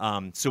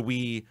 So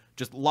we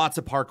just lots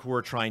of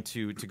parkour trying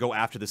to go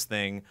after this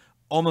thing.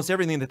 Almost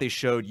everything that they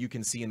showed, you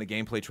can see in the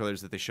gameplay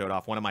trailers that they showed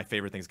off. One of my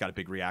favorite things got a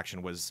big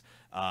reaction was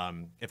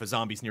if a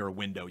zombie's near a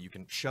window, you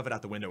can shove it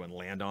out the window and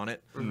land on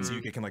it. So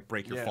you can like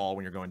break your fall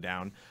when you're going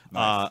down.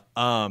 Nice.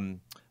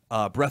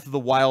 Breath of the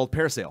Wild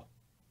parasail.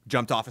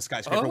 Jumped off a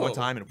skyscraper one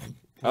time and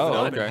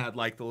and had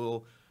like the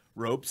little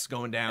ropes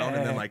going down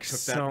and then like took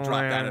that, dropped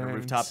that at a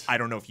rooftop. I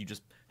don't know if you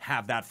just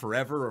have that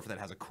forever or if that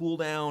has a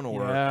cooldown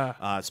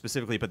or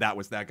specifically, but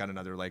that got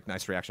another like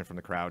nice reaction from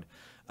the crowd.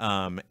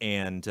 But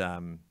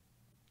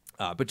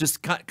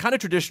just kind of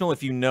traditional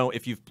if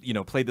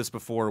you've played this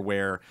before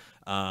where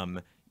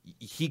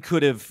he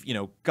could have,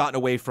 gotten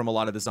away from a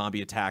lot of the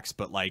zombie attacks,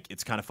 but like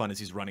it's kind of fun as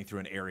he's running through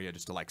an area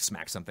just to like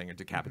smack something and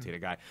decapitate a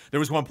guy. There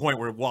was one point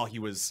where while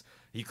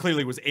he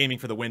clearly was aiming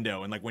for the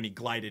window, and like when he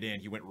glided in,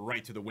 he went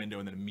right through the window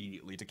and then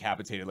immediately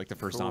decapitated like the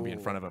first zombie in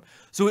front of him.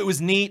 So it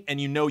was neat, and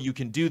you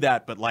can do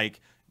that, but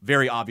like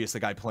very obvious the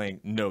guy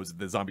playing knows that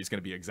the zombie's going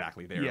to be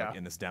exactly there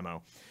in this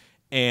demo.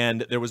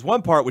 And there was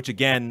one part which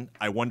again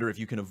I wonder if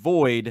you can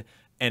avoid,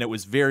 and it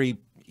was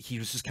he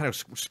was just kind of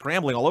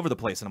scrambling all over the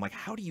place, and I'm like,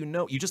 how do you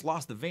know? You just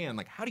lost the van.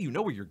 Like, how do you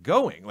know where you're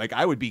going? Like,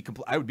 I would be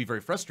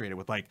very frustrated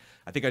with like,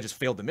 I think I just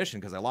failed the mission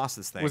because I lost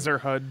this thing. Was their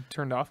HUD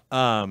turned off?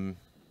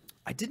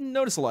 I didn't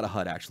notice a lot of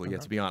HUD actually,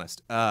 to be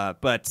honest.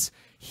 But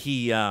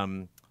he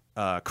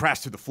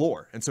crashed through the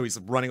floor, and so he's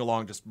running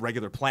along just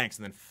regular planks,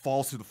 and then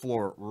falls through the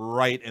floor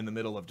right in the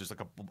middle of just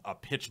like a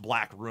pitch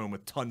black room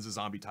with tons of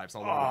zombie types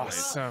all over the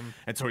place.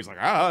 And so he's like,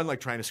 and like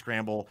trying to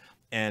scramble.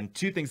 And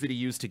two things that he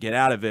used to get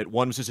out of it.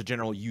 One was just a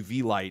general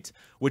UV light,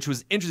 which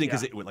was interesting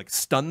because it would like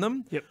stun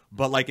them. Yep.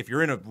 But like if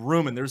you're in a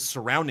room and there's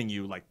surrounding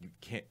you, like you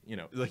can't,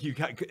 like you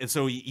got. And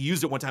so he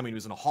used it one time when he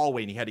was in a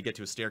hallway and he had to get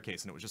to a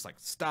staircase, and it was just like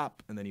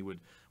stop, and then he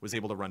was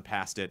able to run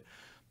past it.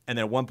 And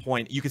then at one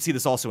point, you can see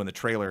this also in the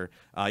trailer,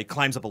 he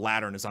climbs up a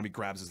ladder and a zombie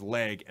grabs his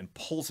leg and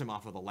pulls him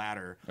off of the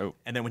ladder. Oh.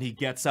 And then when he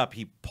gets up,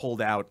 he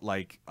pulled out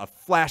like a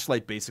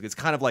flashlight, basically. It's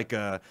kind of like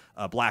a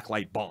black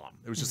light bomb.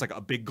 It was just like a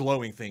big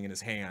glowing thing in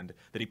his hand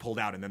that he pulled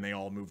out, and then they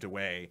all moved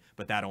away.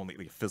 But that only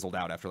fizzled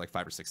out after like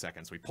 5 or 6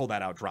 seconds. So he pulled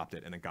that out, dropped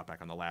it, and then got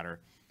back on the ladder.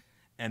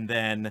 and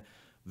then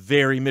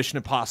very Mission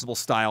Impossible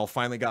style,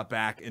 finally got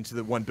back into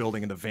the one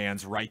building and the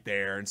van's right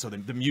there. And so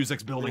the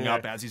music's building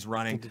up as he's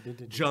running,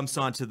 jumps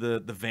onto the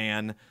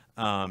van.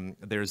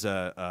 There's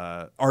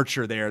a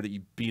archer there that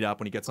you beat up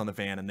when he gets on the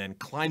van, and then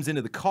climbs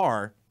into the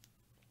car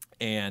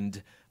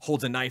and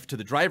holds a knife to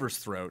the driver's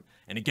throat.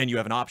 And again, you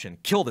have an option: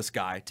 kill this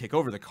guy, take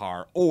over the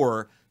car,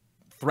 or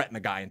threaten the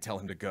guy and tell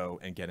him to go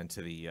and get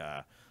into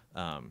the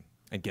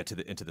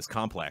into this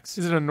complex.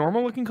 Is it a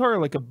normal looking car or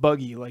like a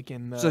buggy, like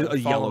in So a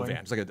yellow Following? van.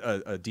 It's like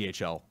a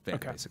DHL van,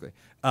 Okay. basically.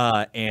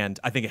 And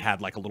I think it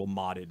had like a little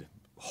modded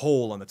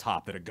hole on the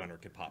top that a gunner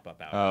could pop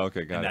up out. Oh,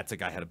 okay, got and it. that's a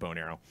guy had a bow and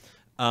arrow.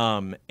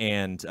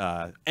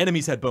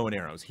 Enemies had bow and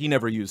arrows. He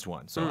never used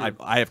one, so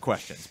I have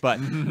questions. But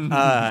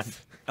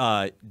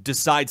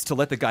decides to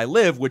let the guy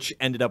live, which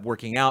ended up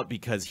working out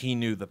because he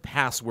knew the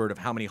password of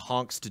how many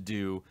honks to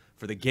do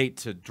for the gate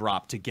to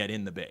drop to get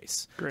in the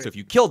base. Great. So if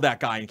you killed that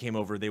guy and came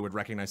over, they would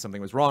recognize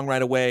something was wrong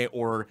right away,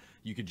 or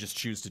you could just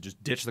choose to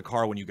just ditch the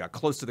car when you got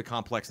close to the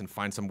complex and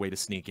find some way to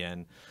sneak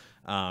in.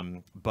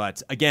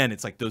 But again,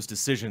 it's like those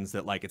decisions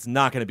that like it's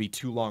not going to be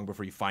too long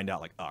before you find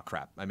out like, oh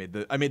crap, I made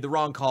the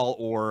wrong call,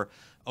 or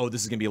oh,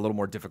 this is going to be a little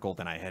more difficult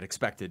than I had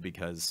expected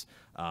because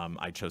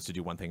I chose to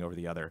do one thing over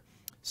the other.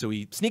 So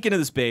we sneak into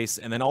this base,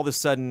 and then all of a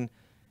sudden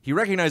he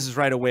recognizes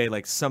right away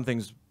like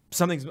something's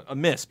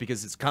amiss,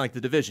 because it's kind of like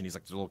The Division. He's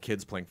like, there's little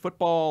kids playing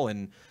football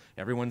and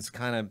everyone's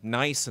kind of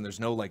nice and there's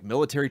no like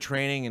military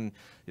training, and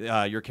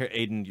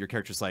Aiden, your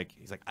character's like,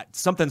 he's like,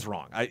 something's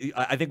wrong.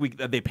 I think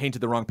they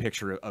painted the wrong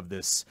picture of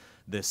this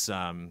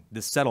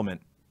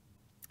settlement.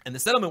 And the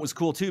settlement was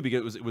cool too,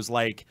 because it was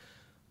like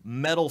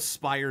metal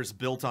spires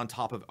built on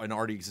top of an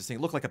already existing,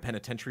 it looked like a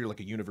penitentiary or like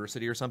a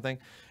university or something.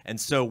 And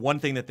so one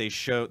thing that they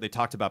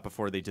talked about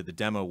before they did the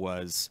demo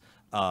was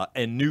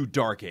a new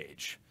Dark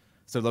Age.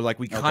 So they're like,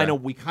 we kind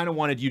of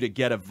wanted you to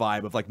get a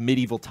vibe of like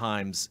medieval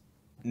times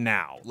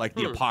now, like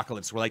the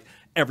apocalypse, where like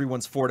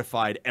everyone's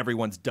fortified,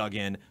 everyone's dug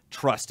in,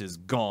 trust is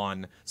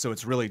gone. So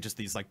it's really just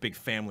these like big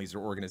families or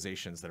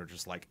organizations that are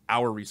just like,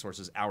 our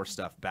resources, our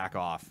stuff, back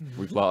off.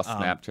 We've lost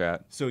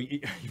Snapchat. So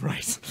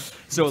right,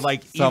 so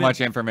like So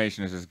much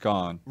information is just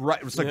gone. Right,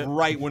 it's like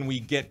right when we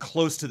get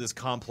close to this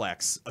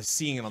complex,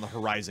 seeing it on the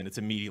horizon, it's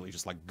immediately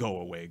just like go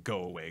away,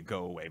 go away,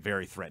 go away.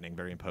 Very threatening,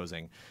 very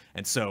imposing.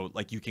 And so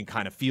like you can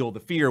kind of feel the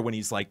fear when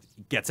he's like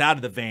gets out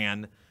of the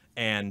van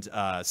and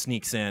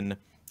sneaks in.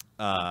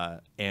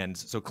 And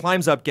so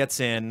climbs up, gets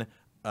in,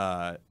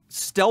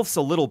 stealths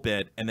a little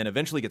bit, and then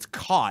eventually gets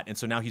caught. And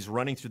so now he's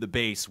running through the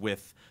base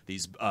with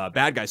these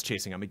bad guys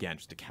chasing him again.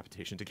 Just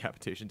decapitation,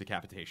 decapitation,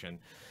 decapitation. And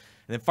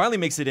then finally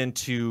makes it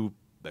into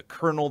the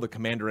colonel, the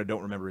commander, I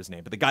don't remember his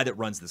name, but the guy that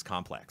runs this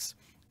complex.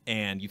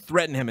 And you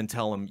threaten him and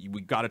tell him,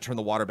 we got to turn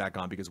the water back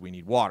on because we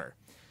need water.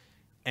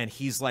 And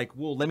he's like,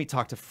 well, let me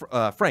talk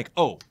to Frank.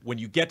 Oh, when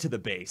you get to the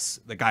base,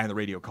 the guy on the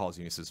radio calls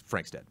you and he says,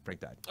 Frank's dead. Frank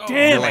died.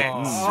 Damn Like,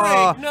 it!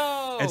 Frank,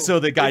 no. And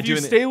so the guy If you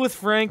doing stay with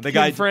Frank, the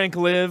guy- Frank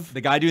live.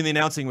 the guy doing the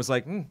announcing was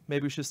like,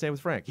 maybe we should stay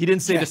with Frank. He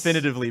didn't say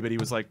definitively, but he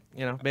was like,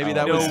 maybe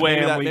that No was way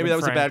maybe I'm that leaving was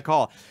a Frank. bad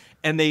call.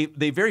 And they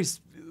very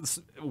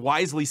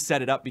wisely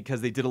set it up because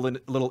they did a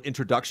little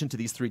introduction to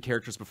these three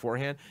characters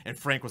beforehand, and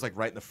Frank was like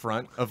right in the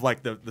front of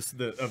like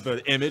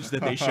the image that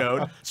they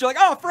showed. So you're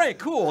like, oh, Frank,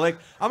 cool. Like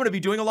I'm gonna be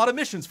doing a lot of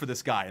missions for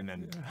this guy, and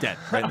then dead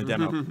right in the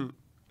demo.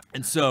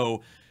 And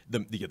so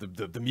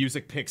the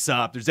music picks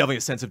up. There's definitely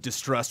a sense of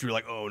distrust. You're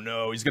like, oh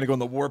no, he's gonna go on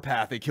the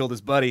warpath. They killed his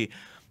buddy.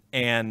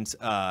 And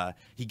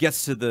he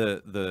gets to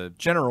the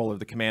general or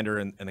the commander,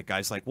 and the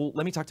guy's like, well,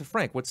 let me talk to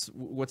Frank. What's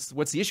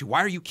the issue? Why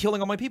are you killing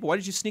all my people? Why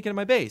did you sneak into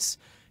my base?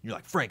 And you're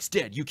like, Frank's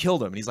dead. You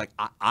killed him. And he's like,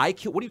 I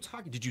killed. What are you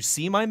talking? Did you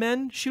see my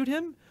men shoot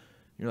him? And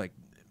you're like,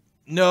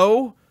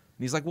 no. And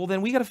he's like, well,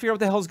 then we got to figure out what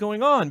the hell's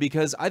going on,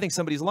 because I think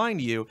somebody's lying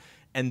to you.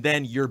 And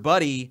then your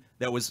buddy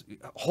that was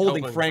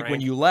holding Helping Frank when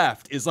Frank. you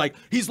left is like,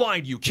 he's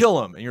lying to you.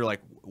 Kill him. And you're like,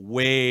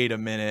 wait a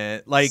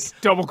minute. Like,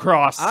 Double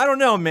cross. I don't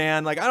know,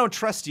 man. Like, I don't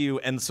trust you.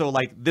 And so,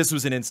 like, this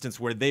was an instance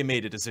where they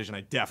made a decision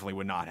I definitely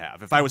would not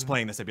have. If I was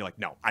playing this, I'd be like,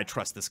 no, I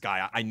trust this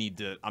guy.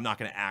 I'm not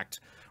going to act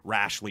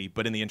rashly,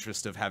 but in the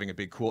interest of having a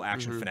big, cool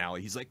action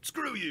finale, he's like,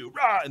 screw you,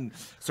 rah, and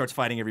starts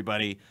fighting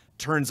everybody,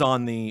 turns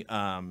on the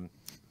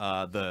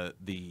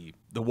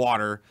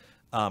water,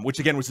 which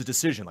again was a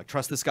decision, like,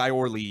 trust this guy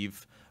or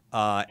leave.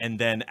 And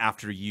then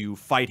after you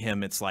fight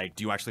him, it's like,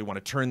 do you actually want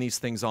to turn these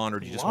things on,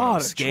 or do you just want Lot to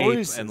of escape?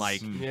 choices. And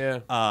like,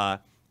 Yeah.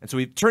 and so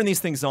we turn these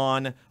things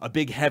on. A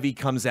big heavy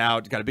comes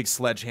out, got a big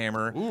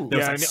sledgehammer. Ooh. There's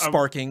Yeah, like I mean,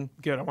 sparking,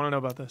 Good. I want to know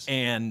about this.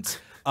 and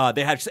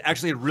they had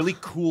actually a really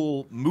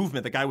cool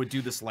movement. The guy would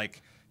do this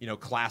like,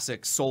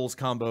 classic Souls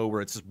combo where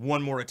it's just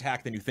one more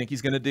attack than you think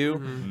he's going to do.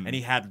 And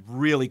he had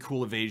really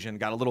cool evasion,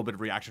 got a little bit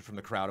of reaction from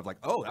the crowd of like,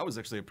 oh, that was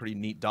actually a pretty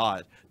neat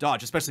dodge,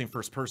 especially in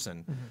first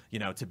person,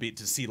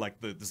 to see like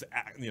this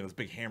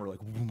big hammer like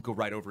go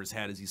right over his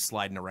head as he's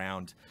sliding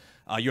around.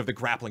 You have the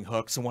grappling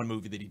hook. So one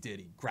movie that he did,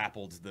 he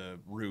grappled the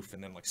roof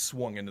and then like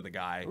swung into the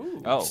guy,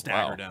 Oh,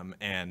 staggered him.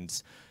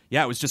 And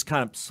yeah, it was just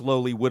kind of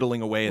slowly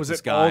whittling away Was at this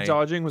it guy. all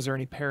dodging? Was there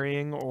any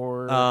parrying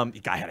or? The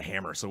guy had a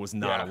hammer, so it was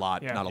not Yeah, a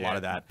lot, yeah, not a lot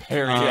of that.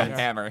 Harry and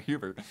Hammer,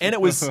 Hubert. And it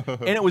was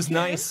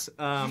nice.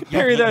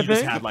 Parry that you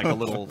just thing. had like a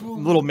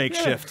little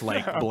makeshift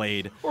like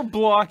blade. Or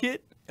block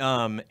it.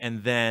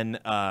 And then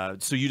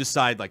so you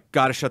decide like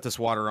gotta shut this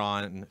water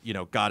on,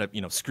 gotta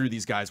screw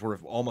these guys. We're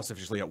almost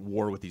officially at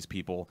war with these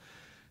people.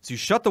 So you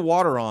shut the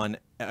water on,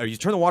 or you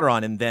turn the water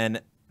on, and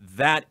then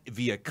that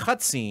via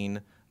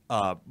cutscene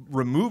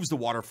removes the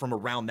water from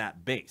around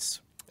that base.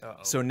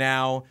 So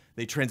now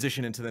they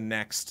transition into the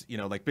next,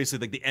 like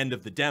basically like the end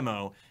of the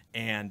demo,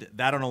 and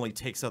that not only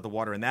takes out the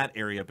water in that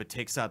area, but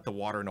takes out the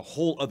water in a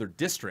whole other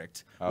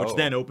district, which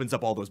then opens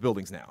up all those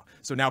buildings now.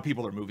 So now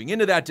people are moving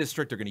into that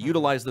district. They're going to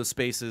utilize those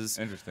spaces.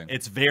 Interesting.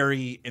 It's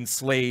very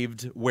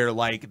enslaved, where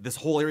like this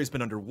whole area's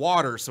been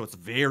underwater, so it's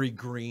very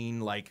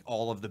green. Like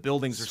all of the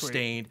buildings are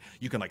stained.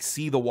 You can like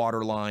see the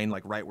water line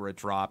like right where it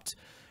dropped.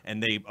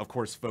 And they, of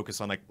course,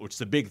 focus on like, which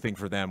is a big thing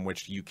for them,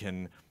 which you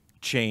can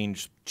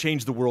change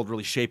the world,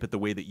 really shape it the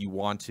way that you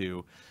want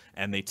to.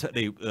 And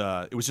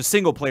it was just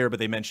single player, but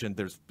they mentioned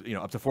there's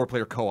up to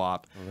 4-player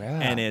co-op,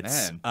 and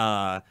it's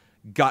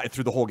got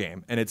through the whole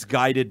game, and it's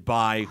guided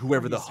by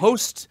whoever the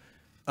host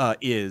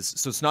is.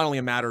 So it's not only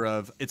a matter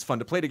of it's fun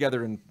to play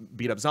together and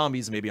beat up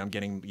zombies. Maybe I'm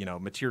getting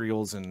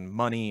materials and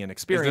money and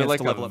experience. Is there like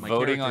to level up my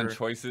voting on character.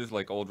 choices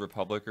like Old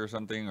Republic or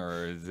something,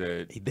 or is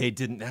it? They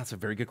didn't. That's a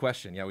very good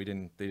question. Yeah, they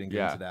didn't get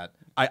into that.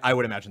 I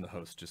would imagine the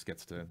host just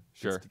gets to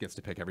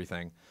pick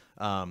everything,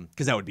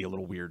 because that would be a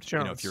little weird.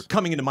 If you're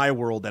coming into my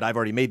world that I've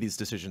already made these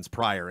decisions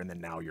prior, and then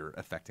now you're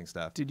affecting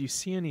stuff. Did you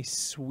see any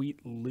sweet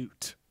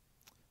loot?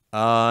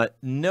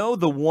 No,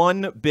 the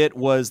one bit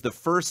was the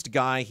first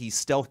guy he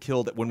stealth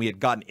killed when we had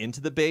gotten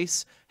into the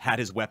base had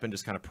his weapon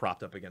just kind of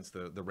propped up against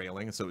the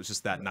railing, and so it was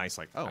just that nice,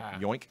 like,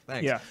 yoink,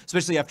 thanks. Yeah.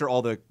 Especially after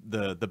all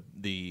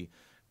the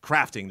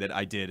crafting that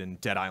I did in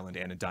Dead Island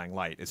and in Dying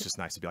Light. It's just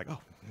nice to be like, oh,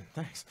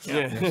 thanks.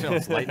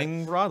 It's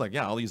lightning rod, like,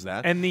 yeah, I'll use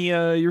that. And the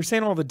you were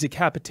saying all the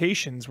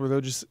decapitations, were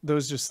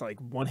those just like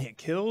one-hit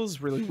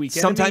kills, really weak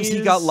Sometimes enemies?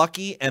 he got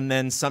lucky, and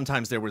then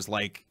sometimes there was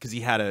like, because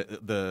he had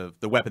the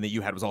weapon that you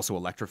had was also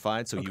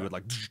electrified, so you would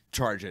like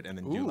charge it and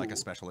then do like a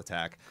special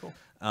attack. Cool.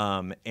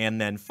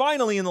 And then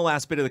finally in the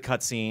last bit of the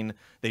cutscene,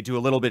 they do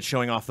a little bit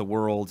showing off the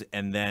world,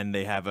 and then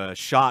they have a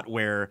shot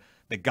where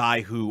the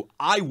guy who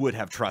I would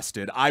have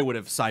trusted, I would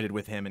have sided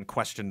with him and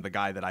questioned the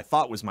guy that I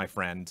thought was my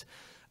friend.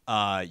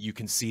 You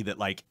can see that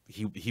like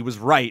he was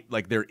right.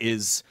 Like there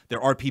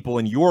are people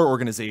in your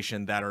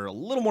organization that are a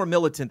little more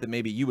militant than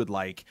maybe you would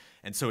like,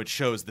 and so it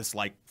shows this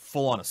like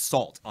full-on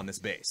assault on this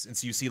base. And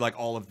so you see like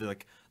all of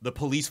the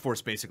police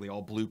force, basically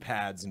all blue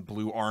pads and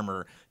blue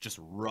armor, just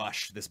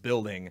rush this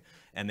building,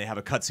 and they have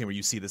a cutscene where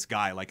you see this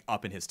guy like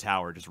up in his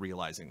tower, just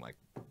realizing like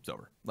it's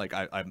over. Like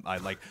I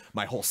like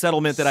my whole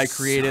settlement that I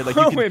created. Like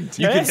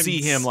you can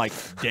see him like,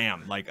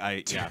 damn, like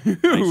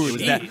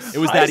it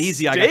was that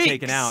easy. I got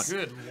taken out.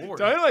 Good lord.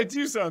 Dying Light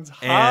 2 sounds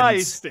high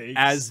And stakes.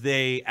 as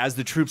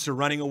the troops are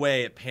running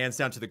away, it pans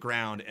down to the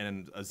ground,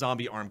 and a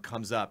zombie arm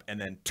comes up and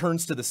then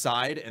turns to the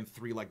side, and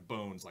 3 like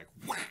bones like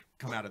whack,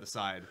 come out of the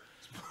side.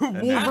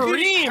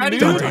 Wolverine, How do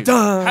dude. you-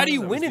 How do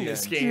you win in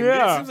this game?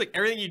 Yeah. It seems like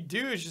everything you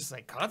do is just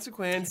like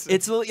consequence.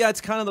 It's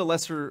kind of the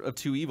lesser of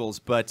two evils,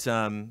 but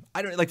I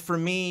don't like. For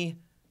me,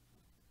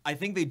 I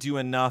think they do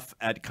enough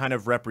at kind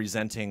of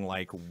representing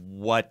like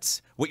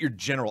what your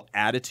general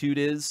attitude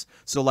is.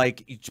 So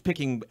like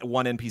picking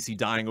one NPC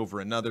dying over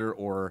another,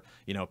 or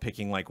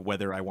picking like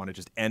whether I want to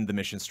just end the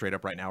mission straight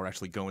up right now or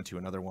actually go into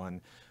another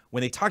one.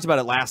 When they talked about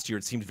it last year,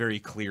 it seemed very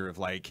clear of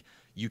like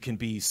you can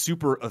be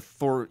super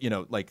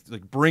like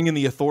bring in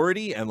the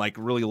authority and like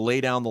really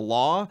lay down the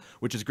law,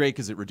 which is great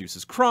because it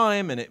reduces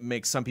crime and it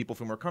makes some people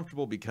feel more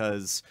comfortable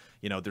because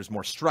there's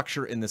more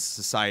structure in this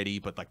society.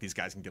 But like these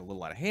guys can get a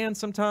little out of hand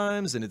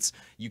sometimes, and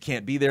you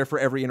can't be there for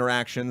every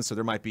interaction. So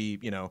there might be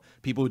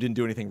people who didn't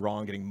do anything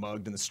wrong getting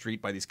mugged in the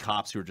street by these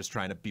cops who are just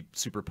trying to be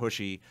super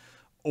pushy.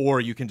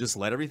 Or you can just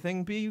let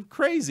everything be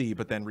crazy,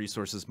 but then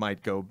resources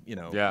might go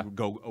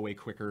away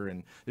quicker,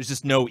 and there's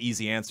just no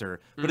easy answer.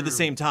 But at the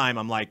same time,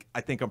 I'm like,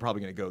 I think I'm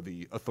probably going to go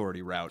the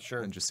authority route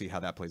and just see how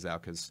that plays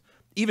out. Because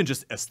even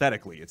just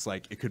aesthetically, it's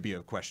like it could be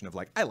a question of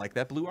like, I like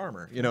that blue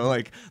armor.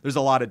 Like there's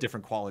a lot of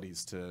different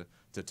qualities to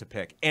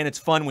pick, and it's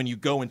fun when you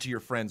go into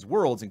your friends'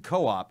 worlds in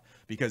co-op.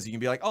 Because you can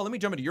be like, oh, let me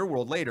jump into your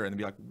world later, and then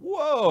be like,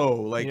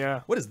 whoa, like,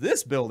 what is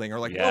this building? Or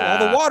like, whoa,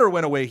 all the water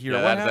went away here. Yeah,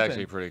 what that's happened?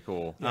 actually pretty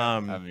cool.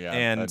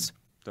 And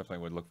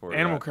definitely would look forward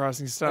Animal to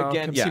Crossing style.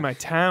 Again, Come see my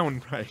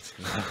town. Right.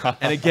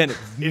 And again,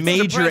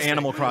 major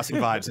Animal Crossing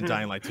vibes in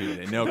Dying Light 2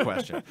 today, no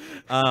question.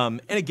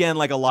 And again,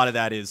 like a lot of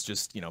that is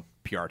just,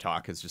 PR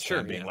talk is just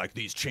them being like,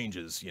 these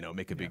changes,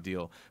 make a big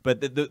deal.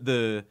 But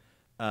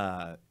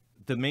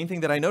the main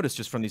thing that I noticed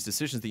just from these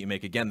decisions that you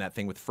make, again, that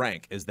thing with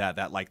Frank, is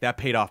that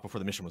paid off before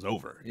the mission was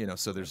over.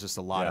 So there's just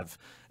a lot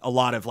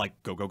of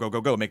like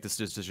go, make this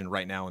decision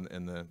right now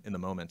in the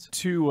moment.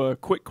 2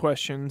 quick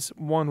questions.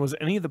 One, was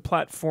any of the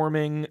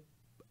platforming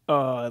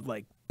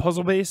like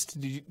puzzle based?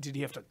 Did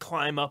you have to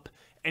climb up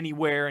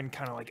anywhere and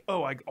kind of like,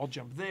 oh, I'll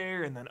jump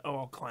there, and then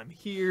I'll climb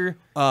here,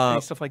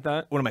 any stuff like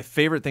that? One of my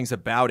favorite things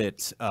about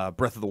it,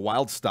 Breath of the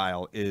Wild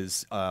style,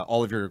 is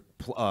all of your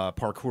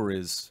parkour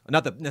is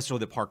not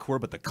necessarily the parkour,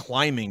 but the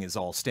climbing is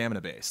all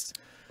stamina based.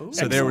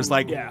 So there was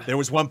there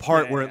was one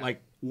part where it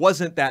like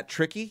wasn't that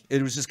tricky.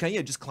 It was just kind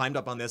of just climbed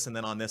up on this and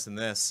then on this and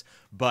this,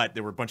 but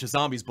there were a bunch of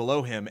zombies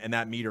below him, and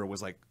that meter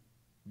was like,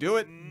 do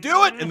it,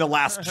 in the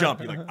last jump.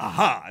 You're like,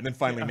 aha, and then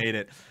finally made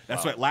it.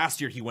 That's why last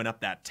year he went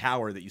up that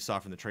tower that you saw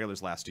from the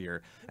trailers last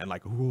year, and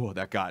like, ooh,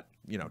 that got,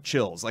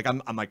 chills. Like,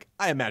 I'm like,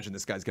 I imagine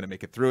this guy's gonna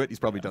make it through it. He's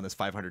probably done this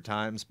 500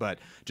 times, but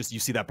just you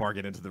see that bar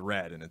get into the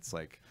red, and it's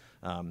like,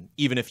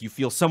 even if you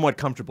feel somewhat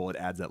comfortable, it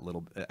adds that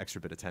little extra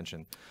bit of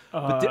tension.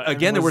 But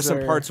again, there were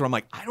some parts where I'm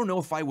like, I don't know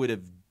if I would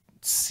have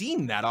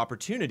seen that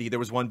opportunity. There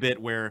was one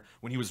bit where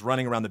when he was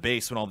running around the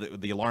base, when all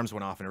the alarms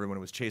went off and everyone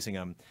was chasing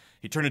him,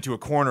 he turned into a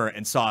corner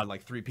and saw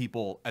like 3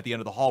 people at the end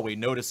of the hallway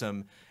notice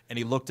him, and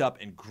he looked up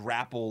and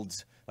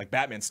grappled, like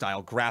Batman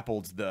style,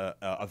 grappled the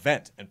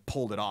event and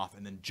pulled it off,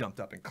 and then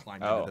jumped up and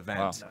climbed into the vent.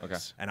 Wow. Okay.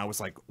 And I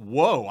was like,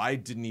 whoa, I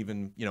didn't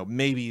even,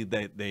 maybe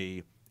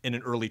they in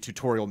an early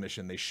tutorial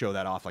mission they show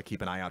that off, like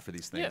keep an eye out for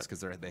these things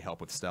because they help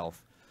with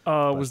stealth.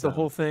 Was the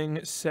whole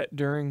thing set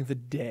during the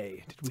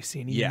day? Did we see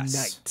any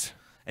night?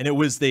 And it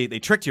was they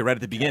tricked you right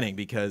at the beginning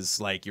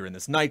because like you're in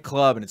this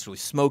nightclub and it's really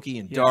smoky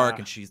and dark,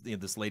 and she's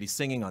this lady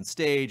singing on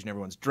stage and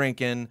everyone's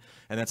drinking,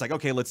 and that's like,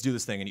 okay, let's do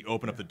this thing, and you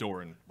open up the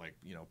door and like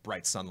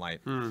bright sunlight.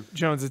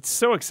 Jones, it's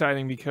so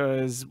exciting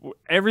because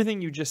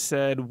everything you just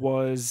said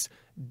was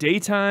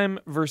daytime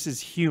versus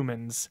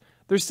humans.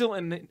 There's still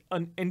an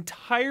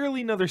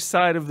entirely another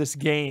side of this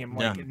game,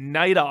 like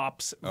night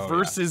ops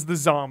versus the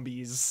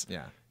zombies.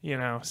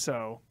 Yeah.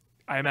 So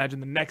I imagine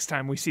the next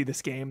time we see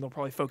this game, they'll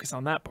probably focus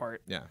on that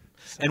part. Yeah.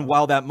 So. And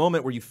while that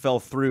moment where you fell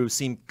through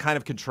seemed kind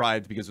of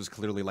contrived because it was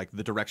clearly like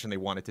the direction they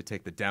wanted to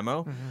take the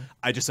demo,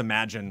 I just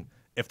imagine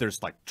if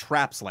there's like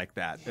traps like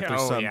that, if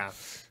there's some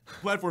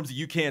platforms that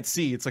you can't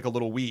see, it's like a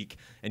little weak,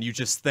 and you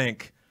just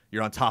think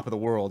you're on top of the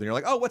world, and you're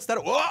like, oh, what's that?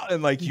 Oh!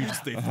 And like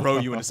they throw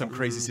you into some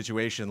crazy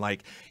situation.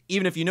 Like,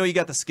 even if you know you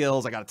got the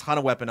skills, I got a ton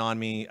of weapon on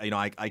me,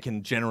 I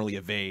can generally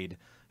evade.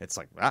 It's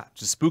like,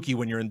 just spooky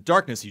when you're in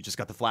darkness. You just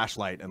got the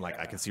flashlight, and like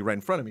I can see right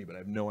in front of me, but I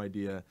have no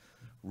idea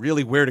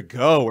really where to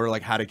go or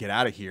like how to get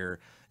out of here.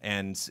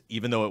 And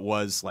even though it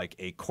was like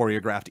a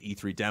choreographed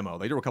E3 demo,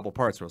 like there were a couple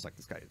parts where I was like,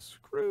 this guy is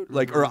screwed.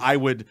 Like, or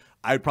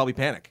I'd probably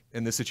panic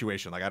in this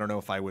situation. Like, I don't know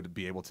if I would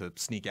be able to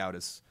sneak out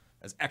as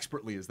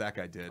expertly as that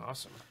guy did.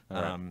 Awesome.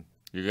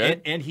 You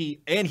good? And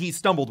he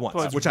stumbled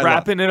once, which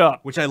wrapping it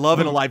up, which I love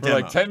in a live demo.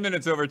 We're like 10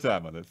 minutes over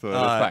time on it, so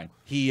that's fine.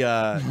 He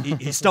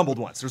stumbled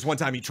once. There's one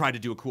time he tried to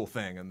do a cool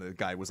thing, and the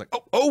guy was like,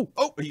 oh,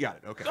 he got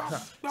it. Okay.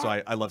 So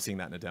I love seeing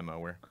that in a demo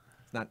where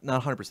it's not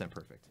 100%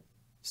 perfect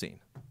scene.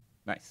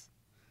 Nice.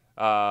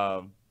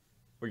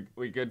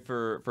 We good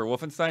for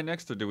Wolfenstein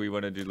next, or do we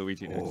want to do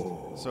Luigi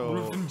next?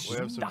 So we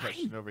have some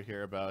question over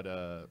here about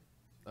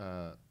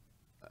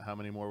how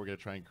many more we're gonna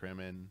try and cram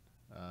in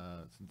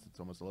since it's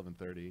almost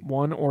 11:30.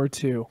 1 or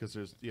 2?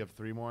 Because you have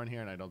 3 more in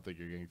here, and I don't think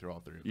you're getting through all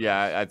 3.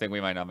 Yeah, I think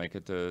we might not make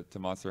it to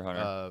Monster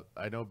Hunter.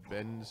 I know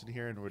Ben's in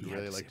here and would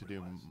really like to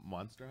do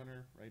Monster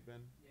Hunter, right, Ben?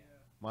 Yeah.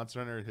 Monster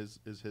Hunter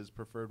is his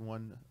preferred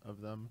one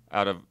of them.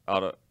 Out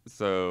of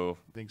so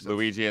Think so.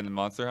 Luigi and the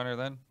Monster Hunter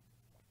then?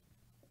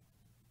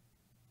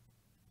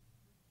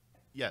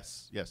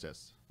 Yes.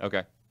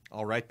 Okay.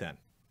 All right then.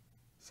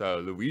 So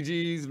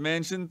Luigi's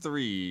Mansion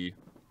 3.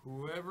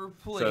 Whoever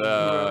played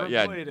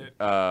played it.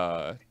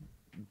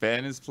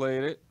 Ben has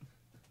played it.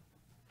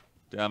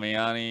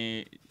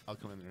 Damiani, I'll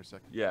come in a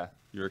second. yeah,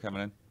 you were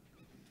coming in.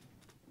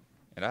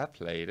 And I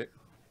played it.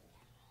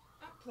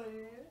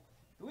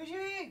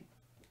 Luigi!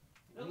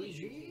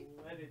 Luigi?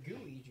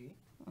 Luigi?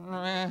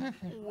 Forgot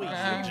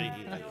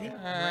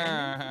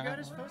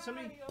his phone.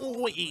 Somebody.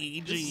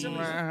 Luigi.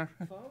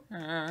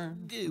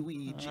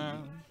 Luigi.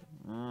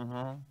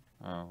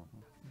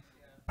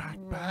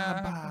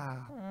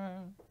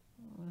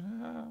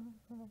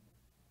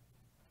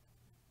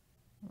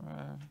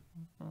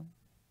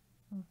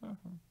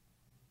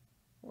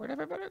 Where'd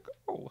everybody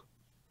go?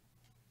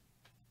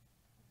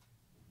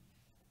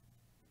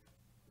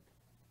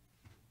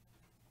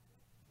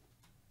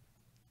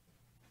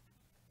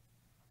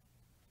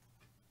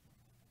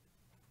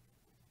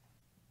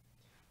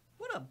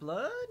 What up,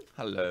 Blood?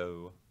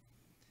 Hello.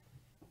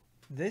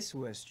 This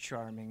was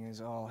charming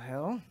as all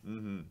hell.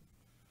 Mm-hmm.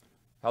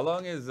 How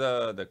long is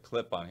the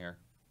clip on here?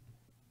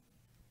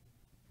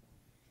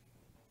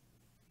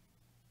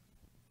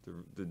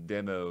 The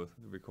demo,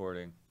 the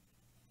recording.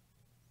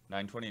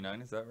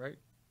 9:29, is that right?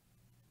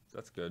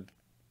 That's good.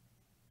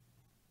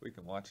 We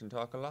can watch and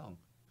talk along.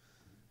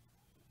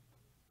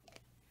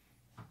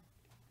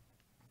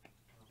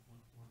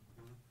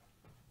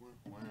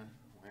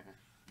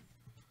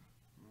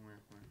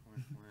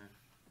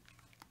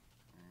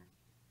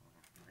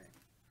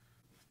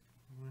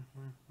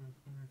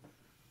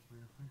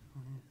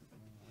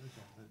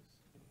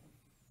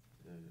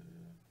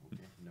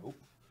 Nope.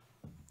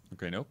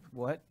 Okay, nope.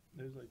 What?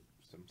 There's like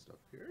some stuff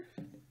here.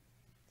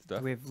 stuff.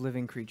 Do we have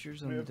living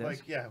creatures on We the have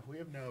desk? we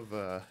have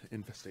no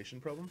infestation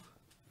problem.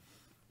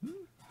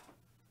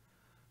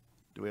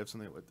 Do we have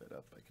something to look that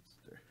up? I can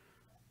sit there.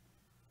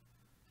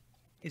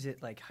 Is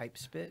it like hype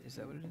spit? Is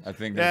that what it is? I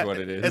think that's what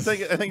it is. I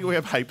think we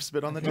have hype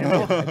spit on the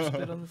table. Hype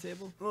spit on the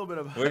table? A little bit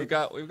of We've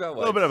got wipes. a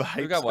little bit of hype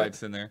We've got spit.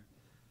 wipes in there.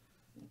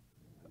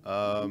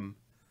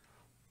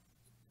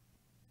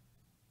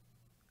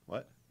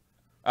 What?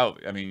 Oh,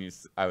 I mean,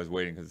 I was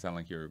waiting because it sounded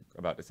like you were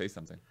about to say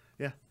something.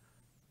 Yeah.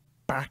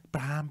 Buck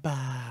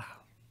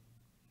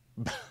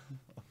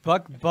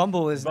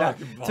Bumble is not.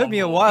 Took me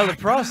a while to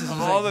process. Of It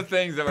was all like, the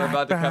things that were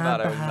about to come out,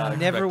 I was not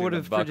Never expecting would the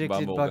have Buck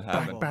predicted Bumble Buck to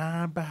happen.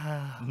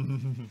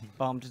 Bumble.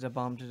 Bomb to the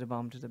bomb to the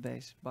bomb to the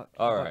base. All Buck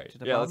right. to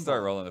the Yeah, let's Bumble.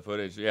 start rolling the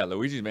footage. Yeah,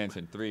 Luigi's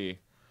Mansion 3.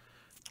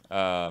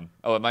 Oh,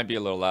 it might be a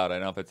little loud. I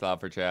don't know if it's loud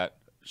for chat.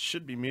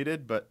 Should be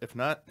muted, but if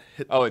not,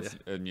 hit. Oh, it's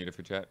muted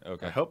for chat.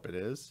 Okay. I hope it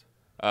is.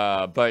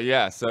 But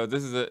yeah, so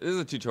this is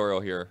a tutorial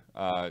here.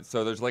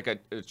 So there's like a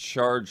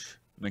charge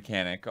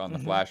mechanic on the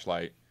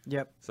flashlight.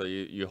 Yep. So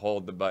you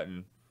hold the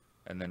button,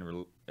 and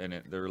then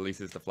it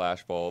releases the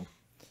flash bulb,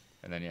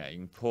 and then yeah, you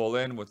can pull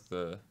in with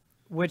the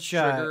Which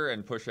trigger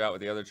and push out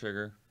with the other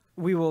trigger.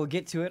 we will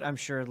get to it, I'm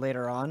sure,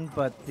 later on.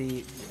 But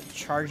the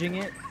charging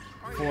it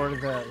for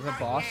the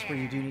boss, where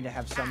you do need to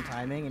have some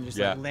timing and just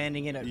Yeah. like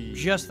landing it at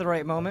just the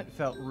right moment,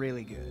 felt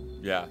really good.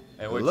 Yeah,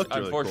 and It which, looked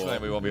really unfortunately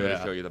cool. we won't be able Yeah.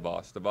 to show you the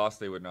boss. The boss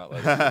they would not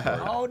let us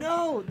record. Oh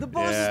no, the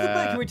boss is the best.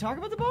 Yeah. Can we talk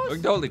about the boss? We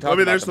can totally talk I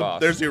mean, about there's the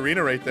boss. there's the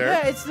arena right there.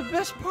 Yeah, it's the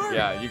best part.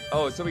 Yeah.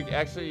 So we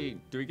actually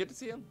do we get to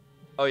see him?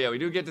 Oh yeah, we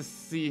do get to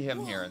see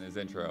him here in his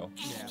intro,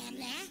 Yeah.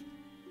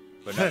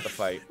 but not the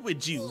fight.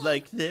 Would you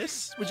like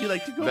this? Would you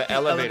like to go? The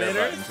elevator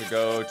button to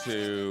go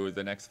to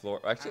the next floor.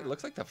 Actually, it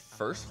looks like the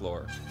first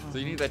floor. So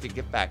you need that to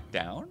get back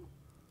down?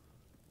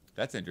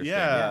 That's interesting.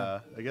 Yeah,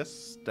 I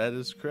guess that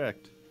is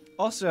correct.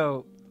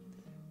 Also,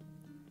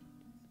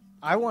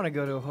 I want to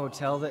go to a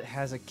hotel that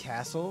has a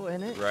castle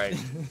in it. Right.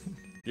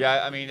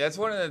 Yeah, I mean, that's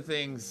one of the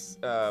things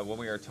when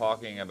we were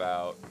talking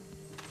about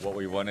what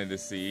we wanted to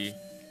see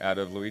out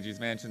of Luigi's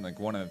Mansion. Like,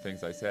 one of the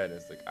things I said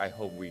is, like, I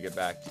hope we get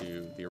back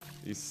to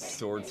these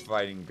swords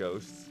fighting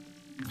ghosts.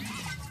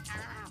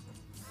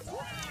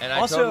 And I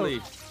Also,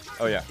 totally...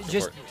 Oh, yeah. go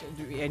Just,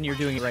 for it. and you're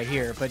doing it right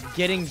here, but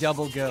getting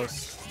double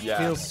ghosts Yeah.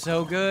 feels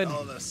so good.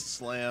 Oh, the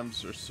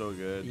slams are so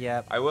good.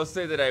 Yep. I will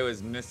say that I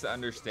was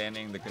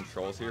misunderstanding the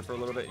controls here for a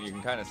little bit. You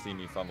can kind of see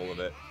me fumble a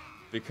bit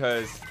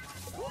because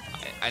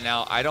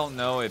I don't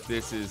know if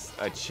this is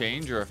a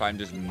change or if I'm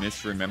just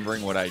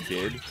misremembering what I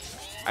did.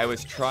 I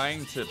was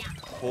trying to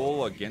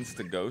pull against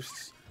the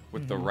ghosts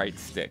with the right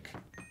stick,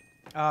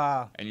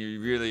 and you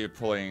really are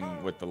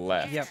pulling with the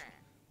left. Yep.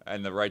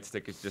 And the right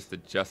stick is just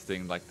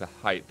adjusting like the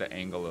height, the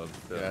angle of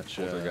the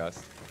Gotcha.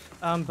 poltergust.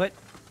 But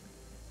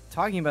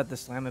talking about the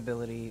slam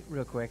ability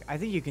real quick, I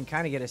think you can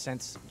kind of get a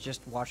sense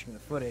just watching the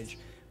footage,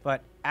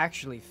 but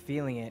actually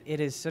feeling it, it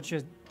is such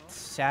a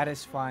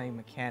satisfying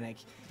mechanic,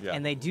 Yeah.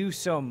 and they do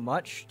so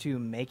much to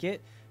make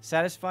it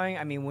satisfying.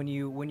 I mean, when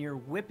you're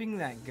whipping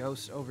that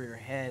ghost over your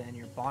head and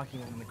you're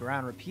bonking on the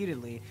ground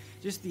repeatedly,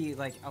 just the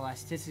like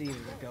elasticity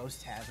that the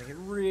ghost has, like it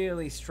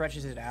really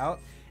stretches it out,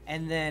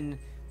 and then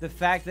the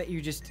fact that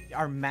you just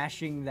are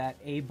mashing that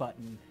A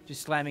button,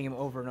 just slamming him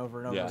over and over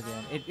and over Yeah.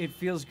 again. It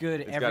feels good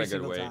It's got every a good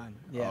single weight. time.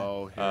 Yeah.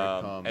 Oh, here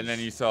it comes. And then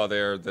you saw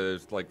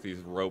there's like these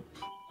rope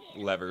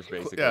levers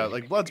basically. Yeah,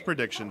 like Blood's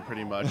prediction,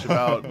 pretty much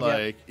about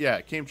like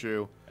it came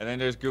true. And then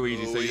there's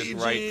Luigi, so you just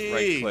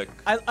Luigi! right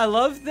click. I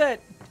love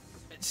that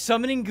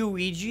summoning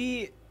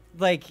Luigi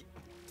like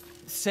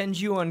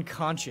sends you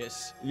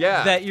unconscious.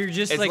 Yeah. That you're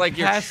just It's like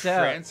you're passed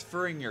out.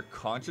 transferring your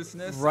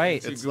consciousness. Right.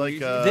 into It's like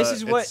Luigi. This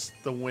is what- it's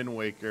the Wind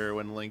Waker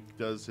when Link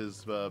does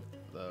his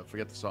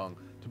forget the song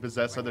to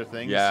possess other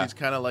things. Yeah. He's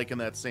kind of like in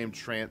that same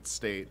trance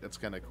state. That's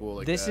kind of cool.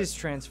 Like This that. is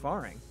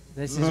transfarring.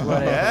 This is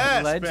what Yes,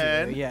 it led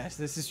Ben. to. Yes,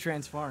 this is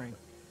transfarring.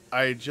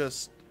 I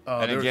just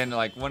and there- again,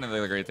 like one of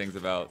the great things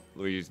about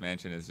Luigi's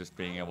Mansion is just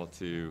being able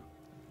to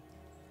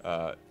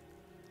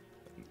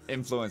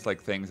influence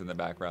like things in the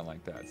background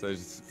like that. So it's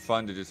just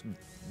fun to just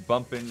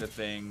bump into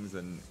things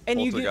and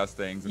You poltergust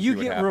things. And you see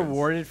what get happens.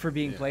 rewarded for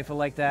being playful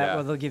like that. Yeah.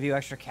 Well, they'll give you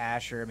extra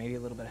cash or maybe a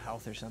little bit of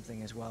health or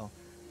something as well,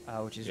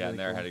 which is Yeah, really and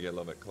there cool. had to get a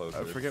little bit closer.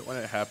 I forget when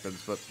it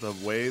happens, but the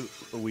way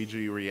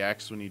Luigi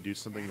reacts when you do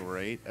something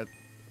right at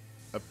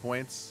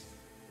points,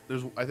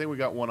 I think we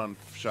got one on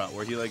shot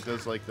where he like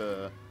does like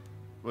the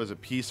what is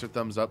it, peace or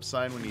thumbs up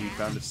sign when he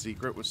found a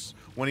secret, was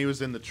when he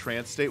was in the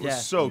trance state, was Yeah.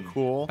 so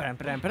cool. Ba-dum,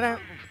 ba-dum, ba-dum.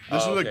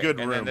 This Oh, was okay. a good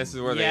And room. then this is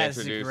where Yeah, they it's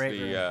a introduced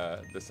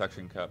great the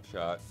suction cup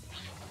shot.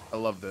 I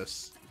love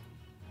this.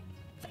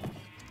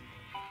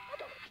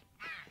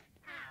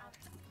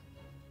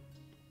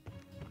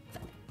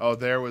 Oh,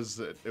 there was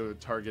it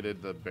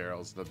targeted the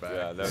barrels, the back.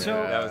 Yeah, that was, So-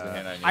 that was the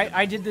hint I needed.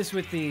 I did this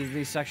with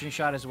the suction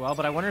shot as well,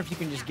 but I wonder if you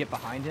can just get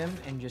behind him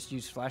and just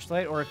use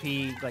flashlight, or if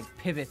he like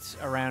pivots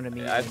around him.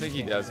 I think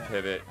he does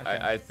pivot. Okay.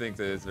 I think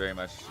that it's very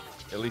much,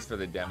 at least for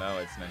the demo,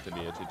 it's meant to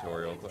be a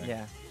tutorial thing.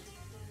 Yeah.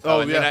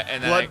 Oh, and yeah.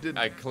 then Blood did-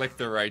 I clicked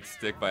the right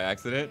stick by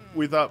accident.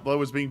 We thought Blood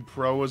was being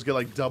pro, was gonna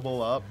like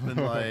double up and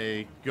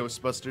like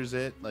Ghostbusters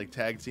it, like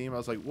tag team. I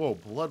was like, whoa,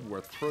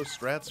 Bloodworth pro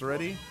strats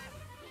already?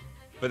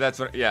 But that's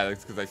what, yeah,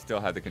 that's because I still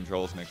had the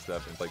controls mixed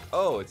up. It's like,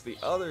 oh, it's the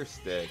other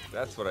stick.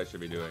 That's what I should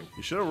be doing.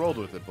 You should have rolled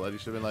with it, Blood. You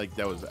should have been like,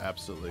 that was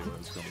absolutely what I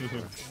was going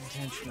for.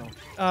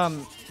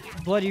 Intentional.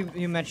 Blood,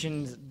 you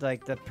mentioned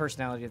like the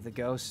personality of the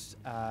ghosts,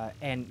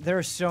 and there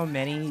are so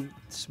many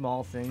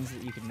small things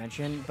that you could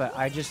mention, but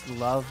I just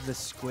love the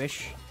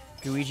squish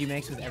Luigi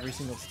makes with every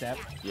single step.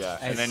 Yeah,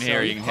 And and then so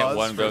here he you can hit paused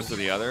one for- ghost to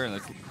the other, and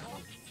it's,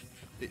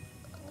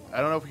 I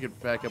don't know if we could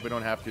back up. We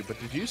don't have to. But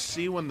did you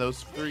see when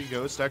those 3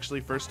 ghosts actually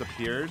first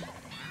appeared?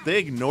 They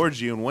ignored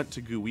you and went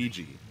to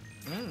Luigi.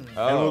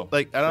 oh,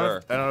 Like I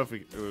don't sure. know if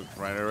it was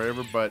right or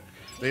whatever, but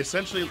they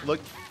essentially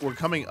were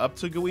coming up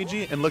to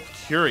Luigi and looked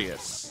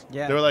curious.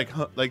 Yeah. They were like,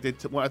 huh, like I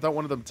thought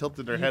one of them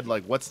tilted their head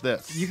like, "What's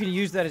this?" You can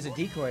use that as a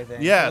decoy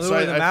thing. Yeah, lure so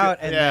I them feel- out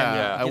and yeah,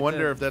 then I get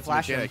wonder the if that's a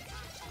flash 'em. mechanic.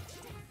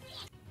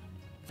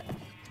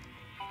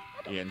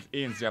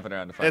 Ian's jumping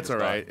around to find It's the all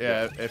spot. right.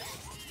 Yeah, yeah,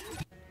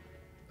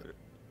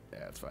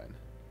 it's fine.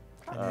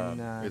 And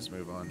then, Let's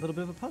move a on. little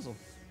bit of a puzzle.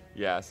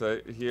 Yeah, so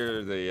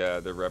here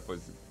the rep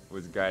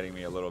was guiding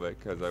me a little bit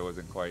because I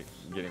wasn't quite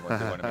getting what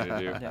they wanted me to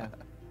do. Yeah.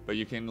 But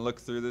you can look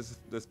through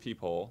this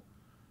peephole.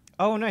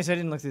 Oh, nice. I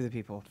didn't look through the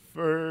people.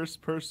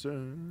 First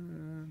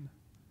person.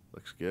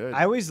 Looks good.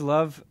 I always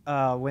love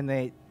when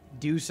they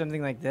do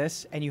something like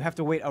this and you have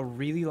to wait a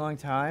really long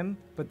time,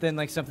 but then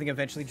like something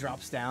eventually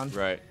drops down.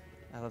 Right.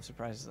 I love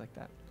surprises like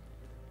that.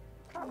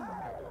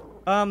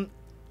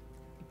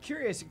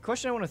 Curious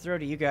question I want to throw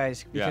to you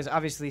guys because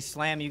obviously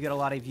Slam you get a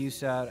lot of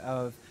use out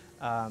of,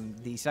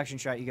 the suction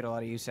shot you get a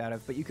lot of use out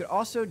of, but you could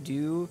also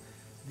do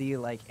the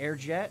like air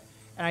jet,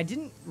 and I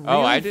didn't. Really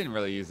Oh, I didn't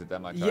really use it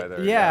that much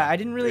either. Yeah, I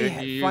didn't really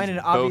You find use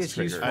an both obvious use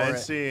triggers. for I didn't it.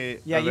 see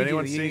Yeah, of you do.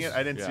 anyone You seeing use- it.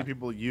 I didn't see Yeah.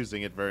 people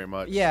using it very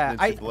much. Yeah, didn't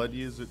see I- Blood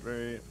use it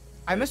very.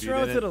 I messed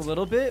around with it a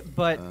little bit,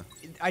 but Uh.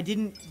 I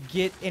didn't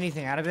get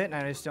anything out of it, and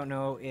I just don't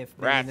know if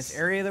maybe in this Rats.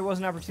 area there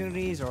wasn't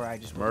opportunities, or I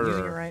just wasn't using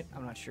it Murderer. right.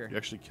 I'm not sure. You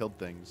actually killed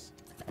things,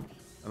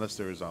 unless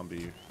they were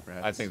zombie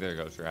rats. I think there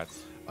goes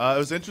rats. It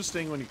was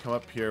interesting when you come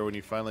up here when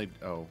you finally.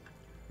 Oh,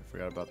 I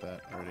forgot about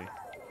that already.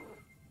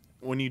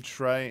 When you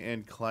try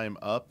and climb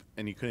up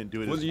and you couldn't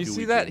do it. Well, as you see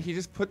Luigi. that? He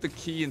just put the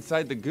key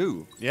inside the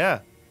goo. Yeah.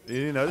 Did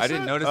you notice I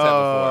didn't that? notice that before.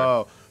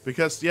 Oh,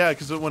 because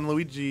when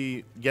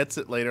Luigi gets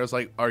it later, I was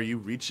like, "Are you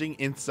reaching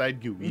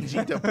inside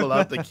Luigi to pull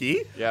out the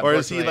key? Yeah, or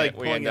is he unfortunately, like we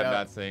pulling end it up out?"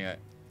 not seeing it.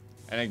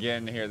 And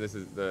again, here this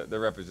is the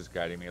rep is just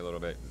guiding me a little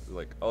bit. It's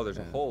like, oh, there's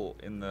a hole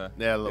in the.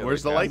 Yeah, the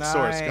where's the other light path.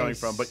 source coming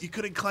from? Nice. But you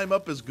couldn't climb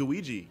up as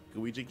Luigi.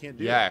 Luigi can't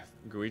do Yeah,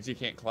 it. Luigi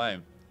can't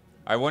climb.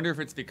 I wonder if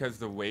it's because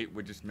the weight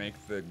would just make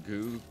the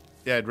goo.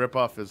 Yeah, it'd rip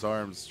off his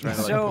arms trying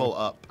to like So- pull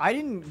up. I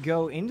didn't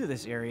go into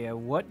this area.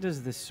 What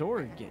does the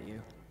sword get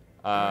you?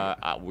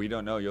 We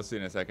don't know. You'll see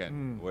in a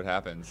second what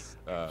happens.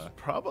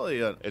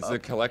 Probably a. It's a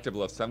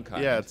collectible of some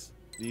kind. Yeah, it's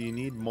you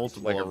need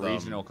multiple. like a of them.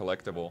 regional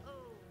collectible.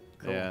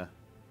 Yeah.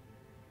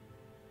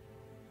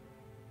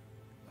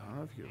 I don't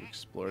know if you can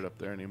explore it up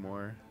there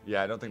anymore.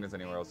 Yeah, I don't think there's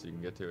anywhere else you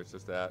can get to. It's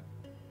just that.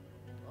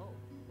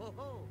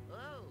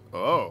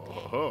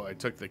 Oh, I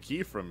took the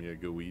key from you,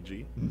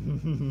 Luigi.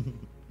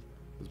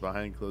 It's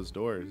behind closed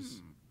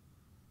doors.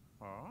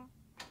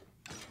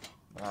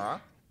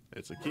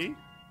 It's a key.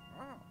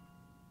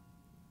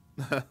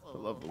 I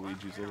love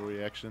Luigi's little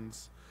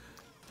reactions.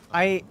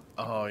 I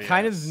Oh yeah.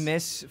 kind of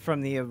miss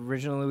from the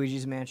original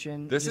Luigi's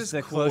Mansion. This just is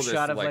the cool, close this,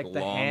 shot of like, like the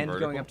long hand going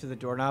vertical. up to the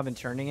doorknob and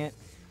turning it.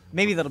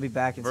 Maybe that'll be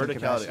back in some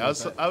Verticality.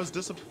 capacity. I was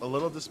a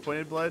little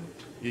disappointed, Blood.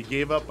 You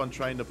gave up on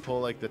trying to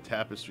pull like the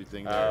tapestry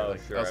thing there. Oh,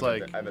 Like, sure. I was I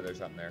like, bet there's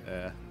something there.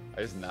 yeah,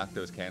 I just knocked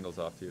those candles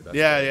off too. That's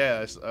yeah,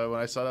 great. yeah. When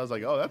I saw that, I was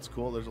like, oh, that's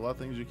cool. There's a lot of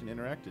things you can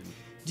interact in.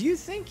 Do you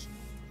think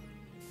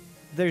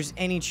there's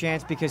any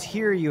chance, because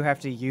here you have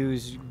to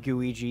use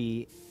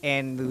Luigi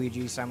and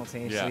Luigi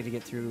simultaneously Yeah. to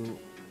get through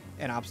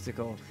an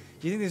obstacle?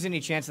 Do you think there's any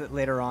chance that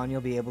later on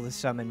you'll be able to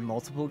summon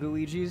multiple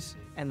Luigis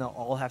and they'll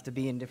all have to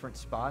be in different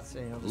spots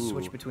and you'll just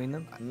switch Ooh. between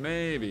them?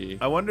 Maybe.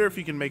 I wonder if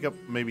you can make up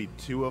maybe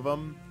 2 of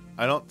them.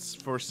 I don't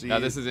foresee. Now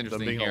this is them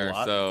interesting being a here.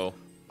 lot. So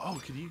Oh,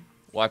 could you?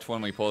 watch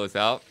when we pull this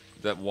out.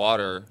 That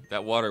water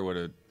would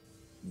have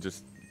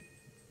just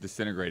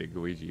disintegrated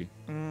Luigi.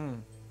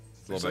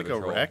 It's There's little like bit a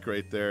of troll. wreck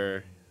right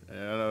there. I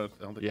don't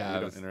think Yeah, we I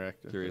don't was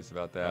interact. with curious it.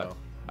 about that. Oh.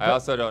 I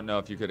also don't know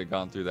if you could have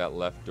gone through that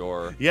left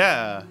door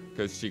Yeah.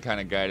 because she kind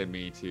of guided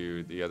me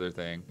to the other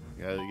thing.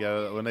 Yeah, you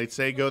gotta, when they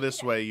say go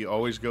this way, you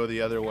always go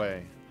the other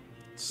way.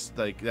 It's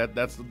like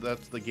that's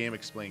the game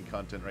explained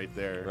content right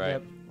there. Right.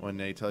 Yep. When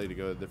they tell you to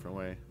go a different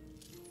way.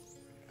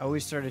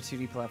 Always start a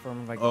 2D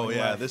platform by Oh going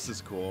yeah, left. this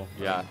is cool.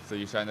 Yeah. So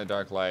you shine the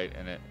dark light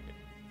and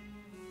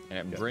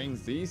it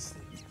brings these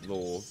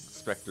little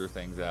specter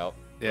things out.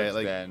 Yeah, which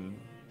like- then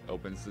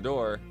opens the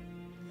door,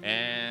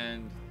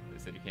 and they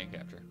said you can't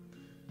capture.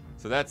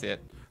 So that's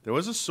it. There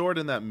was a sword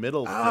in that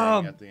middle thing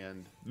at the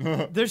end.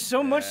 There's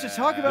so much to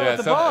talk about Yeah,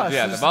 with the boss.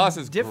 Yeah, There's the boss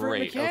is different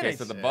great. mechanics. Okay,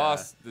 so the Yeah.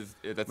 boss, that's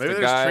Maybe the there's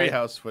guy.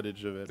 treehouse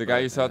footage of it. The guy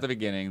you saw at the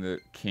beginning, the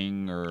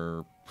king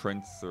or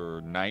prince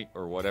or knight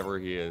or whatever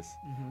he is.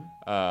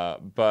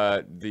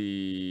 But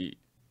they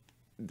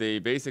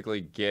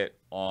basically get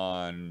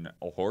on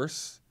a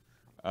horse.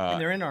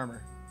 and they're in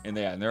armor. And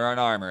they're in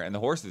armor, and the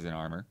horse is in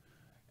armor.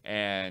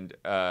 And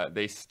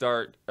they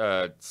start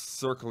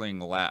circling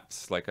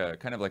laps, like a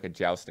kind of like a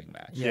jousting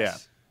match.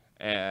 Yes.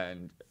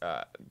 And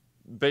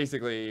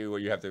basically,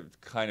 what you have to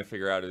kind of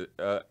figure out is,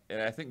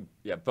 and I think,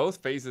 both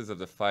phases of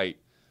the fight,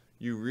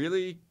 you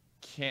really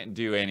can't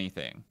do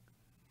anything.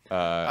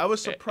 I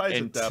was surprised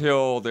at that.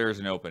 until there's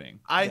an opening.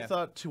 I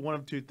thought one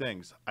of two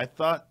things. I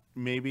thought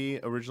maybe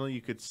originally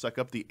you could suck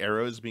up the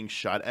arrows being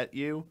shot at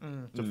you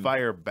to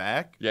fire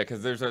back. Yeah,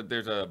 because there's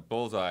a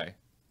bullseye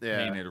Yeah.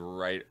 painted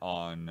right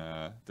on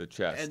the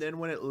chest. And then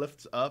when it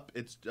lifts up,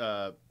 it's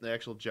the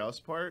actual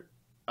joust part.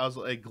 I was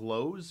like, it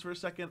glows for a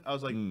second. I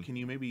was like, can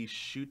you maybe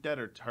shoot that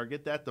or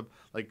target that?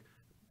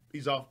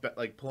 He's off,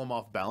 like pull him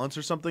off balance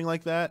or something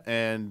like that.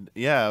 And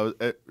yeah,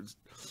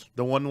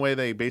 the one way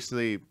they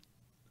basically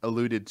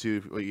alluded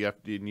to what you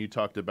have to, and you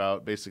talked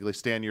about, basically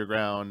stand your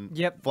ground,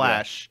 Yep.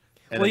 flash,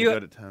 and Well, then you- go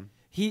to 10.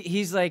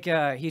 He's like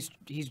he's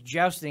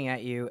jousting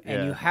at you, and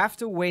Yeah. you have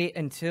to wait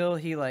until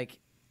he like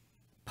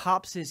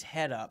pops his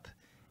head up,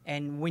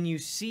 and when you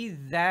see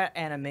that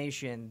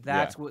animation,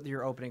 that's what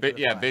you're opening. For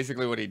the flash.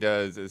 Basically what he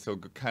does is he'll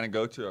kind of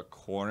go to a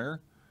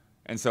corner,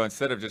 and so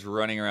instead of just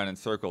running around in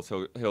circles,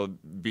 he'll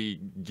be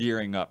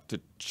gearing up to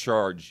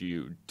charge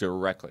you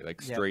directly,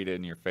 like straight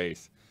in your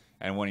face.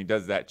 And when he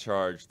does that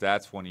charge,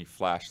 that's when he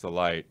flashes the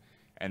light,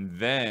 and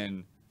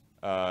then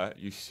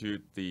you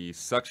shoot the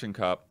suction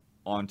cup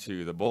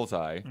onto the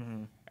bullseye,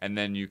 and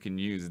then you can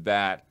use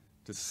that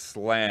to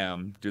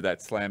do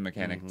that slam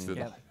mechanic to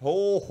the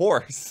whole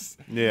horse.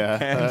 Yeah,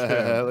 And,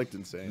 that looked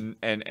insane.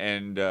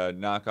 and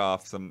knock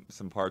off some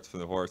parts from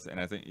the horse. And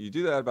I think you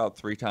do that about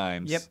 3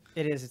 times. Yep,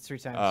 it is. It's 3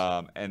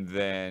 times. And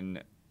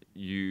then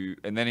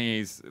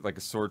he's like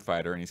a sword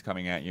fighter, and he's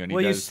coming at you. And Well,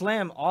 he you does,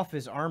 slam off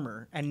his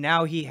armor, and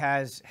now he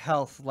has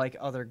health like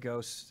other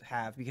ghosts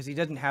have, because he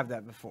didn't have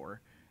that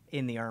before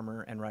in the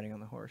armor and riding on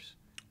the horse.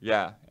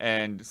 yeah.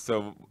 And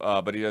so,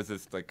 but he does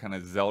this like kind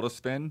of Zelda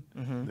spin,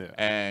 Yeah.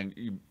 and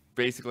you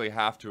basically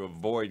have to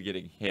avoid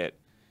getting hit.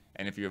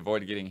 And if you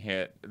avoid getting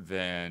hit,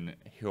 then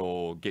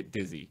he'll get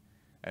dizzy,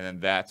 and then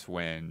that's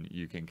when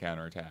you can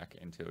counterattack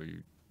until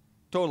you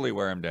totally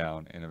wear him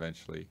down, and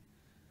eventually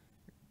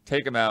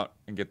take him out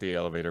and get the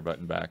elevator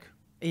button back.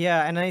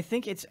 Yeah, and I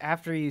think it's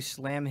after you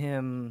slam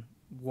him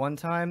one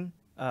time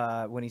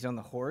when he's on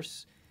the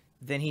horse,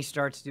 then he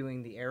starts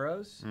doing the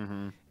arrows,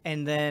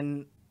 and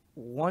then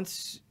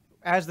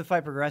as the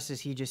fight progresses,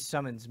 he just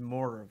summons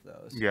more of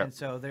those. Yep. And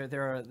so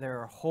there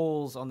are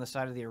holes on the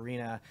side of the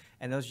arena,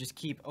 and those just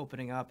keep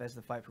opening up as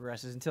the fight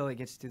progresses until it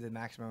gets to the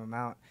maximum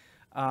amount.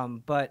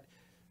 But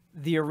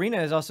the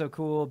arena is also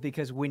cool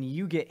because when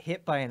you get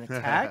hit by an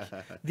attack,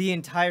 the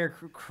entire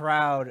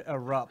crowd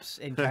erupts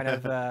in kind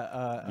of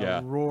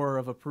a roar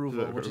of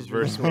approval, which is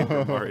really Reverse cool.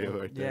 Super Mario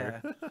right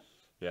there. Yeah.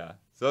 Yeah,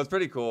 so it's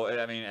pretty cool.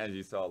 I mean, as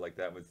you saw, like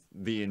that was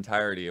the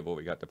entirety of what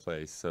we got to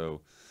play.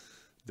 So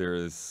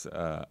there's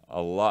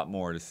a lot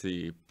more to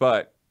see.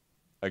 But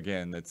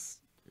again, that's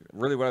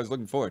really what I was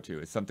looking forward to.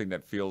 It's something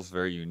that feels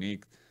very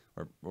unique.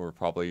 We're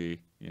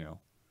probably,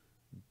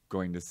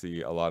 going to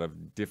see a lot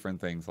of different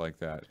things like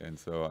that. And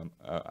so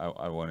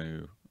I want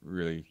to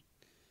really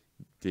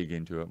dig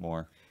into it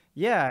more.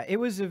 Yeah, it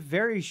was a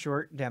very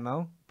short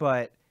demo,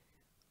 but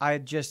I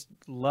just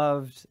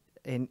loved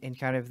in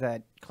kind of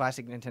that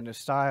classic Nintendo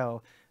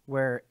style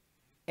where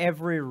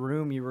every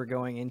room you were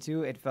going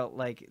into, it felt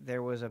like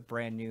there was a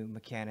brand new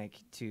mechanic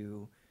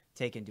to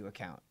take into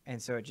account.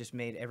 And so it just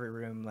made every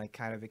room like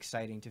kind of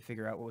exciting to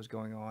figure out what was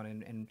going on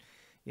and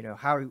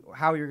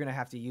how you're going to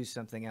have to use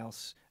something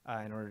else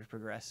in order to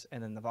progress.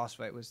 And then the boss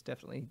fight was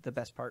definitely the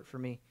best part for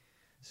me.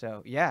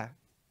 So yeah,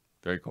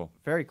 Very cool.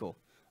 very cool.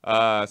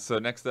 So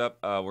next up,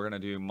 we're going to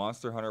do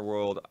Monster Hunter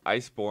World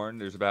Iceborne.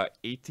 There's about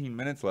 18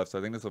 minutes left, so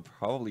I think this will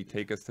probably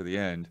take us to the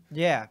end.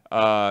 Yeah.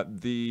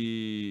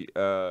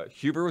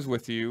 Huber was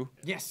with you.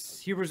 Yes,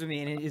 Huber's with me,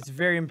 and it's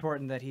very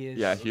important that he is.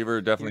 Yeah, Huber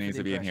definitely for needs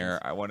the to be in here.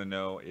 impressions. I want to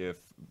know if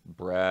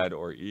Brad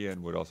or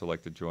Ian would also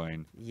like to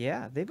join,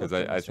 Yeah, they both. because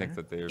do I this, think right?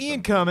 that there's Ian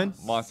some coming.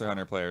 Monster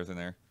Hunter players in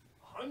there.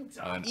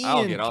 And Ian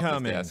I'll get off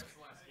coming. this desk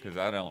because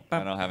I don't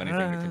have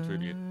anything to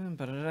contribute.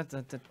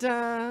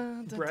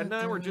 Brad and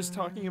I were just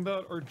talking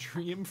about our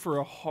dream for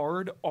a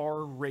hard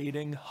R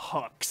rating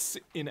Hux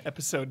in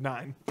episode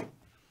 9.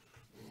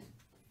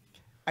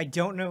 I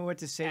don't know what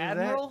to say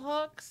Admiral to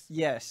Hux? that.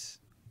 Yes.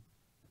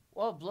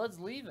 Well, Blood's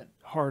leaving.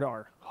 Hard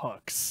R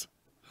Hux.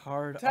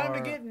 Hard Time R.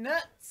 to get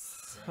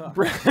nuts.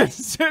 Brad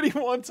said he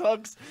wants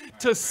Hux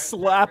to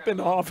slap an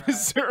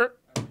officer.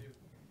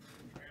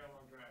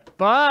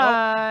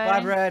 Bye. Bye,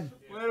 Brad.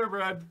 Later,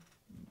 Brad.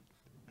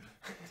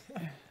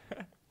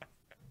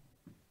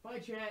 Bye,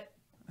 chat.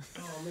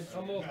 Oh, I'm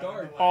almost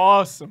dark.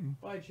 Awesome.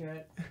 Bye,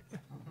 chat.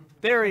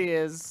 There he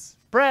is.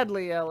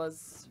 Bradley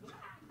Ellis.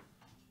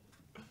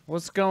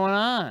 What's going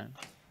on?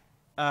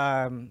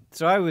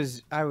 So I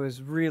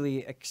was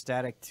really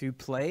ecstatic to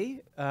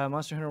play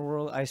Monster Hunter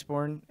World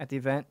Iceborne at the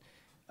event.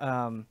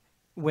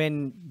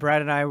 When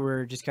Brad and I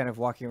were just kind of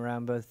walking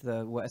around both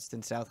the west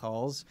and south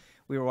halls,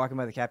 we were walking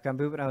by the Capcom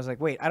booth, and I was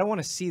like, "Wait, I don't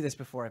want to see this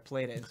before I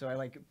played it." So I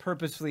like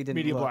purposefully didn't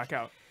Media look.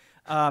 blackout.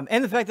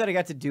 And the fact that I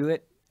got to do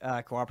it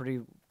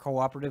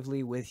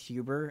cooperatively with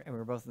Huber, and we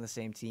were both in the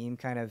same team,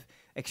 kind of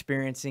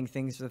experiencing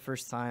things for the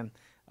first time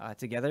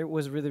together,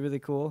 was really, really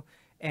cool.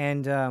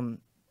 And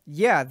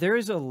yeah, there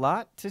is a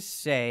lot to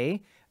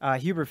say.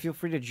 Huber, feel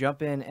free to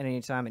jump in at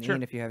any time, and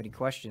Ian, if you have any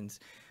questions.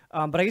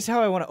 But I guess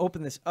how I want to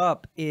open this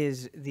up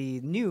is the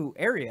new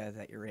area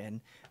that you're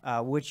in,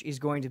 which is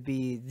going to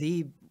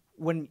be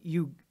when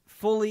you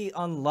fully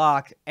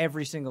unlock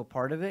every single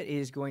part of it,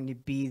 is going to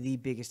be the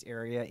biggest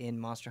area in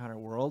Monster Hunter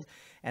World,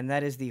 and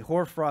that is the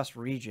Hoarfrost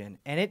region,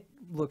 and it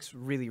looks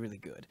really, really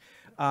good.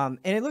 And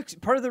it looks,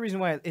 part of the reason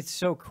why it's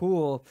so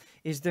cool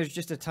is there's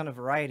just a ton of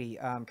variety.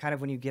 Kind of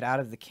when you get out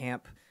of the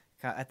camp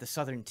at the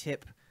southern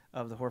tip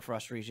of the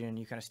Hoarfrost region,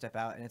 you kind of step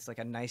out, and it's like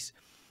a nice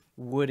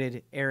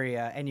wooded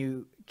area, and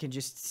you can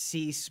just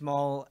see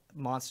small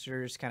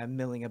monsters kind of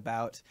milling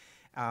about,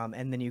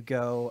 and then you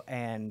go,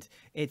 and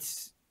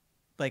it's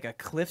like a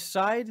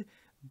cliffside,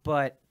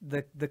 but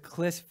the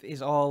cliff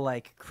is all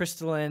like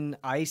crystalline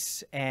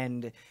ice,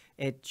 and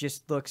it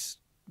just looks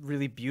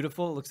really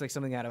beautiful. It looks like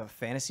something out of a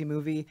fantasy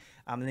movie.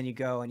 And then you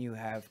go and you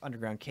have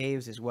underground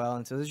caves as well,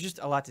 and so there's just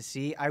a lot to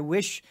see. I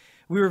wish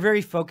we were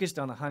very focused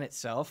on the hunt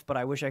itself, but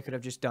I wish I could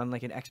have just done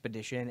like an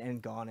expedition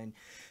and gone and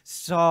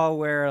saw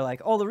where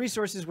like all the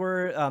resources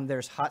were.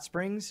 There's hot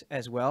springs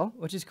as well,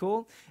 which is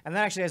cool, and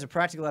that actually has a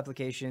practical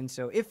application.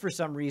 So if for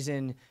some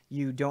reason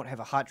you don't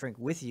have a hot drink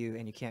with you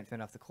and you can't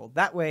fend off the cold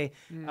that way,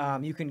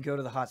 you can go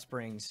to the hot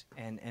springs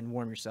and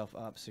warm yourself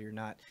up, so you're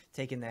not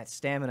taking that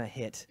stamina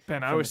hit.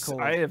 Ben, from the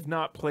cold. I have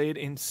not played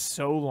in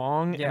so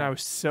long, and Yeah. I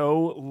was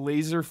so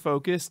laser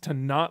focused to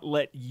not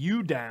let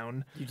you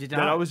down. You did that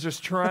not. I was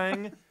just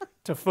trying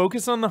to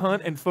focus on the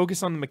hunt and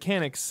focus on the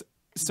mechanics.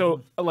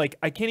 So, like,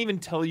 I can't even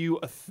tell you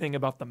a thing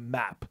about the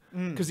map,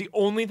 because the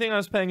only thing I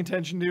was paying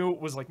attention to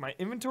was like my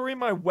inventory,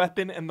 my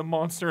weapon, and the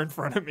monster in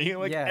front of me.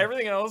 Like, Yeah.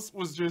 everything else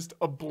was just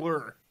a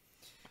blur.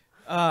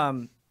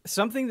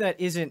 Something that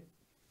isn't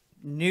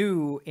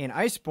new in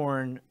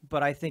Iceborne,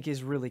 but I think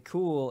is really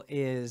cool,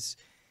 is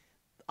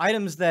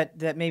items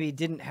that maybe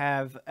didn't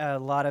have a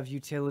lot of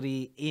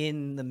utility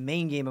in the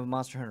main game of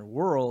Monster Hunter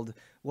World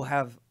will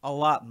have a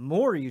lot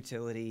more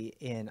utility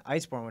in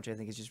Iceborne, which I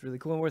think is just really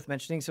cool and worth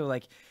mentioning. So,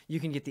 like, you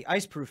can get the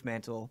Iceproof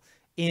Mantle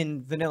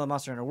in vanilla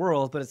Monster Hunter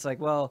World, but it's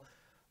like, well,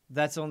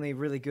 that's only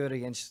really good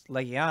against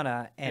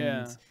Legiana,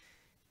 and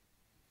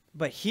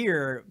but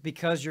here,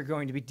 because you're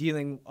going to be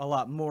dealing a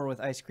lot more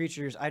with ice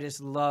creatures, I just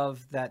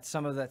love that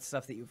some of that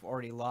stuff that you've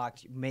already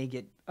locked may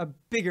get a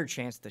bigger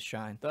chance to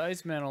shine. The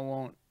ice mantle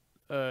won't.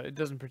 It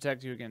doesn't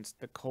protect you against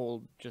the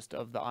cold just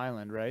of the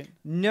island, right?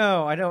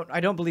 No, I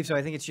don't believe so.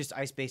 I think it's just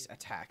ice-based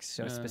attacks,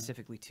 so it's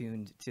specifically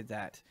tuned to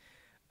that.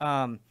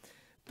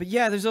 But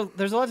yeah, there's a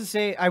lot to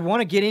say. I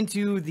want to get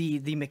into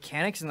the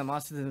mechanics and the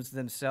monsters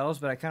themselves,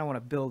 but I kind of want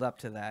to build up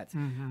to that.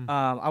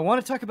 I want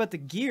to talk about the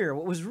gear.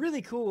 What was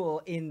really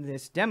cool in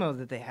this demo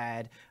that they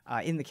had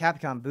in the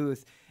Capcom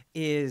booth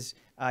is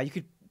you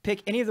could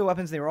pick any of the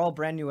weapons. They were all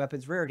brand new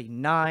weapons, rarity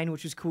 9,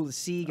 which was cool to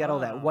see. Got all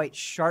that white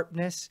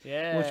sharpness,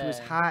 which was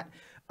hot.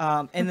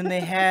 And then they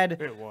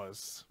had It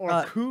was.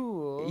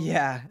 Cool.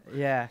 yeah.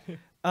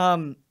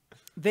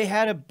 They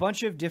had a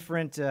bunch of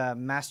different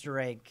master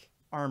rank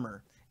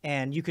armor,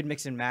 and you could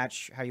mix and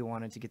match how you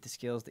wanted to get the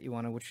skills that you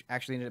wanted, which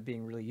actually ended up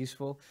being really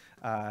useful.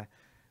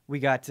 We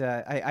got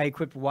I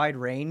equipped wide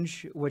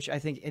range, which I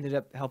think ended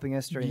up helping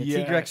us during the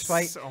Tigrex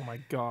fight. Oh my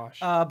gosh.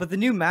 But the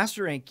new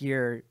master rank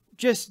gear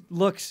just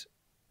looks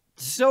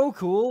so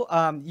cool.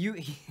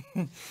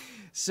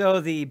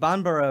 So the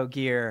Banbaro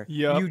gear,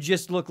 you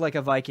just look like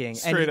a Viking.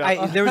 Straight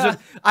and up.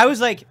 I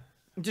was like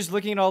just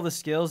looking at all the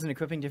skills and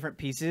equipping different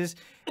pieces,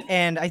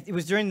 and it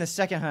was during the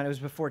second hunt. It was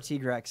before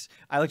Tigrex.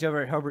 I looked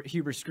over at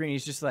Huber's screen.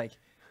 He's just like,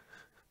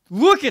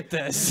 "Look at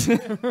this!"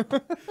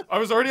 I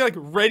was already like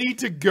ready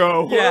to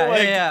go.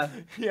 Yeah.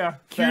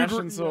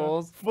 Fashion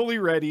Souls. Fully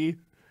ready.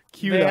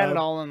 Queued They had up. it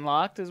all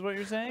unlocked, is what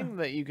you're saying?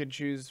 That you could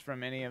choose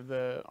from any of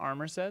the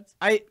armor sets?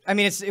 I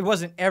mean, it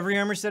wasn't every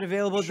armor set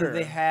available. Sure,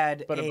 They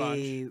had but a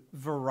a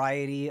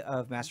variety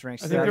of master rank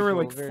I stuff. think there were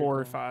cool, like very 4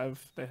 or cool.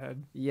 5 they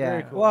had. Yeah.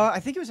 Very cool. Well,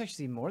 I think it was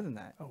actually more than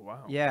that. Oh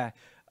wow. Yeah.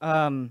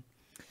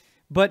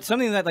 But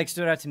something that like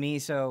stood out to me.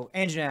 So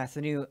Anjanath,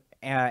 the new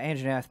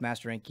Anjanath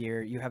master rank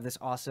gear, you have this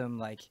awesome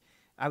like.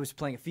 I was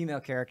playing a female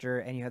character,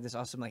 and you had this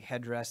awesome like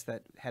headdress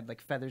that had like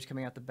feathers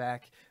coming out the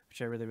back,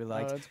 which I really, really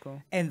liked. Oh, that's cool.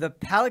 And the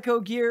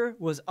Palico gear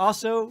was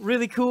also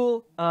really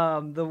cool.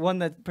 The one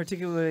that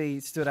particularly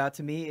stood out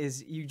to me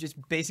is you just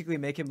basically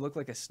make him look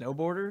like a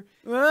snowboarder,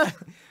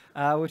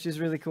 which is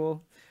really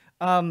cool.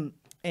 And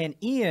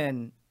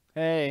Ian,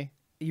 Hey.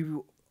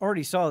 you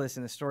already saw this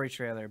in the story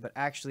trailer, but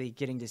actually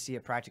getting to see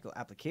a practical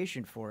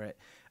application for it.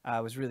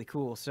 was really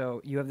cool.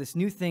 So you have this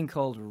new thing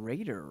called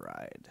Raider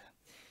Ride.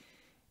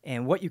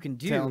 And what you can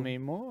do... Tell me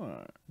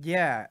more.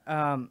 Yeah.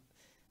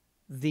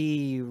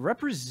 The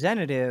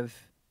representative,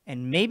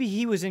 and maybe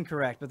he was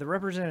incorrect, but the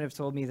representative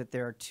told me that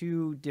there are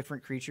 2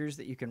 different creatures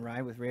that you can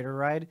ride with Raider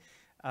Ride.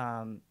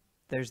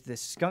 There's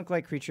this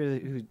skunk-like creature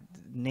whose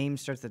name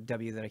starts with a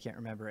W that I can't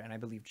remember, and I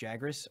believe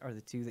Jagras are the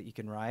 2 that you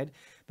can ride.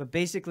 But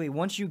basically,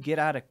 once you get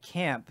out of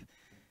camp,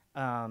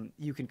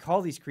 you can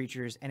call these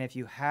creatures, and if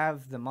you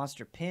have the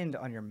monster pinned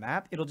on your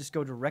map, it'll just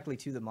go directly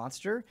to the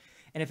monster.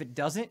 And if it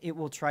doesn't, it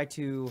will try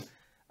to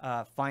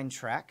find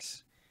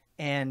tracks.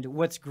 And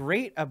what's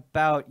great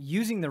about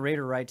using the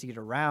Raider Ride to get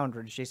around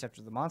or to chase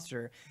after the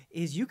monster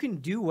is you can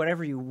do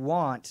whatever you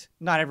want,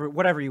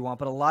 whatever you want,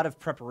 but a lot of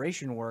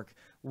preparation work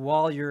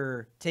while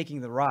you're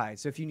taking the ride.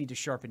 So if you need to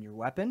sharpen your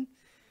weapon,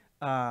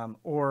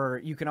 or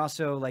you can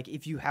also, like,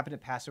 if you happen to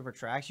pass over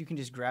tracks, you can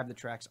just grab the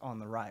tracks on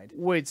the ride.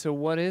 Wait, so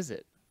what is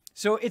it?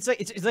 So it's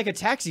like a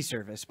taxi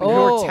service, but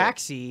your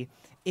taxi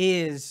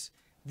is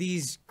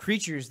these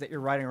creatures that you're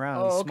riding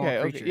around. These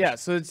small creatures. Yeah,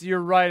 so you're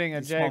riding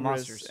a These small Jagras,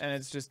 monsters. and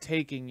it's just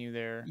taking you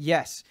there.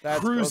 Yes.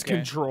 Cruise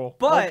control.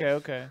 But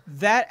okay.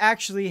 that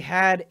actually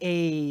had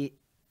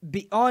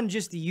beyond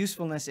just the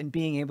usefulness and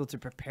being able to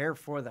prepare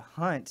for the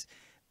hunt,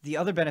 the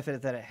other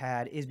benefit that it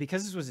had is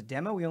because this was a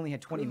demo, we only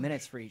had 20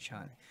 minutes for each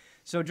hunt.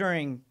 So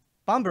during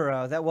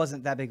Bombero, that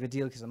wasn't that big of a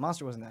deal because the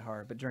monster wasn't that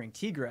hard. But during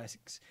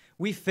Tigrex,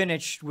 we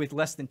finished with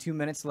less than 2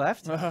 minutes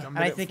left. And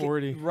I think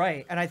 40.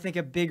 Right. And I think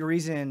a big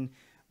reason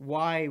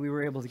why we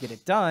were able to get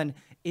it done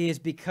is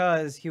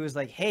because he was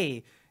like,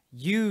 hey,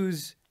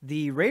 use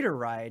the Raider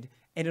Ride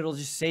and it'll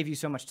just save you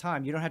so much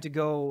time. You don't have to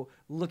go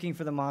looking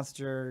for the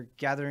monster,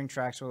 gathering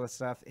tracks, all that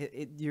stuff.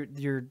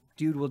 Your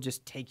dude will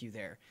just take you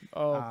there.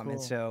 Oh, cool.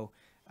 And so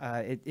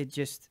it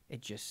just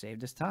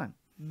saved us time.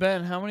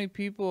 Ben, how many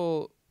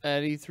people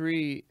at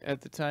E3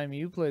 at the time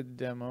you played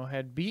the demo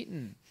had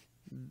beaten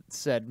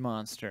said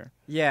monster?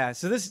 Yeah,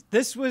 so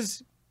this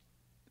was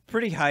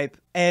pretty hype,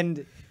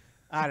 and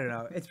I don't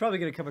know, it's probably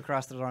going to come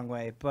across the wrong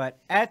way, but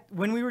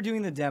when we were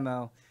doing the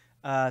demo,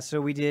 so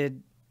we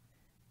did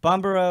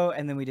Bombero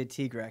and then we did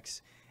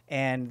Tigrex,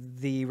 and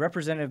the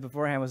representative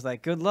beforehand was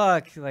like, good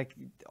luck, like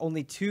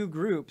only 2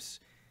 groups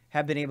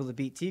have been able to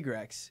beat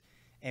Tigrex,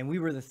 and we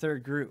were the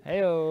 3rd group.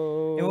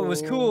 Heyo. And what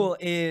was cool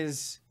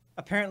is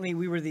apparently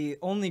we were the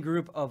only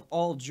group of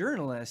all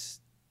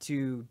journalists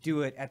to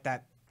do it at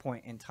that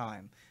point in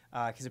time,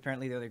 because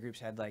apparently the other groups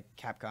had like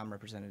Capcom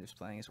representatives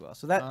playing as well.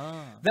 So that felt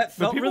really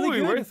good. The people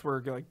we were with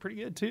were like pretty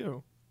good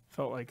too.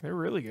 Felt like they were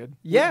really good.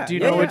 Yeah. Do you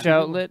know which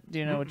outlet? Do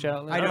you know which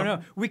outlet? I don't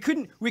know. We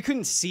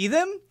couldn't see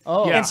them.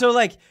 Oh. Yeah. And so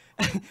like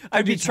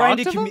I'd be trying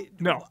to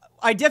No.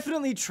 I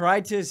definitely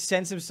tried to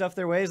send some stuff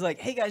their ways, like,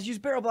 hey guys, use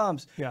barrel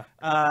bombs. Yeah.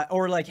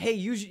 Or like, hey,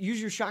 use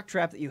your shock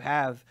trap that you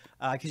have,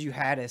 because you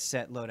had a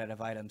set loadout of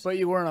items. But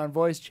you weren't on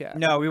voice chat.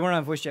 No, we weren't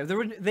on voice chat.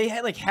 They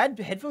had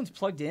headphones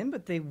plugged in,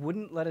 but they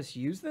wouldn't let us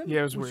use them. Yeah,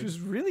 it was which weird.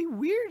 was really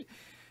weird.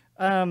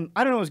 I don't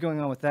know what's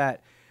going on with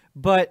that,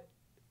 but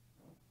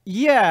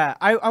yeah,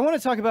 I want to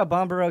talk about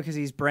Bombero because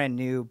he's brand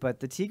new. But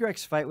the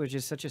Tigrex fight was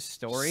just such a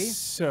story.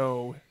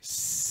 So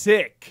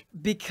sick.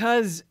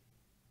 Because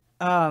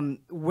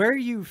where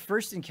you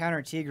first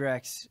encounter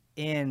Tigrex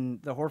in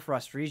the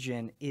Hoarfrost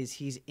region is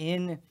he's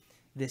in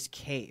this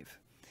cave,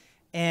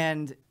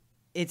 and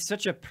it's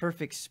such a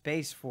perfect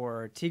space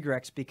for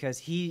Tigrex because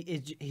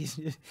he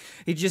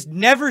just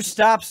never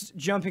stops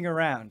jumping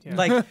around. Yeah.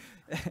 Like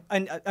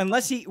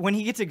unless when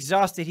he gets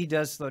exhausted, he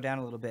does slow down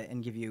a little bit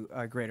and give you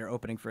a greater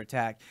opening for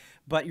attack.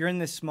 But you're in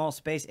this small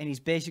space, and he's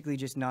basically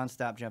just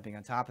nonstop jumping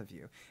on top of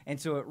you. And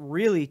so it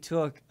really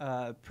took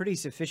a pretty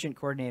sufficient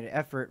coordinated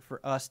effort for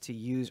us to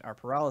use our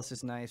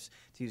paralysis knives,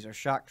 to use our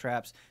shock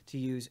traps, to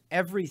use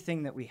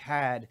everything that we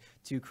had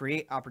to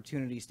create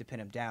opportunities to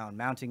pin him down,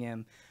 mounting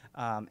him,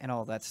 and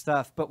all that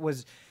stuff. But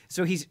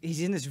so he's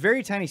in this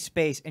very tiny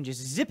space and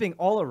just zipping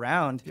all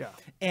around. Yeah.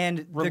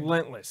 And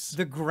Relentless.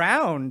 The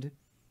ground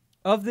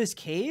of this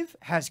cave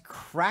has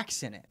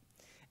cracks in it,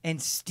 and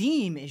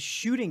steam is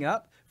shooting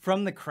up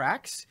from the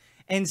cracks.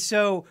 And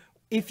so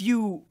if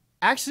you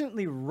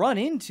accidentally run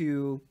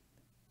into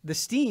the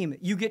steam,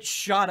 you get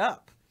shot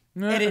up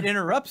and it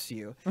interrupts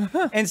you.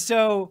 And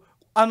so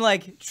I'm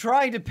like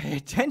trying to pay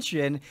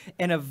attention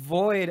and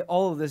avoid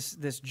all of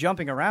this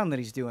jumping around that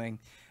he's doing.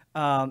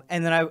 And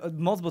then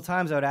multiple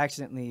times I would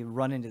accidentally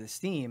run into the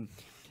steam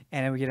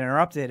and I would get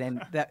interrupted,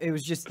 and it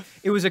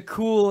was a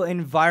cool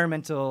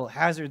environmental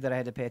hazard that I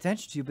had to pay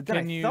attention to. But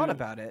then I thought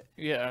about it.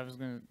 Yeah,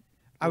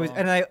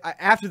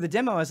 After the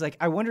demo, I was like,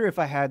 I wonder if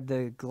I had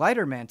the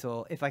glider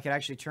mantle, if I could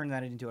actually turn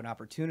that into an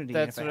opportunity.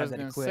 That's and if what I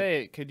was going to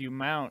say. Could you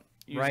mount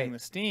using the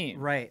steam?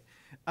 Right.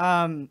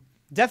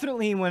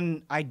 Definitely,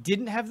 when I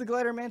didn't have the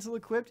glider mantle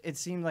equipped, it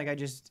seemed like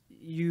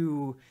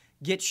you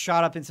get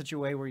shot up in such a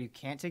way where you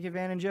can't take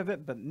advantage of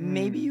it, but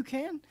maybe you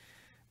can.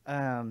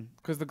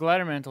 Because the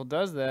glider mantle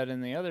does that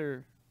in the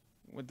other,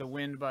 with the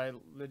wind by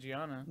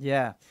Ligiana.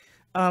 Yeah.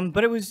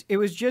 But it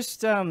was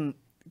just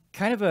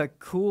kind of a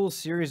cool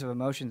series of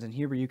emotions, and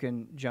Huber, you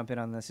can jump in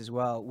on this as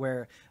well,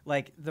 where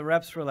like the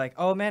reps were like,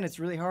 oh man, it's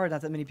really hard,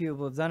 not that many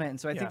people have done it, and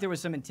so I think there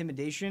was some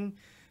intimidation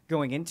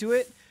going into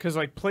it, because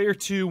like player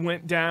 2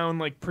 went down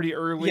like pretty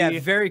early,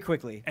 very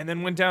quickly, and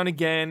then went down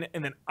again,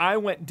 and then I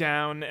went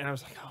down, and I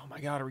was like, oh my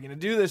god, are we gonna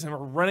do this? And we're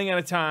running out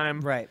of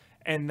time, right?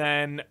 And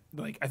then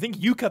like I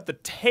think you cut the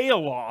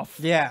tail off,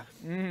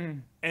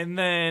 and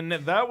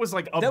then that was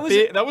like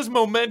that was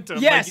momentum.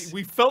 Yes, like,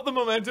 we felt the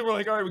momentum. We're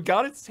like, all right, we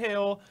got its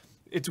tail.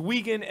 It's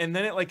weakened, and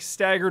then it like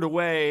staggered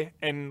away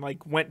and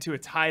like went to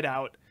its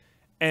hideout,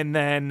 and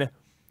then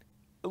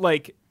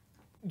like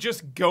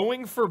just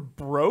going for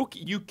broke.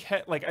 You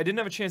kept like I didn't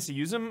have a chance to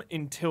use them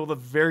until the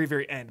very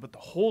very end, but the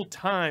whole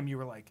time you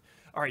were like,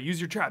 all right,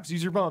 use your traps,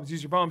 use your bombs,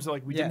 use your bombs. So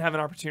like we didn't have an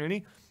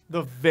opportunity.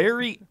 The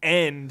very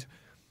end,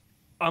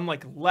 I'm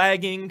like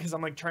lagging because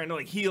I'm like trying to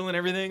like heal and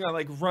everything. I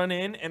like run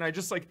in and I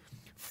just like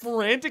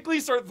frantically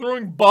start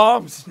throwing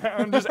bombs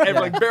down, just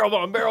like barrel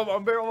bomb, barrel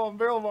bomb, barrel bomb,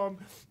 barrel bomb.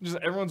 Just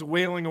everyone's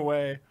wailing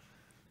away.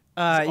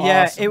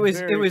 Awesome.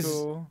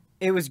 Cool.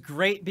 It was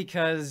great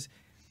because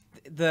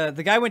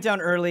the guy went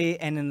down early,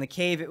 and in the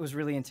cave it was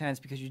really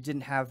intense because you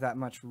didn't have that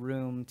much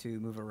room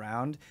to move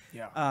around.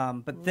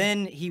 But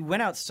then he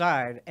went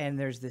outside, and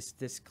there's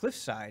this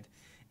cliffside,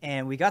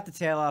 and we got the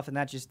tail off, and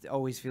that just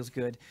always feels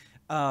good.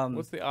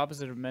 What's the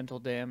opposite of mental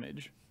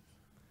damage?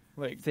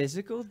 Like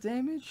physical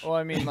damage? Oh,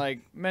 I mean like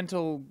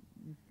mental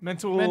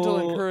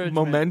encouragement.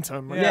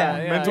 Momentum.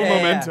 Mental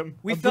momentum.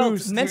 We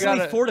felt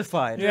mentally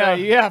fortified.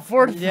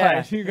 Fortified.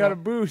 Yeah. You got a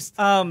boost.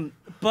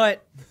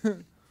 But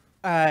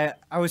I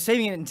was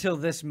saving it until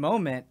this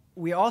moment.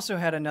 We also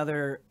had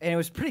another, and it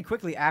was pretty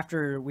quickly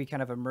after we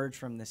kind of emerged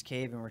from this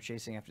cave and we're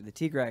chasing after the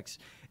T-Rex,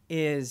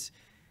 is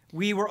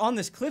we were on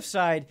this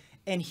cliffside,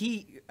 and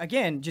he,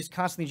 again, just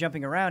constantly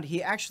jumping around,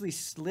 he actually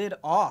slid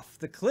off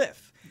the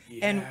cliff.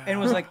 And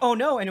was like, oh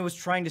no, and it was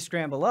trying to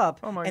scramble up.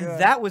 Oh my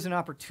God. That was an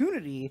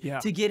opportunity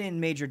to get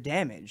in major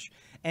damage.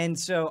 And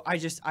so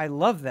I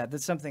love that.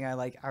 That's something I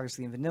like,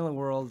 obviously, in Vanilla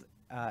World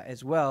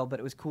as well, but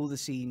it was cool to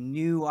see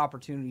new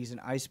opportunities in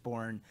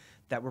Iceborne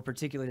that were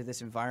particular to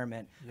this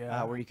environment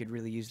where you could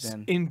really use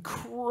them. It's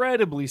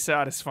incredibly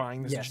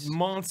satisfying. This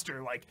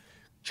monster, like,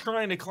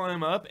 trying to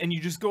climb up, and you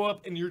just go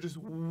up and you're just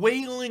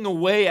wailing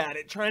away at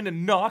it, trying to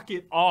knock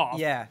it off.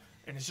 Yeah.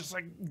 And it's just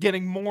like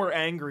getting more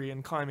angry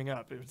and climbing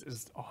up. It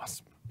was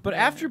awesome. But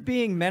after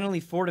being mentally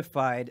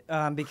fortified,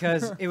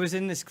 because it was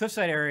in this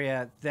cliffside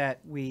area that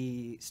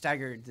we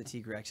staggered the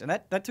T-Rex, and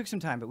that took some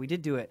time, but we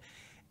did do it.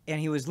 And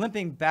he was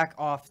limping back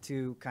off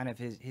to kind of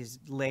his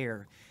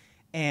lair.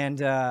 And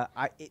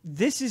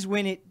this is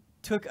when it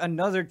took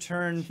another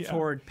turn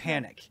toward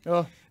panic.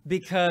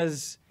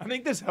 Because I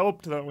think this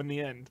helped though in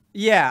the end.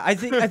 Yeah, I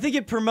think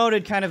it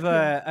promoted kind of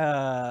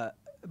a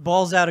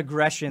balls out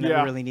aggression that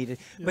we really needed.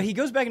 But he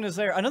goes back into his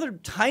lair, another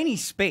tiny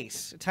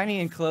space, tiny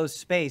enclosed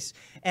space,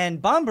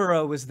 and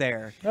Bomburo was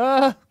there.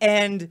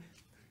 And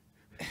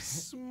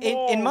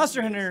in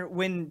Monster Hunter,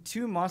 when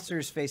two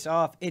monsters face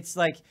off, it's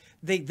like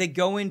they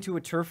go into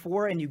a turf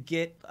war and you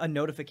get a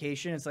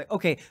notification. It's like,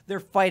 okay, they're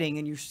fighting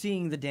and you're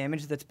seeing the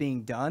damage that's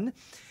being done.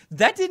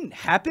 That didn't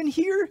happen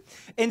here.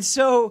 And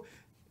so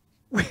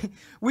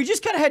we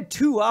just kind of had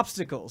two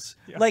obstacles.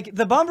 Like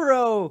the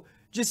Bomburo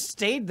just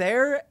stayed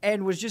there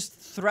and was just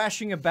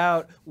thrashing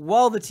about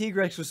while the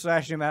T-Rex was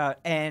thrashing about,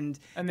 and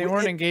they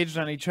weren't engaged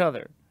on each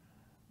other.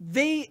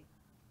 They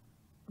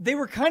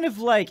were kind of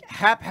like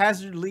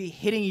haphazardly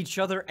hitting each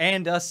other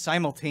and us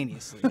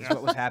simultaneously is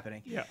what was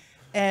happening.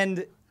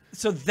 And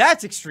so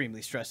that's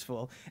extremely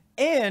stressful.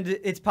 And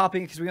it's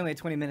popping, because we only had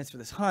 20 minutes for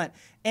this hunt,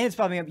 and it's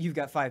popping up, you've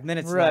got 5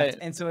 minutes left.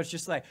 And so it's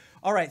just like,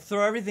 all right,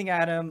 throw everything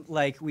at him.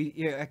 Like,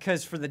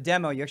 because for the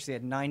demo, you actually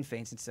had 9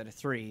 feints instead of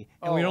 3.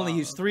 And we'd only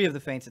used 3 of the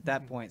feints at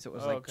that point. So it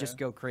was like, just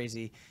go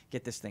crazy,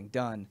 get this thing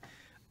done.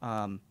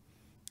 And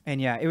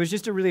yeah, it was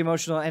just a really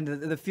emotional and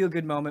the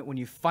feel-good moment when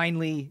you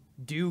finally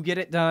do get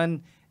it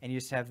done, and you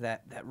just have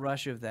that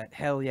rush of that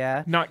hell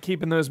yeah. Not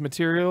keeping those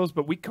materials,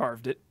 but we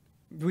carved it.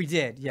 We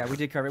did, yeah, we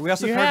did carve it. We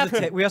also carved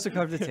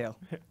the tail.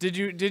 Did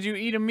you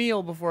eat a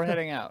meal before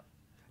heading out?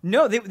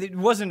 No, it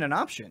wasn't an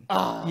option.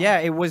 Yeah,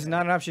 it was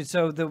not an option.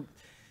 So the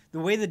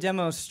way the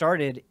demo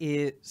started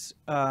is,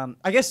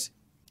 I guess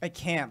at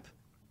camp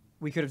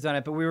we could have done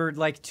it, but we were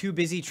like too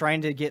busy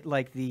trying to get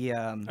like the.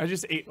 I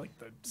just ate like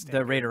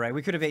the Raider, right?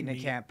 We could have eaten at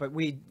camp, but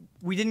we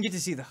didn't get to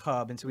see the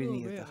hub, and so we didn't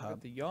eat at the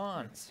hub. The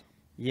yawns.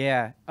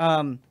 Yeah.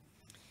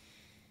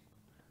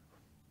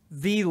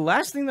 The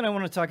last thing that I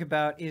want to talk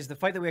about is the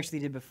fight that we actually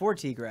did before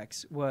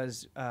T-Rex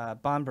was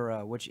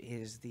Bomburo, which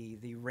is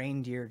the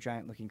reindeer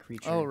giant-looking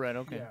creature. Oh, right,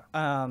 okay.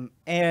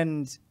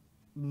 And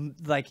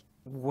like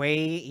way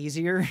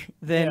easier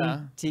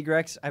than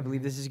T-Rex. I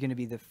believe this is going to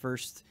be the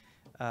first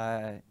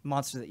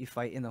monster that you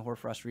fight in the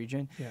Hoarfrost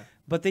region. Yeah.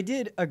 But they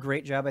did a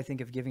great job, I think,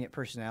 of giving it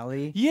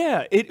personality.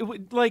 Yeah, it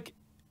would like.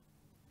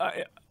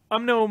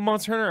 I'm no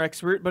Monster Hunter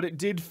expert, but it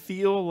did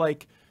feel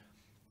like.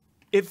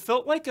 It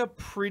felt like a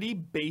pretty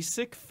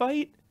basic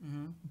fight,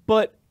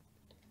 but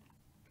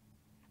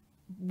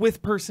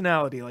with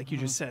personality, like you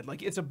just said.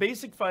 Like, it's a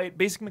basic fight,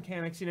 basic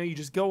mechanics. You know, you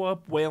just go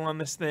up, wail on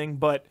this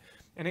thing,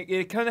 and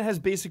it kind of has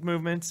basic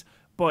movements,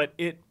 but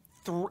it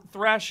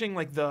thrashing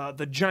like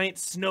the giant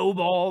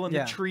snowball in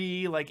the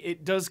tree, like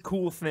it does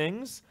cool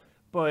things,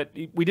 but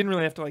we didn't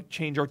really have to like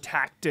change our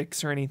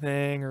tactics or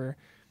anything, or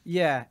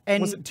and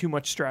it wasn't too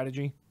much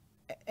strategy.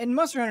 And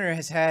Monster Hunter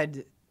has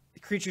had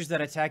creatures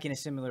that attack in a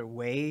similar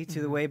way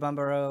to the way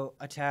Bambaro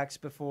attacks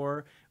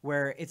before,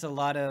 where it's a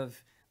lot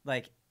of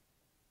like,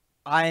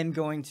 I'm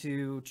going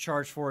to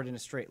charge forward in a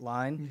straight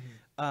line,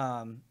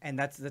 and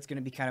that's going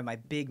to be kind of my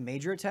big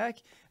major attack.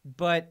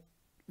 But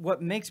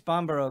what makes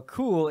Bambaro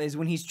cool is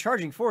when he's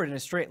charging forward in a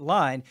straight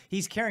line,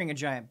 he's carrying a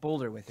giant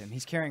boulder with him.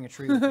 He's carrying a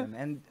tree with him,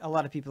 and a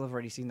lot of people have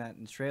already seen that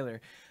in the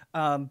trailer.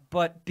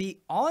 But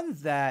beyond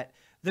that,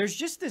 there's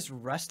just this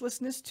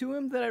restlessness to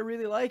him that I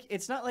really like.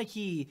 It's not like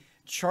he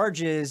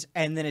charges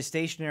and then is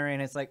stationary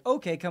and it's like,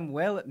 okay, come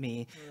wail at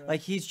me. Right.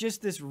 Like, he's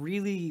just this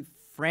really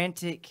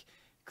frantic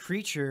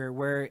creature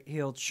where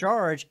he'll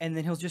charge and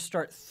then he'll just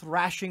start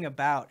thrashing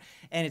about.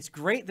 And it's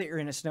great that you're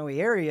in a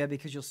snowy area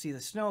because you'll see the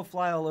snow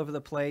fly all over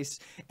the place.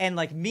 And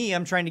like me,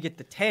 I'm trying to get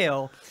the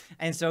tail,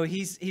 and so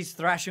he's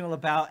thrashing all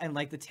about, and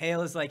like the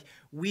tail is like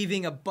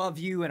weaving above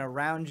you and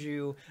around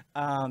you,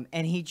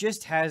 and he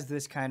just has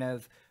this kind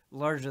of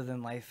larger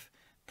than life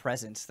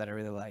presence that I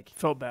really like.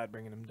 Felt bad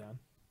bringing him down.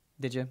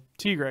 Did you?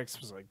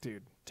 T-Rex was like,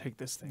 dude, take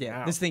this thing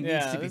out. This thing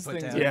needs to be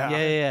put down.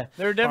 Yeah.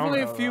 There are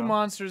definitely a few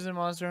monsters in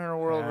Monster Hunter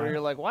World where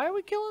you're like, why are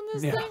we killing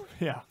this thing?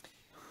 Yeah.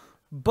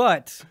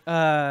 But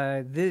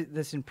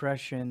this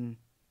impression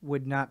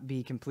would not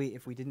be complete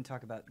if we didn't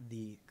talk about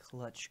the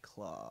Clutch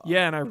Claw.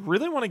 Yeah, and I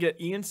really want to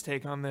get Ian's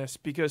take on this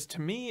because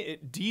to me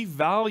it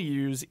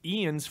devalues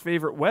Ian's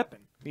favorite weapon.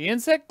 The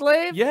insect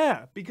glaive?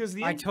 Yeah, because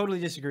I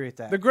totally disagree with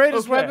that. The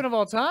greatest weapon of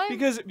all time?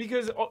 Because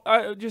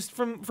just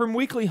from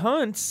weekly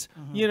hunts,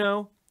 you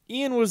know,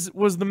 Ian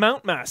was the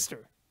mount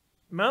master.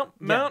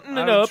 Mounting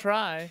it up.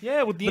 Try.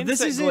 Yeah, with the but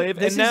insect this glaive.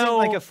 This and isn't now,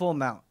 like a full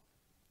mount.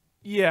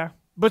 Yeah,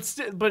 but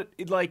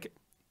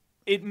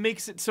it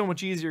makes it so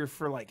much easier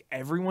for like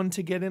everyone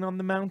to get in on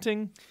the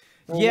mounting.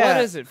 Well,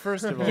 what is it,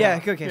 first of all?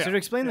 Okay. So to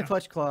explain the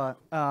Clutch Claw,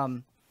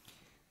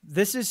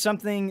 this is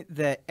something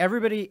that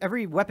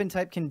every weapon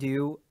type can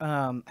do.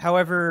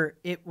 However,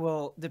 it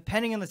will,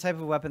 depending on the type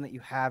of weapon that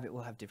you have, it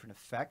will have different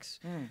effects.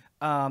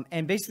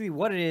 And basically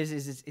what it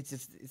is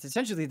it's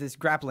essentially this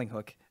grappling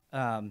hook.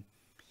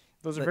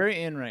 Those are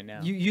very in right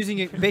now.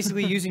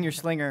 Basically using your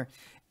slinger.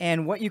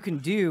 And what you can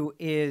do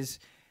is,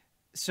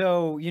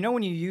 so you know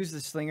when you use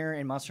the slinger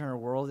in Monster Hunter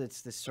World,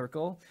 it's this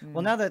circle.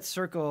 Well, now that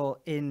circle,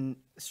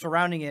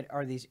 surrounding it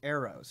are these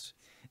arrows.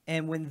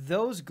 And when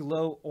those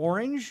glow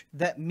orange,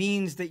 that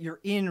means that you're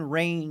in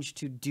range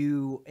to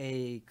do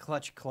a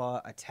Clutch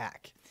Claw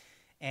attack.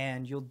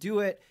 And you'll do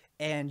it,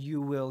 and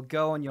you will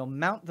go and you'll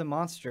mount the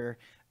monster,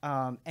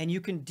 and you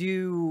can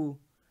do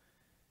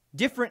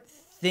different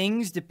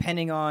things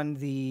depending on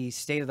the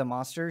state of the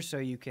monster. So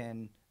you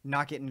can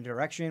knock it in a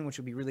direction, which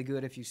would be really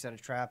good if you set a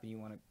trap and you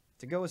want it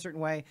to go a certain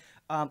way,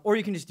 or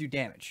you can just do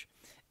damage.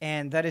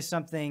 And that is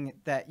something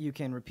that you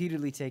can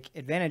repeatedly take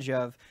advantage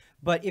of.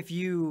 But if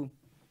you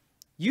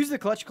use the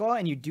Clutch Claw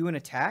and you do an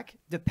attack,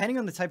 depending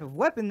on the type of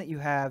weapon that you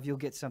have, you'll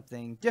get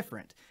something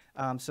different.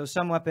 So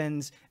some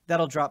weapons,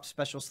 that'll drop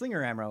special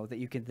slinger ammo that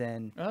you can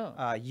then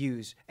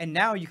use. And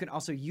now you can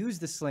also use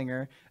the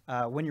slinger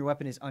when your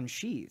weapon is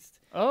unsheathed.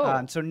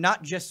 So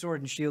not just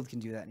sword and shield can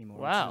do that anymore,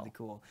 which is really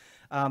cool.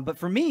 But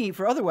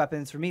for other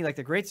weapons, like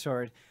the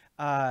greatsword,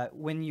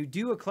 when you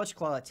do a Clutch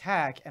Claw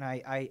attack and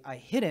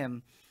I hit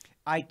him,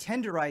 I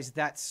tenderize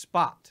that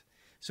spot.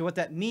 So what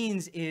that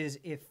means is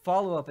if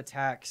follow-up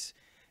attacks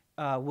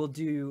will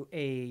do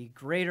a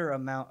greater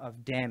amount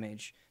of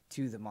damage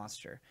to the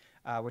monster,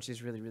 which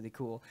is really, really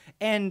cool.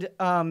 And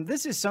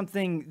this is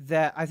something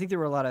that I think there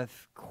were a lot of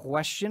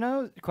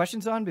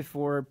questions on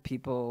before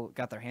people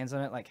got their hands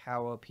on it, like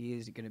how OP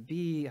is it going to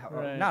be?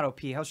 Not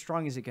OP, how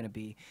strong is it going to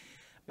be?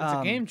 It's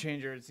a game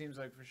changer, it seems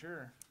like, for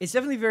sure. It's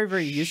definitely very,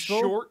 very useful.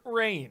 Short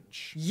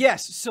range.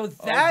 Yes, so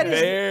that is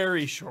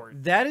very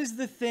short. That is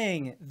the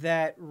thing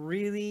that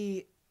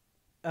really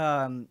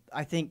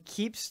I think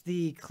keeps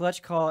the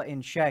Clutch Claw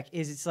in check.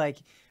 Is it's like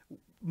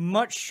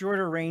much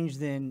shorter range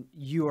than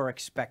you are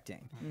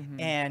expecting.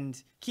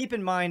 And keep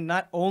in mind,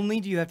 not only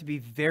do you have to be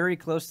very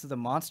close to the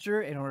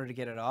monster in order to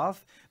get it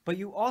off, but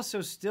you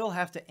also still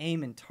have to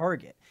aim and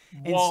target.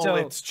 And while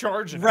it's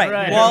charging.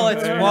 Right.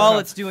 While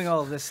it's doing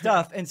all of this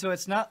stuff. And so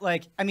it's not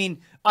like, I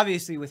mean,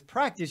 obviously with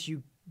practice,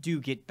 you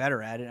do get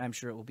better at it. I'm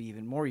sure it will be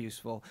even more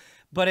useful.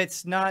 But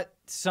it's not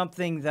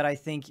something that I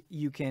think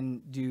you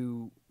can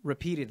do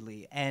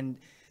repeatedly. And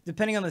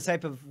depending on the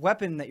type of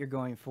weapon that you're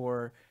going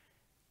for,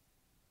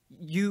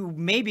 you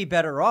may be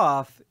better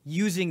off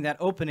using that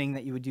opening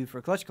that you would do for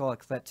a Clutch Claw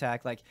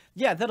attack. Like,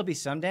 yeah, that'll be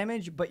some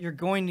damage, but you're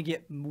going to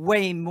get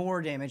way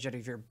more damage out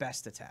of your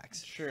best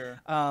attacks. Sure.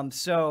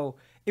 So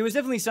it was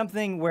definitely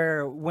something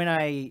where when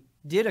I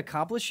did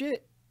accomplish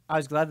it, I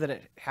was glad that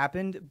it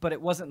happened, but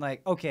it wasn't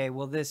like, okay,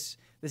 well, this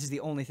is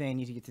the only thing I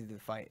need to get through the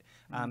fight.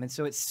 And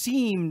so it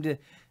seemed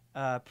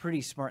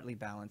pretty smartly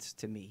balanced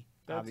to me.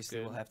 That's Obviously,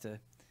 good. we'll have to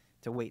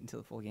wait until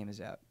the full game is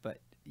out. But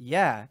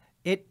yeah,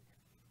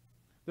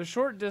 The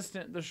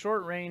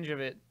short range of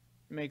it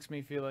makes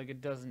me feel like it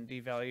doesn't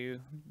devalue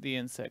the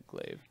insect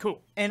glaive.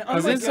 Cool. and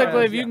Because unlike, insect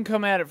glaive, you yeah. can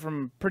come at it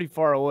from pretty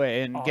far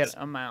away and get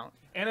Awesome. a mount.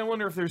 And I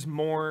wonder if there's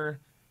more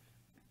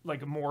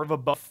of a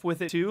buff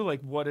with it too.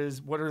 Like, what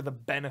are the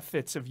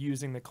benefits of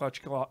using the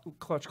clutch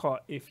claw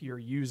if you're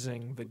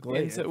using the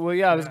glaive? Well,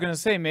 yeah, I was gonna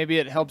say maybe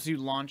it helps you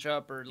launch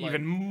up or like,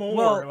 Even more.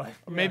 Well, like,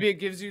 or maybe it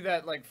gives you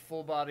that like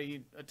full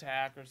body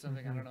attack or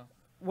something. I don't know.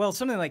 well,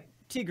 something like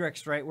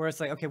Tigrex, right, where it's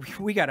like, okay,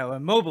 we got to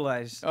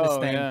immobilize this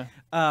Oh, thing. yeah.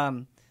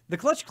 The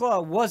clutch claw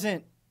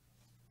wasn't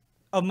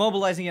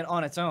immobilizing it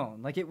on its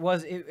own. Like it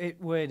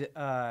would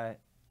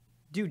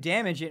do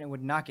damage and it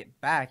would knock it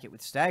back. It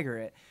would stagger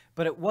it,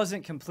 but it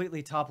wasn't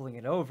completely toppling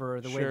it over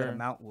the way that a Sure.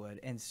 mount would.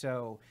 And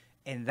so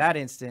in that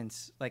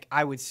instance, like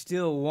I would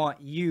still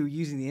want you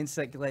using the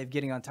insect glaive,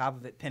 getting on top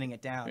of it, pinning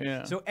it down,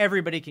 Yeah. so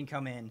everybody can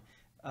come in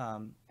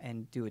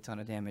and do a ton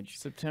of damage.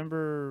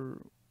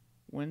 September.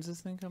 When's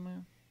this thing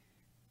coming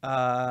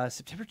out?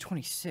 September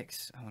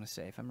 26th, I want to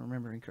say, if I'm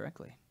remembering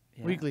correctly.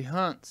 Yeah. Weekly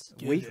hunts,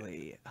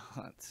 Weekly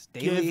hunts,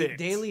 Give it.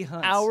 daily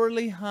hunts,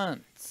 hourly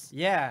hunts.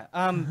 Yeah,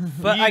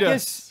 but I Feed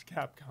guess us,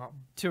 Capcom.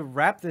 to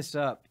wrap this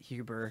up,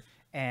 Huber,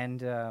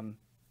 and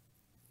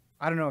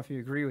I don't know if you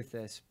agree with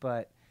this,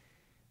 but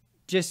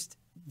just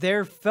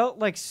there felt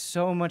like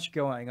so much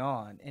going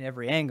on in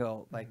every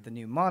angle, like the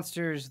new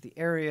monsters, the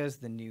areas,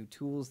 the new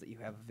tools that you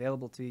have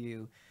available to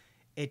you.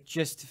 It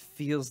just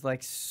feels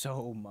like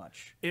so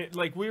much. It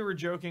like we were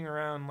joking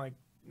around like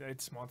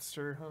it's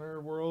Monster Hunter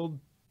World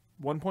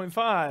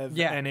 1.5,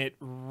 Yeah. and it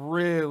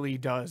really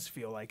does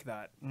feel like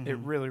that. It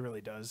Mhm. really, really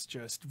does.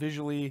 Just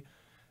visually,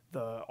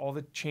 all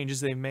the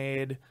changes they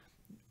made,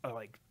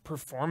 like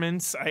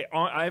performance.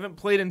 I haven't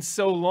played in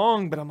so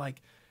long, but I'm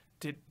like,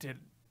 did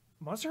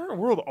Monster Hunter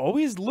World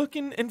always look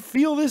and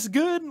feel this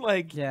good?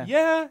 Like,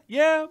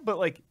 yeah, but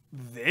like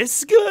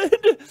this good?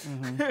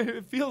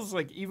 It feels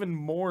like even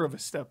more of a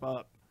step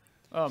up.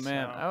 Oh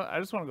man, So- I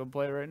just want to go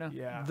play it right now.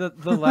 Yeah.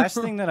 The last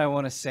thing that I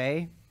want to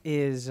say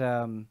is,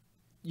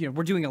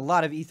 we're doing a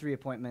lot of E3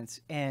 appointments,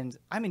 and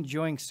I'm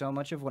enjoying so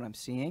much of what I'm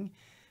seeing.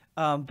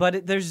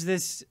 But there's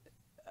this,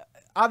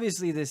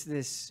 obviously,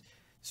 this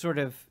sort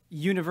of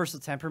universal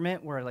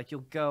temperament where, like,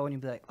 you'll go and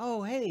you'll be like,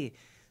 oh, hey,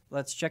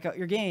 let's check out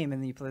your game.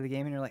 And then you play the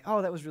game, and you're like,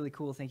 oh, that was really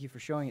cool. Thank you for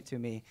showing it to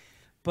me.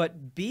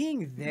 But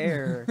being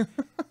there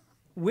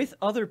with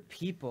other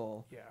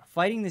people,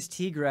 fighting this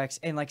Tigrex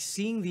and, like,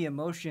 seeing the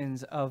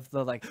emotions of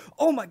the, like,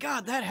 oh, my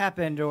God, that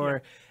happened,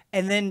 or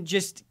and then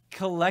just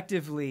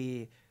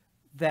collectively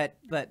that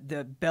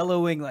the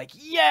bellowing, like,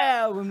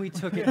 yeah, when we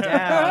took it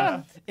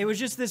down. It was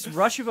just this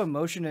rush of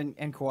emotion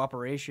and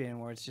cooperation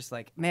where it's just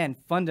like, man,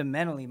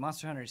 fundamentally,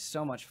 Monster Hunter is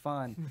so much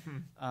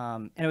fun.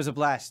 And it was a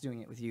blast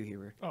doing it with you,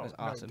 Huber. It was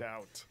awesome. No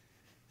doubt.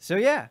 So,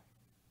 yeah,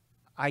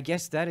 I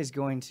guess that is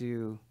going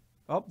to...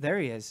 Oh, there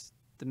he is.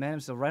 The man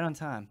himself, right on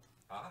time.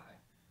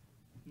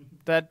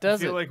 That I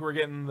does feel it. like we're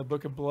getting the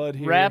Book of Blood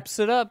here. Wraps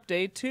it up.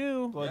 Day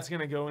 2. Blood's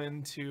gonna go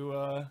into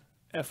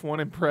F1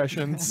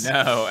 impressions.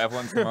 No,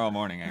 F1's tomorrow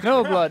morning. Actually.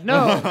 No blood.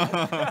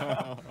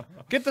 No.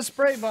 Get the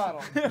spray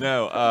bottle.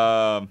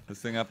 No, this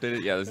thing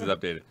updated? Yeah, this is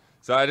updated.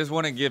 So I just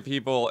want to give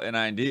people an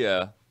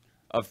idea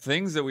of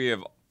things that we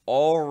have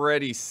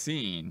already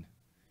seen,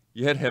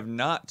 yet have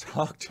not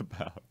talked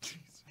about.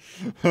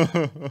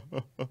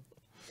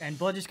 And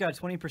Blood just got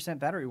a 20%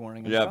 battery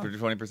warning. as Yeah, well. for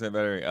 20%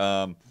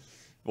 battery.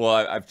 Well,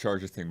 I've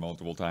charged this thing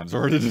multiple times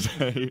already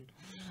today.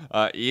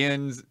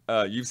 Ian's,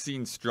 you've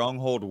seen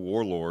Stronghold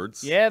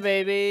Warlords. Yeah,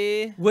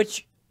 baby.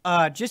 Which,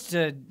 just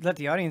to let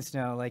the audience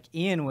know, like,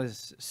 Ian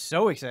was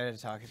so excited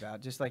to talk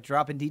about, just, like,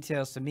 dropping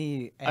details to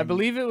me. I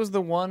believe it was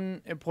the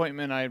one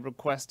appointment I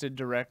requesested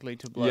directly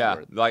to Yeah,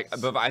 Bloodworth.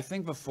 like, but I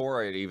think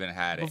before it even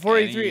had it. Before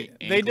any E3,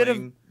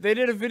 inkling- they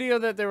did a video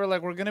that they were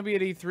like, "We're gonna be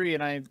at E3,"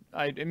 and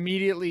I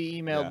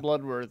immediately emailed Yeah.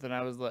 Bloodworth and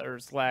I was or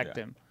slacked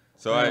Yeah. him.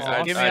 So And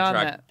I get me on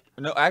tracked.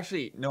 No,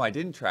 actually, no, I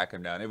didn't track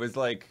him down. It was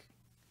like.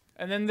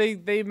 And then they I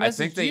think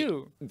messaged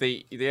you.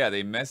 they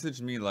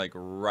messaged me like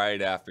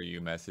right after you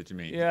messaged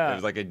me. Yeah, It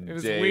was like a it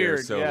was day or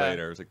weird, so yeah.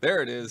 later. It was like,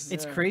 there it is.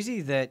 It's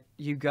crazy that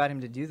you got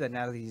him to do that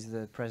now that he's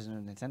the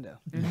president of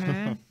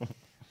Nintendo.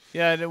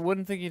 Yeah, I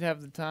wouldn't think he'd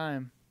have the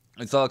time.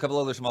 I saw a couple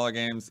other smaller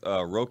games,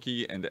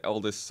 Roki and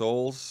Eldest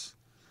Souls.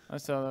 I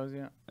saw those.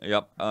 Yeah.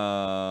 Yep.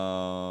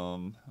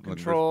 I'm looking for-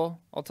 Control.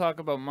 I'll talk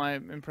about my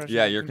impressions.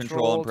 Yeah, of your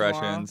control tomorrow.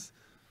 impressions.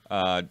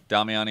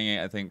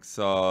 Damiani, I think,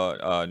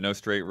 saw No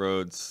Straight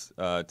Roads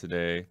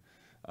today.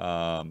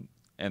 And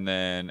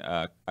then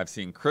I've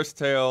seen Chris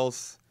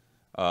Tales.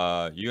 You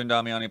and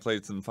Damiani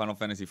played some Final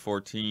Fantasy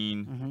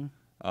 14.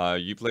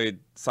 You played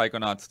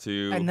Psychonauts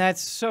 2. And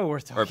that's so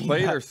worth talking Or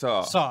played about. or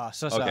saw? Saw.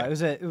 Okay. It was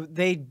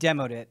they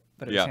demoed it,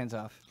 but it was Yeah. hands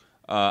off.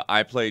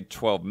 I played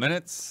 12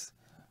 minutes.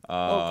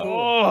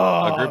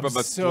 Oh, a group of I'm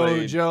us so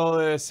played.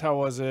 jealous. How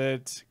was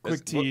it? Quick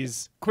It's- well,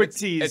 tease. Quick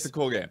tease. It's a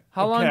cool game.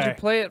 How long did you Okay.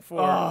 play it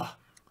for? Ah.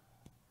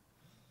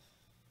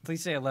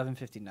 Please say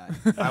 11:59.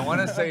 I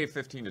want to say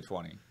 15 to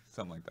 20,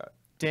 something like that.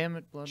 Damn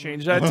it, Blood.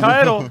 Change that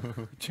title.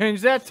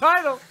 Change that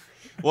title.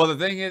 Well, the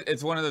thing is,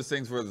 it's one of those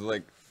things where it's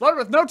like, Blood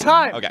with no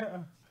time. okay,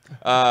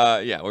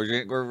 yeah,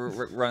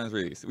 we're running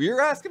through these. You're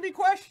asking me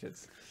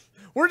questions.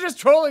 We're just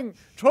trolling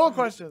troll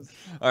questions.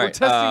 All We're right,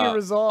 testing your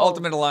resolve.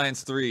 Ultimate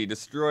Alliance 3,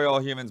 destroy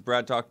all humans.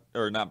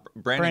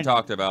 Brandon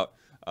talked about.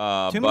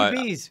 Too but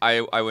many bees.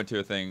 I went to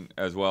a thing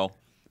as well.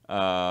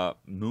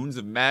 Moons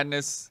of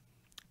Madness,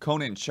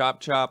 Conan Chop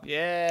Chop,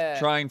 Yeah.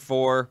 Trying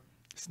 4,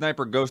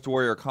 Sniper Ghost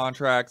Warrior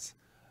Contracts,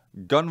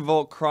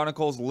 Gunvolt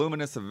Chronicles,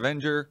 Luminous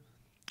Avenger,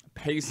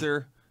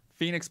 Pacer,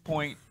 Phoenix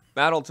Point,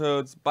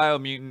 Battletoads,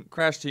 Biomutant,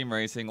 Crash Team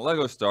Racing,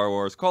 Lego Star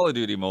Wars, Call of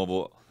Duty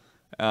Mobile,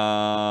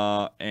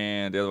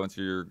 and the other ones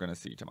you're going to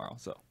see tomorrow.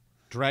 So,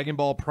 Dragon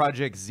Ball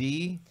Project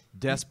Z,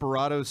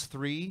 Desperados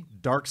 3,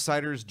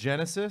 Darksiders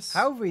Genesis.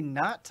 How have we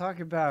not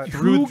talked about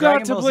Who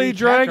got to play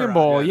Dragon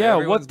Ball? Yeah,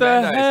 everyone's what the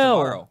Bandai's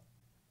hell?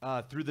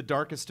 tomorrow. Through the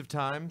Darkest of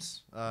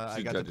Times. I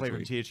Should got to judge play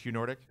this from THQ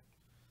Nordic.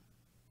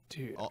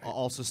 Dude,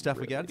 Also, stuff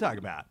we got to talk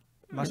about.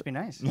 Must be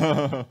nice.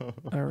 I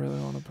really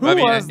want to play. I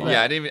mean, was that?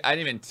 yeah, I didn't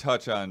even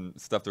touch on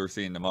stuff that we're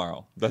seeing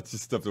tomorrow. That's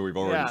just stuff that we've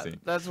already Yeah, seen.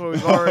 that's what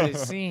we've already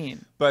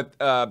seen. But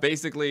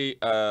basically,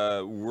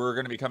 we're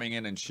going to be coming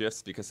in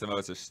shifts because some of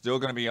us are still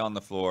going to be on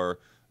the floor.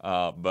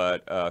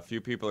 But a few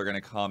people are going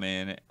to come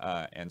in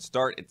and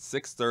start at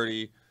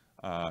 6:30.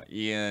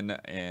 Ian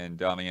and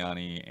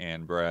Damiani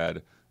and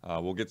Brad.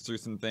 We'll get through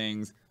some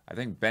things. I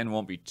think Ben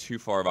won't be too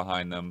far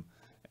behind them.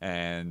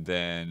 And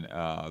then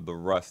the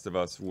rest of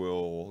us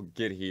will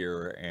get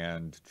here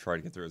and try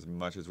to get through as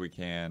much as we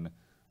can,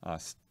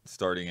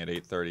 starting at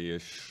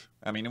 8:30-ish.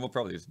 I mean, we'll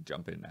probably just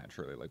jump in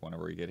naturally, like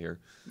whenever we get here.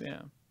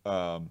 Yeah.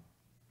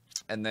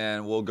 And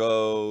then we'll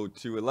go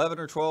to 11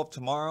 or 12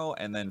 tomorrow,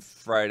 and then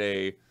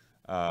Friday,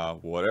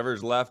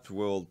 whatever's left,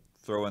 we'll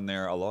throw in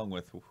there along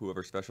with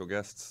whoever special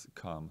guests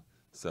come.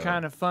 So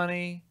Kind of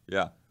funny.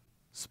 yeah.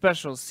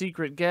 Special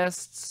secret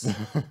guests.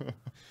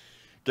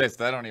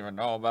 Guests I don't even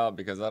know about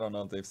because I don't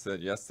know if they've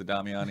said yes to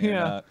Damiani or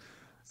Yeah. not.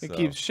 It So,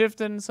 keeps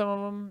shifting, some of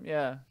them.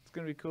 Yeah, it's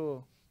going to be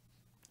cool.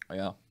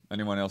 yeah.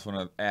 Anyone else want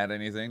to add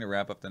anything to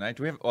wrap up the night?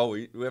 Do we have? Oh,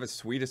 we have a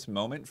sweetest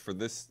moment for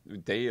this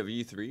day of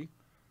E3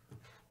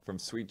 from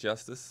Sweet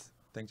Justice.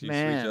 Thank you,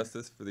 Man. Sweet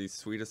Justice, for these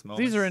sweetest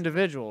moments. These are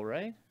individual,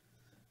 right?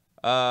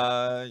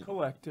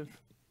 Collective.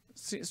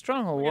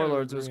 Stronghold We gotta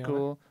Warlords was agree on it.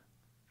 cool.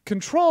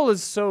 Control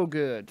is so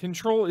good.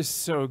 Control is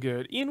so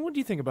good. Ian, what do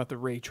you think about the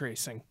ray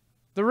tracing?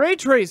 The ray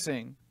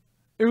tracing.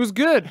 It was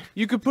good.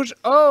 You could push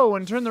O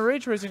and turn the ray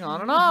tracing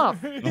on and off.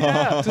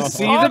 Yeah, To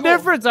see the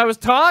difference. I was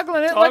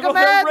toggling it like a ray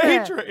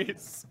madman.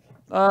 trace.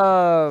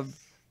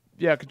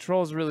 Yeah,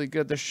 Control is really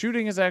good. The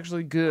shooting is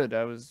actually good.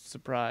 I was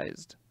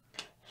surprised.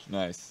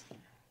 Nice.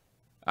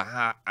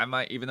 I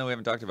might, even though we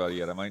haven't talked about it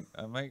yet, I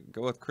might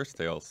go with Chris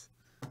Tales.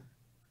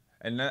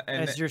 And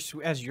As your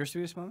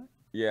sweetest moment?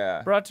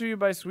 yeah, Brought to you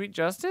by Sweet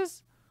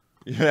Justice?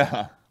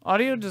 yeah.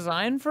 Audio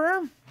design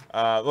firm?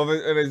 Well,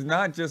 it was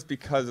not just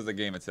because of the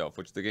game itself,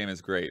 which the game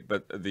is great,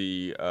 but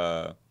the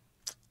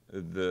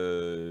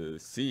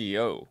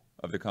CEO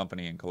of the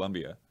company in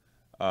Colombia,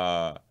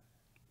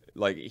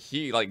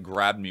 he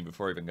grabbed me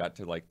before I even got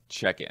to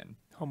check in,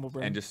 Humble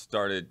brag. and just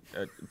started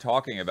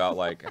talking about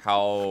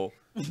how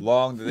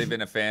long they've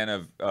been a fan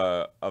of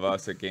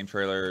us at Game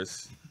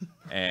Trailers,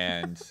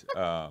 and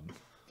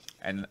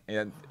one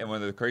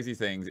of the crazy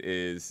things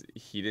is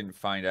he didn't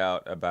find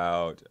out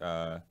about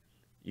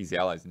Easy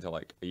Allies until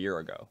a year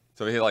ago.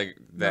 So he had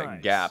that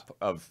Nice. gap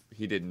of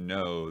he didn't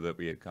know that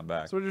we had come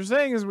back. So what you're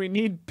saying is we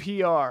need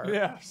PR.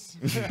 Yes.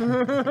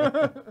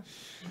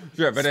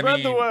 Sure, but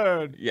Spread the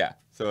word. Yeah,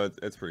 so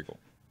it's pretty cool.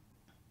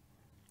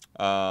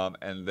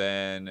 And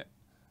then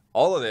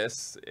all of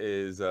this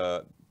is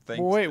thanks. Well,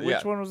 wait, yeah.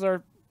 which one was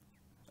our...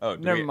 Oh,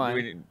 Never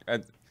mind.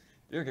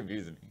 You're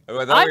confusing me. Oh,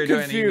 I thought I'm we were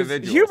doing confused.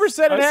 individuals. Huber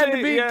said it I had say,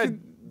 to be yeah,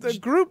 the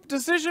group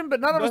decision, but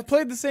none of us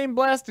played the same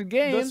blasted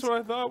games. That's what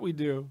I thought we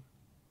do.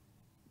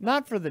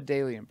 Not for the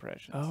daily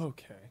impressions.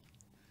 Okay.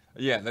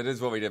 Yeah, that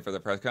is what we did for the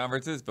press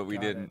conferences, but we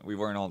Got didn't. We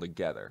weren't all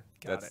together.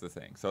 That's it. the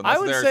thing. So I unless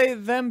would there's- say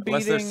them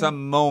unless beating there's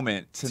some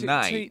moment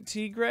tonight.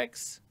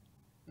 Tigrex.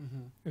 It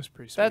was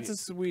pretty sweet. That's the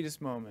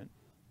sweetest moment.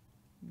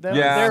 Their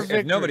Yeah, if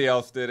victory. nobody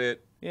else did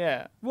it.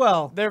 Yeah,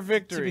 Well, their to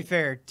victory. be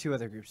fair, 2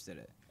 other groups did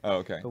it, Oh,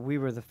 okay. but we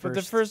were the first. But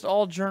the first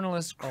all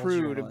journalist all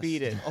crew to journalists.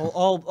 beat it.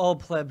 all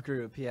pleb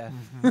group, yeah.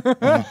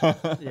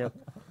 Yep.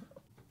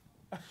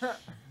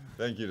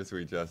 Thank you to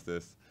Sweet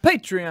Justice.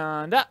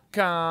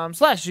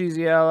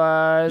 Patreon.com/Easy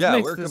Allies. Yeah,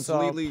 makes we're this all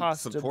completely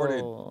possible.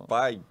 supported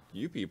by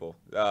you people,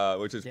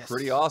 which is Yes.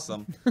 pretty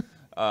awesome.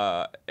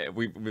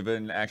 We've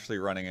been actually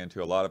running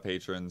into a lot of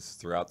patrons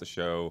throughout the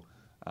show,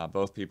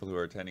 both people who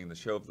are attending the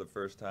show for the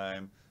first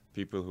time,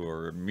 people who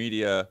are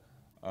media.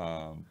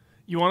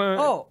 You want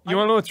to? Oh, you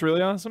want to know what's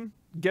really awesome?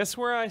 Guess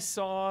where I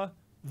saw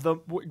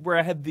where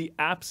I had the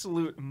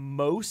absolute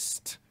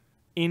most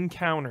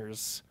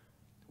encounters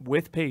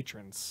with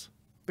patrons.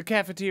 The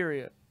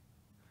cafeteria.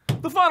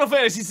 The Final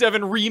Fantasy VII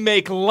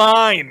Remake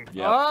line.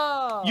 Yeah.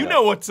 Oh. You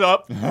know what's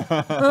up.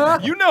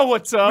 You know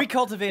what's up. We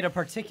cultivate a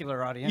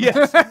particular audience.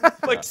 Yes.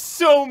 Like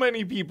so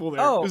many people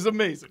there. Oh. It was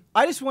amazing.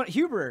 I just want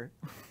Huber.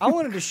 I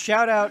wanted to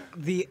shout out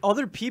the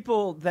other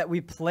people that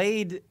we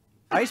played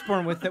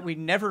Iceborne with that we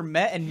never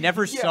met and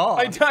never saw.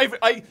 I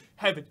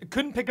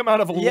couldn't pick them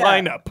out of a Yeah.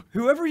 lineup.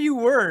 Whoever you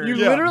were. You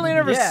literally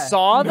never Yeah.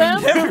 saw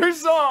them? Never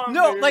saw 'em,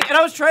 No, dude. like, and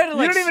I was trying to You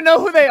like. don't even know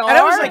who they are? And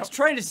I was like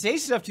trying to say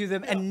stuff to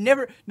them and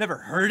never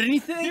heard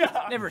anything.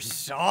 Yeah. Never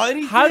saw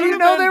anything. How do you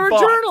know they were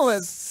bots.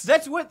 journalists?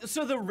 That's what.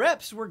 So the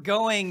reps were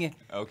going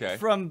Okay.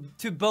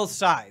 to both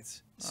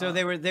sides. So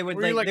they would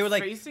Were you, like, they would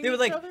facing they would each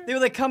like other? they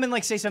would like come and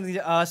like say something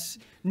to us.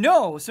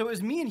 No, so it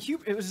was me and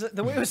Hubert. It was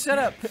the way it was set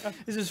up.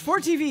 This was 4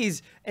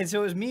 TVs, and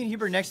so it was me and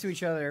Hubert next to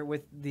each other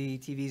with the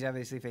TVs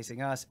obviously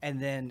facing us, and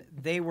then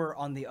they were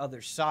on the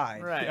other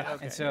side. Right,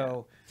 okay, And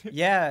so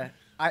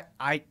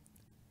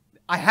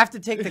I have to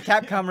take the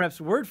Capcom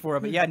rep's word for it,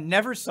 but yeah,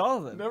 never saw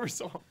them. Never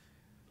saw 'em.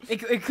 It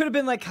could have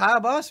been like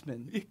Kyle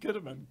Bossman It could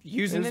have been.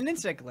 using an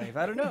insect glaive.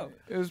 I don't know.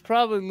 It was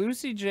probably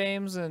Lucy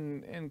James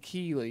and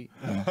Keeley.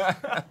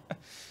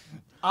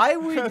 I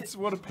would. That's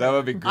what a That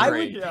would be I would-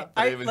 great. yeah. But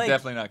I- it was like-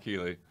 definitely not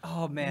Keeley.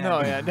 Oh man.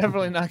 No, yeah,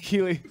 definitely not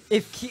Keeley.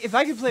 If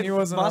I could play He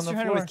wasn't on Monster the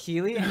Hunter floor. with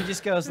Keeley and he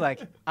just goes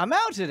like, "I'm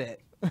out at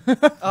it."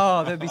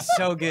 Oh, that'd be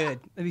so good.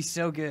 That'd be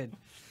so good.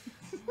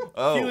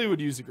 Oh, Keeley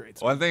would use a great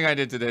sword. one thing I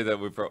did today that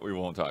we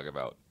won't talk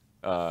about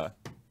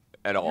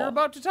at all. You're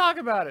about to talk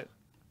about it.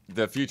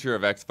 The future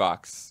of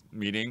Xbox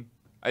meeting.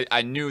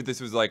 I knew this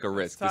was like a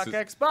risk. Talk This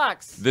was,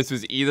 Xbox. this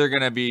was either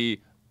going to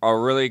be a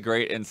really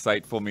great,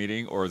 insightful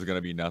meeting, or it was going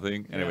to be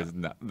nothing. And it was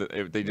not.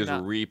 They just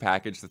Not-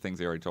 repackaged the things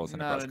they already told us in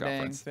the not press a dang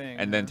conference, thing,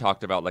 and then huh?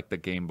 talked about like the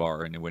game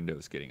bar and the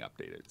Windows getting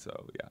updated.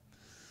 So yeah.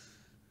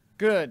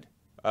 Good.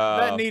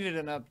 Uh, That needed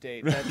an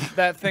update.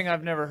 That thing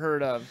I've never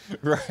heard of.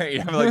 Right.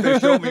 I'm like, they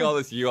showed me all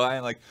this UI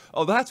and like,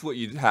 oh, that's what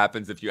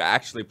happens if you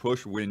actually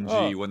push WinG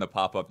when the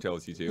pop-up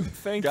tells you to.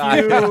 Thank God.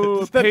 you,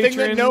 It's the thing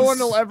that no one patrons.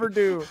 will ever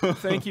do.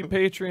 Thank you,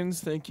 patrons.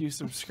 Thank you,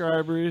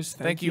 subscribers.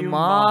 Thank you,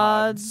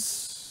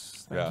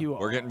 mods. Thank Yeah, you all.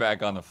 we're getting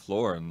back on the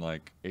floor in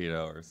like 8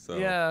 hours. So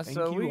Yeah, Thank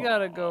so you we all.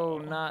 gotta go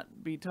not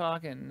be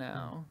talking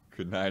now.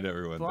 good night,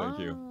 everyone. Thank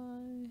you. Bye.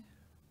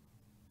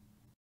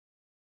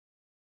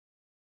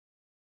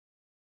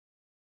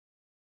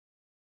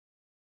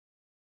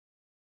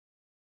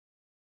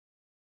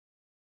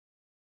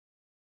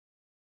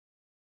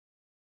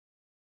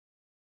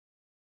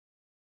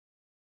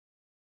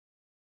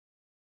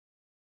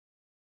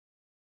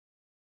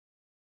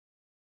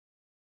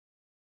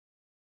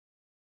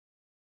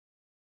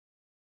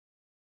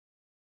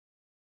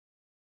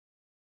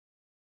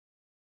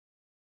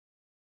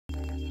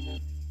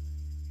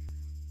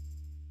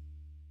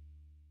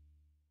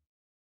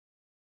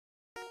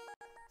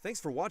 Thanks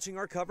for watching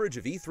our coverage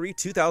of E3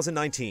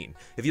 2019.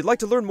 If you'd like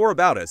to learn more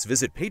about us,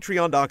 visit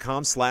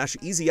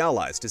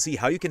patreon.com/easyallies to see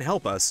how you can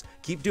help us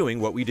keep doing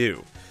what we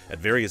do. At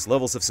various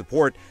levels of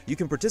support, you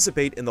can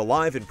participate in the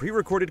live and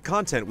pre-recorded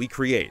content we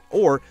create,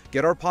 or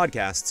get our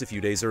podcasts a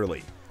few days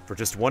early. For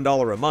just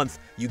 $1 a month,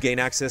 you gain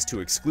access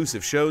to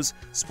exclusive shows,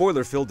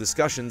 spoiler-filled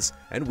discussions,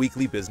 and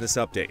weekly business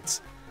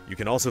updates. You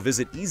can also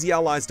visit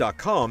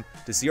easyallies.com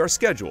to see our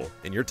schedule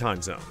in your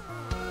time zone.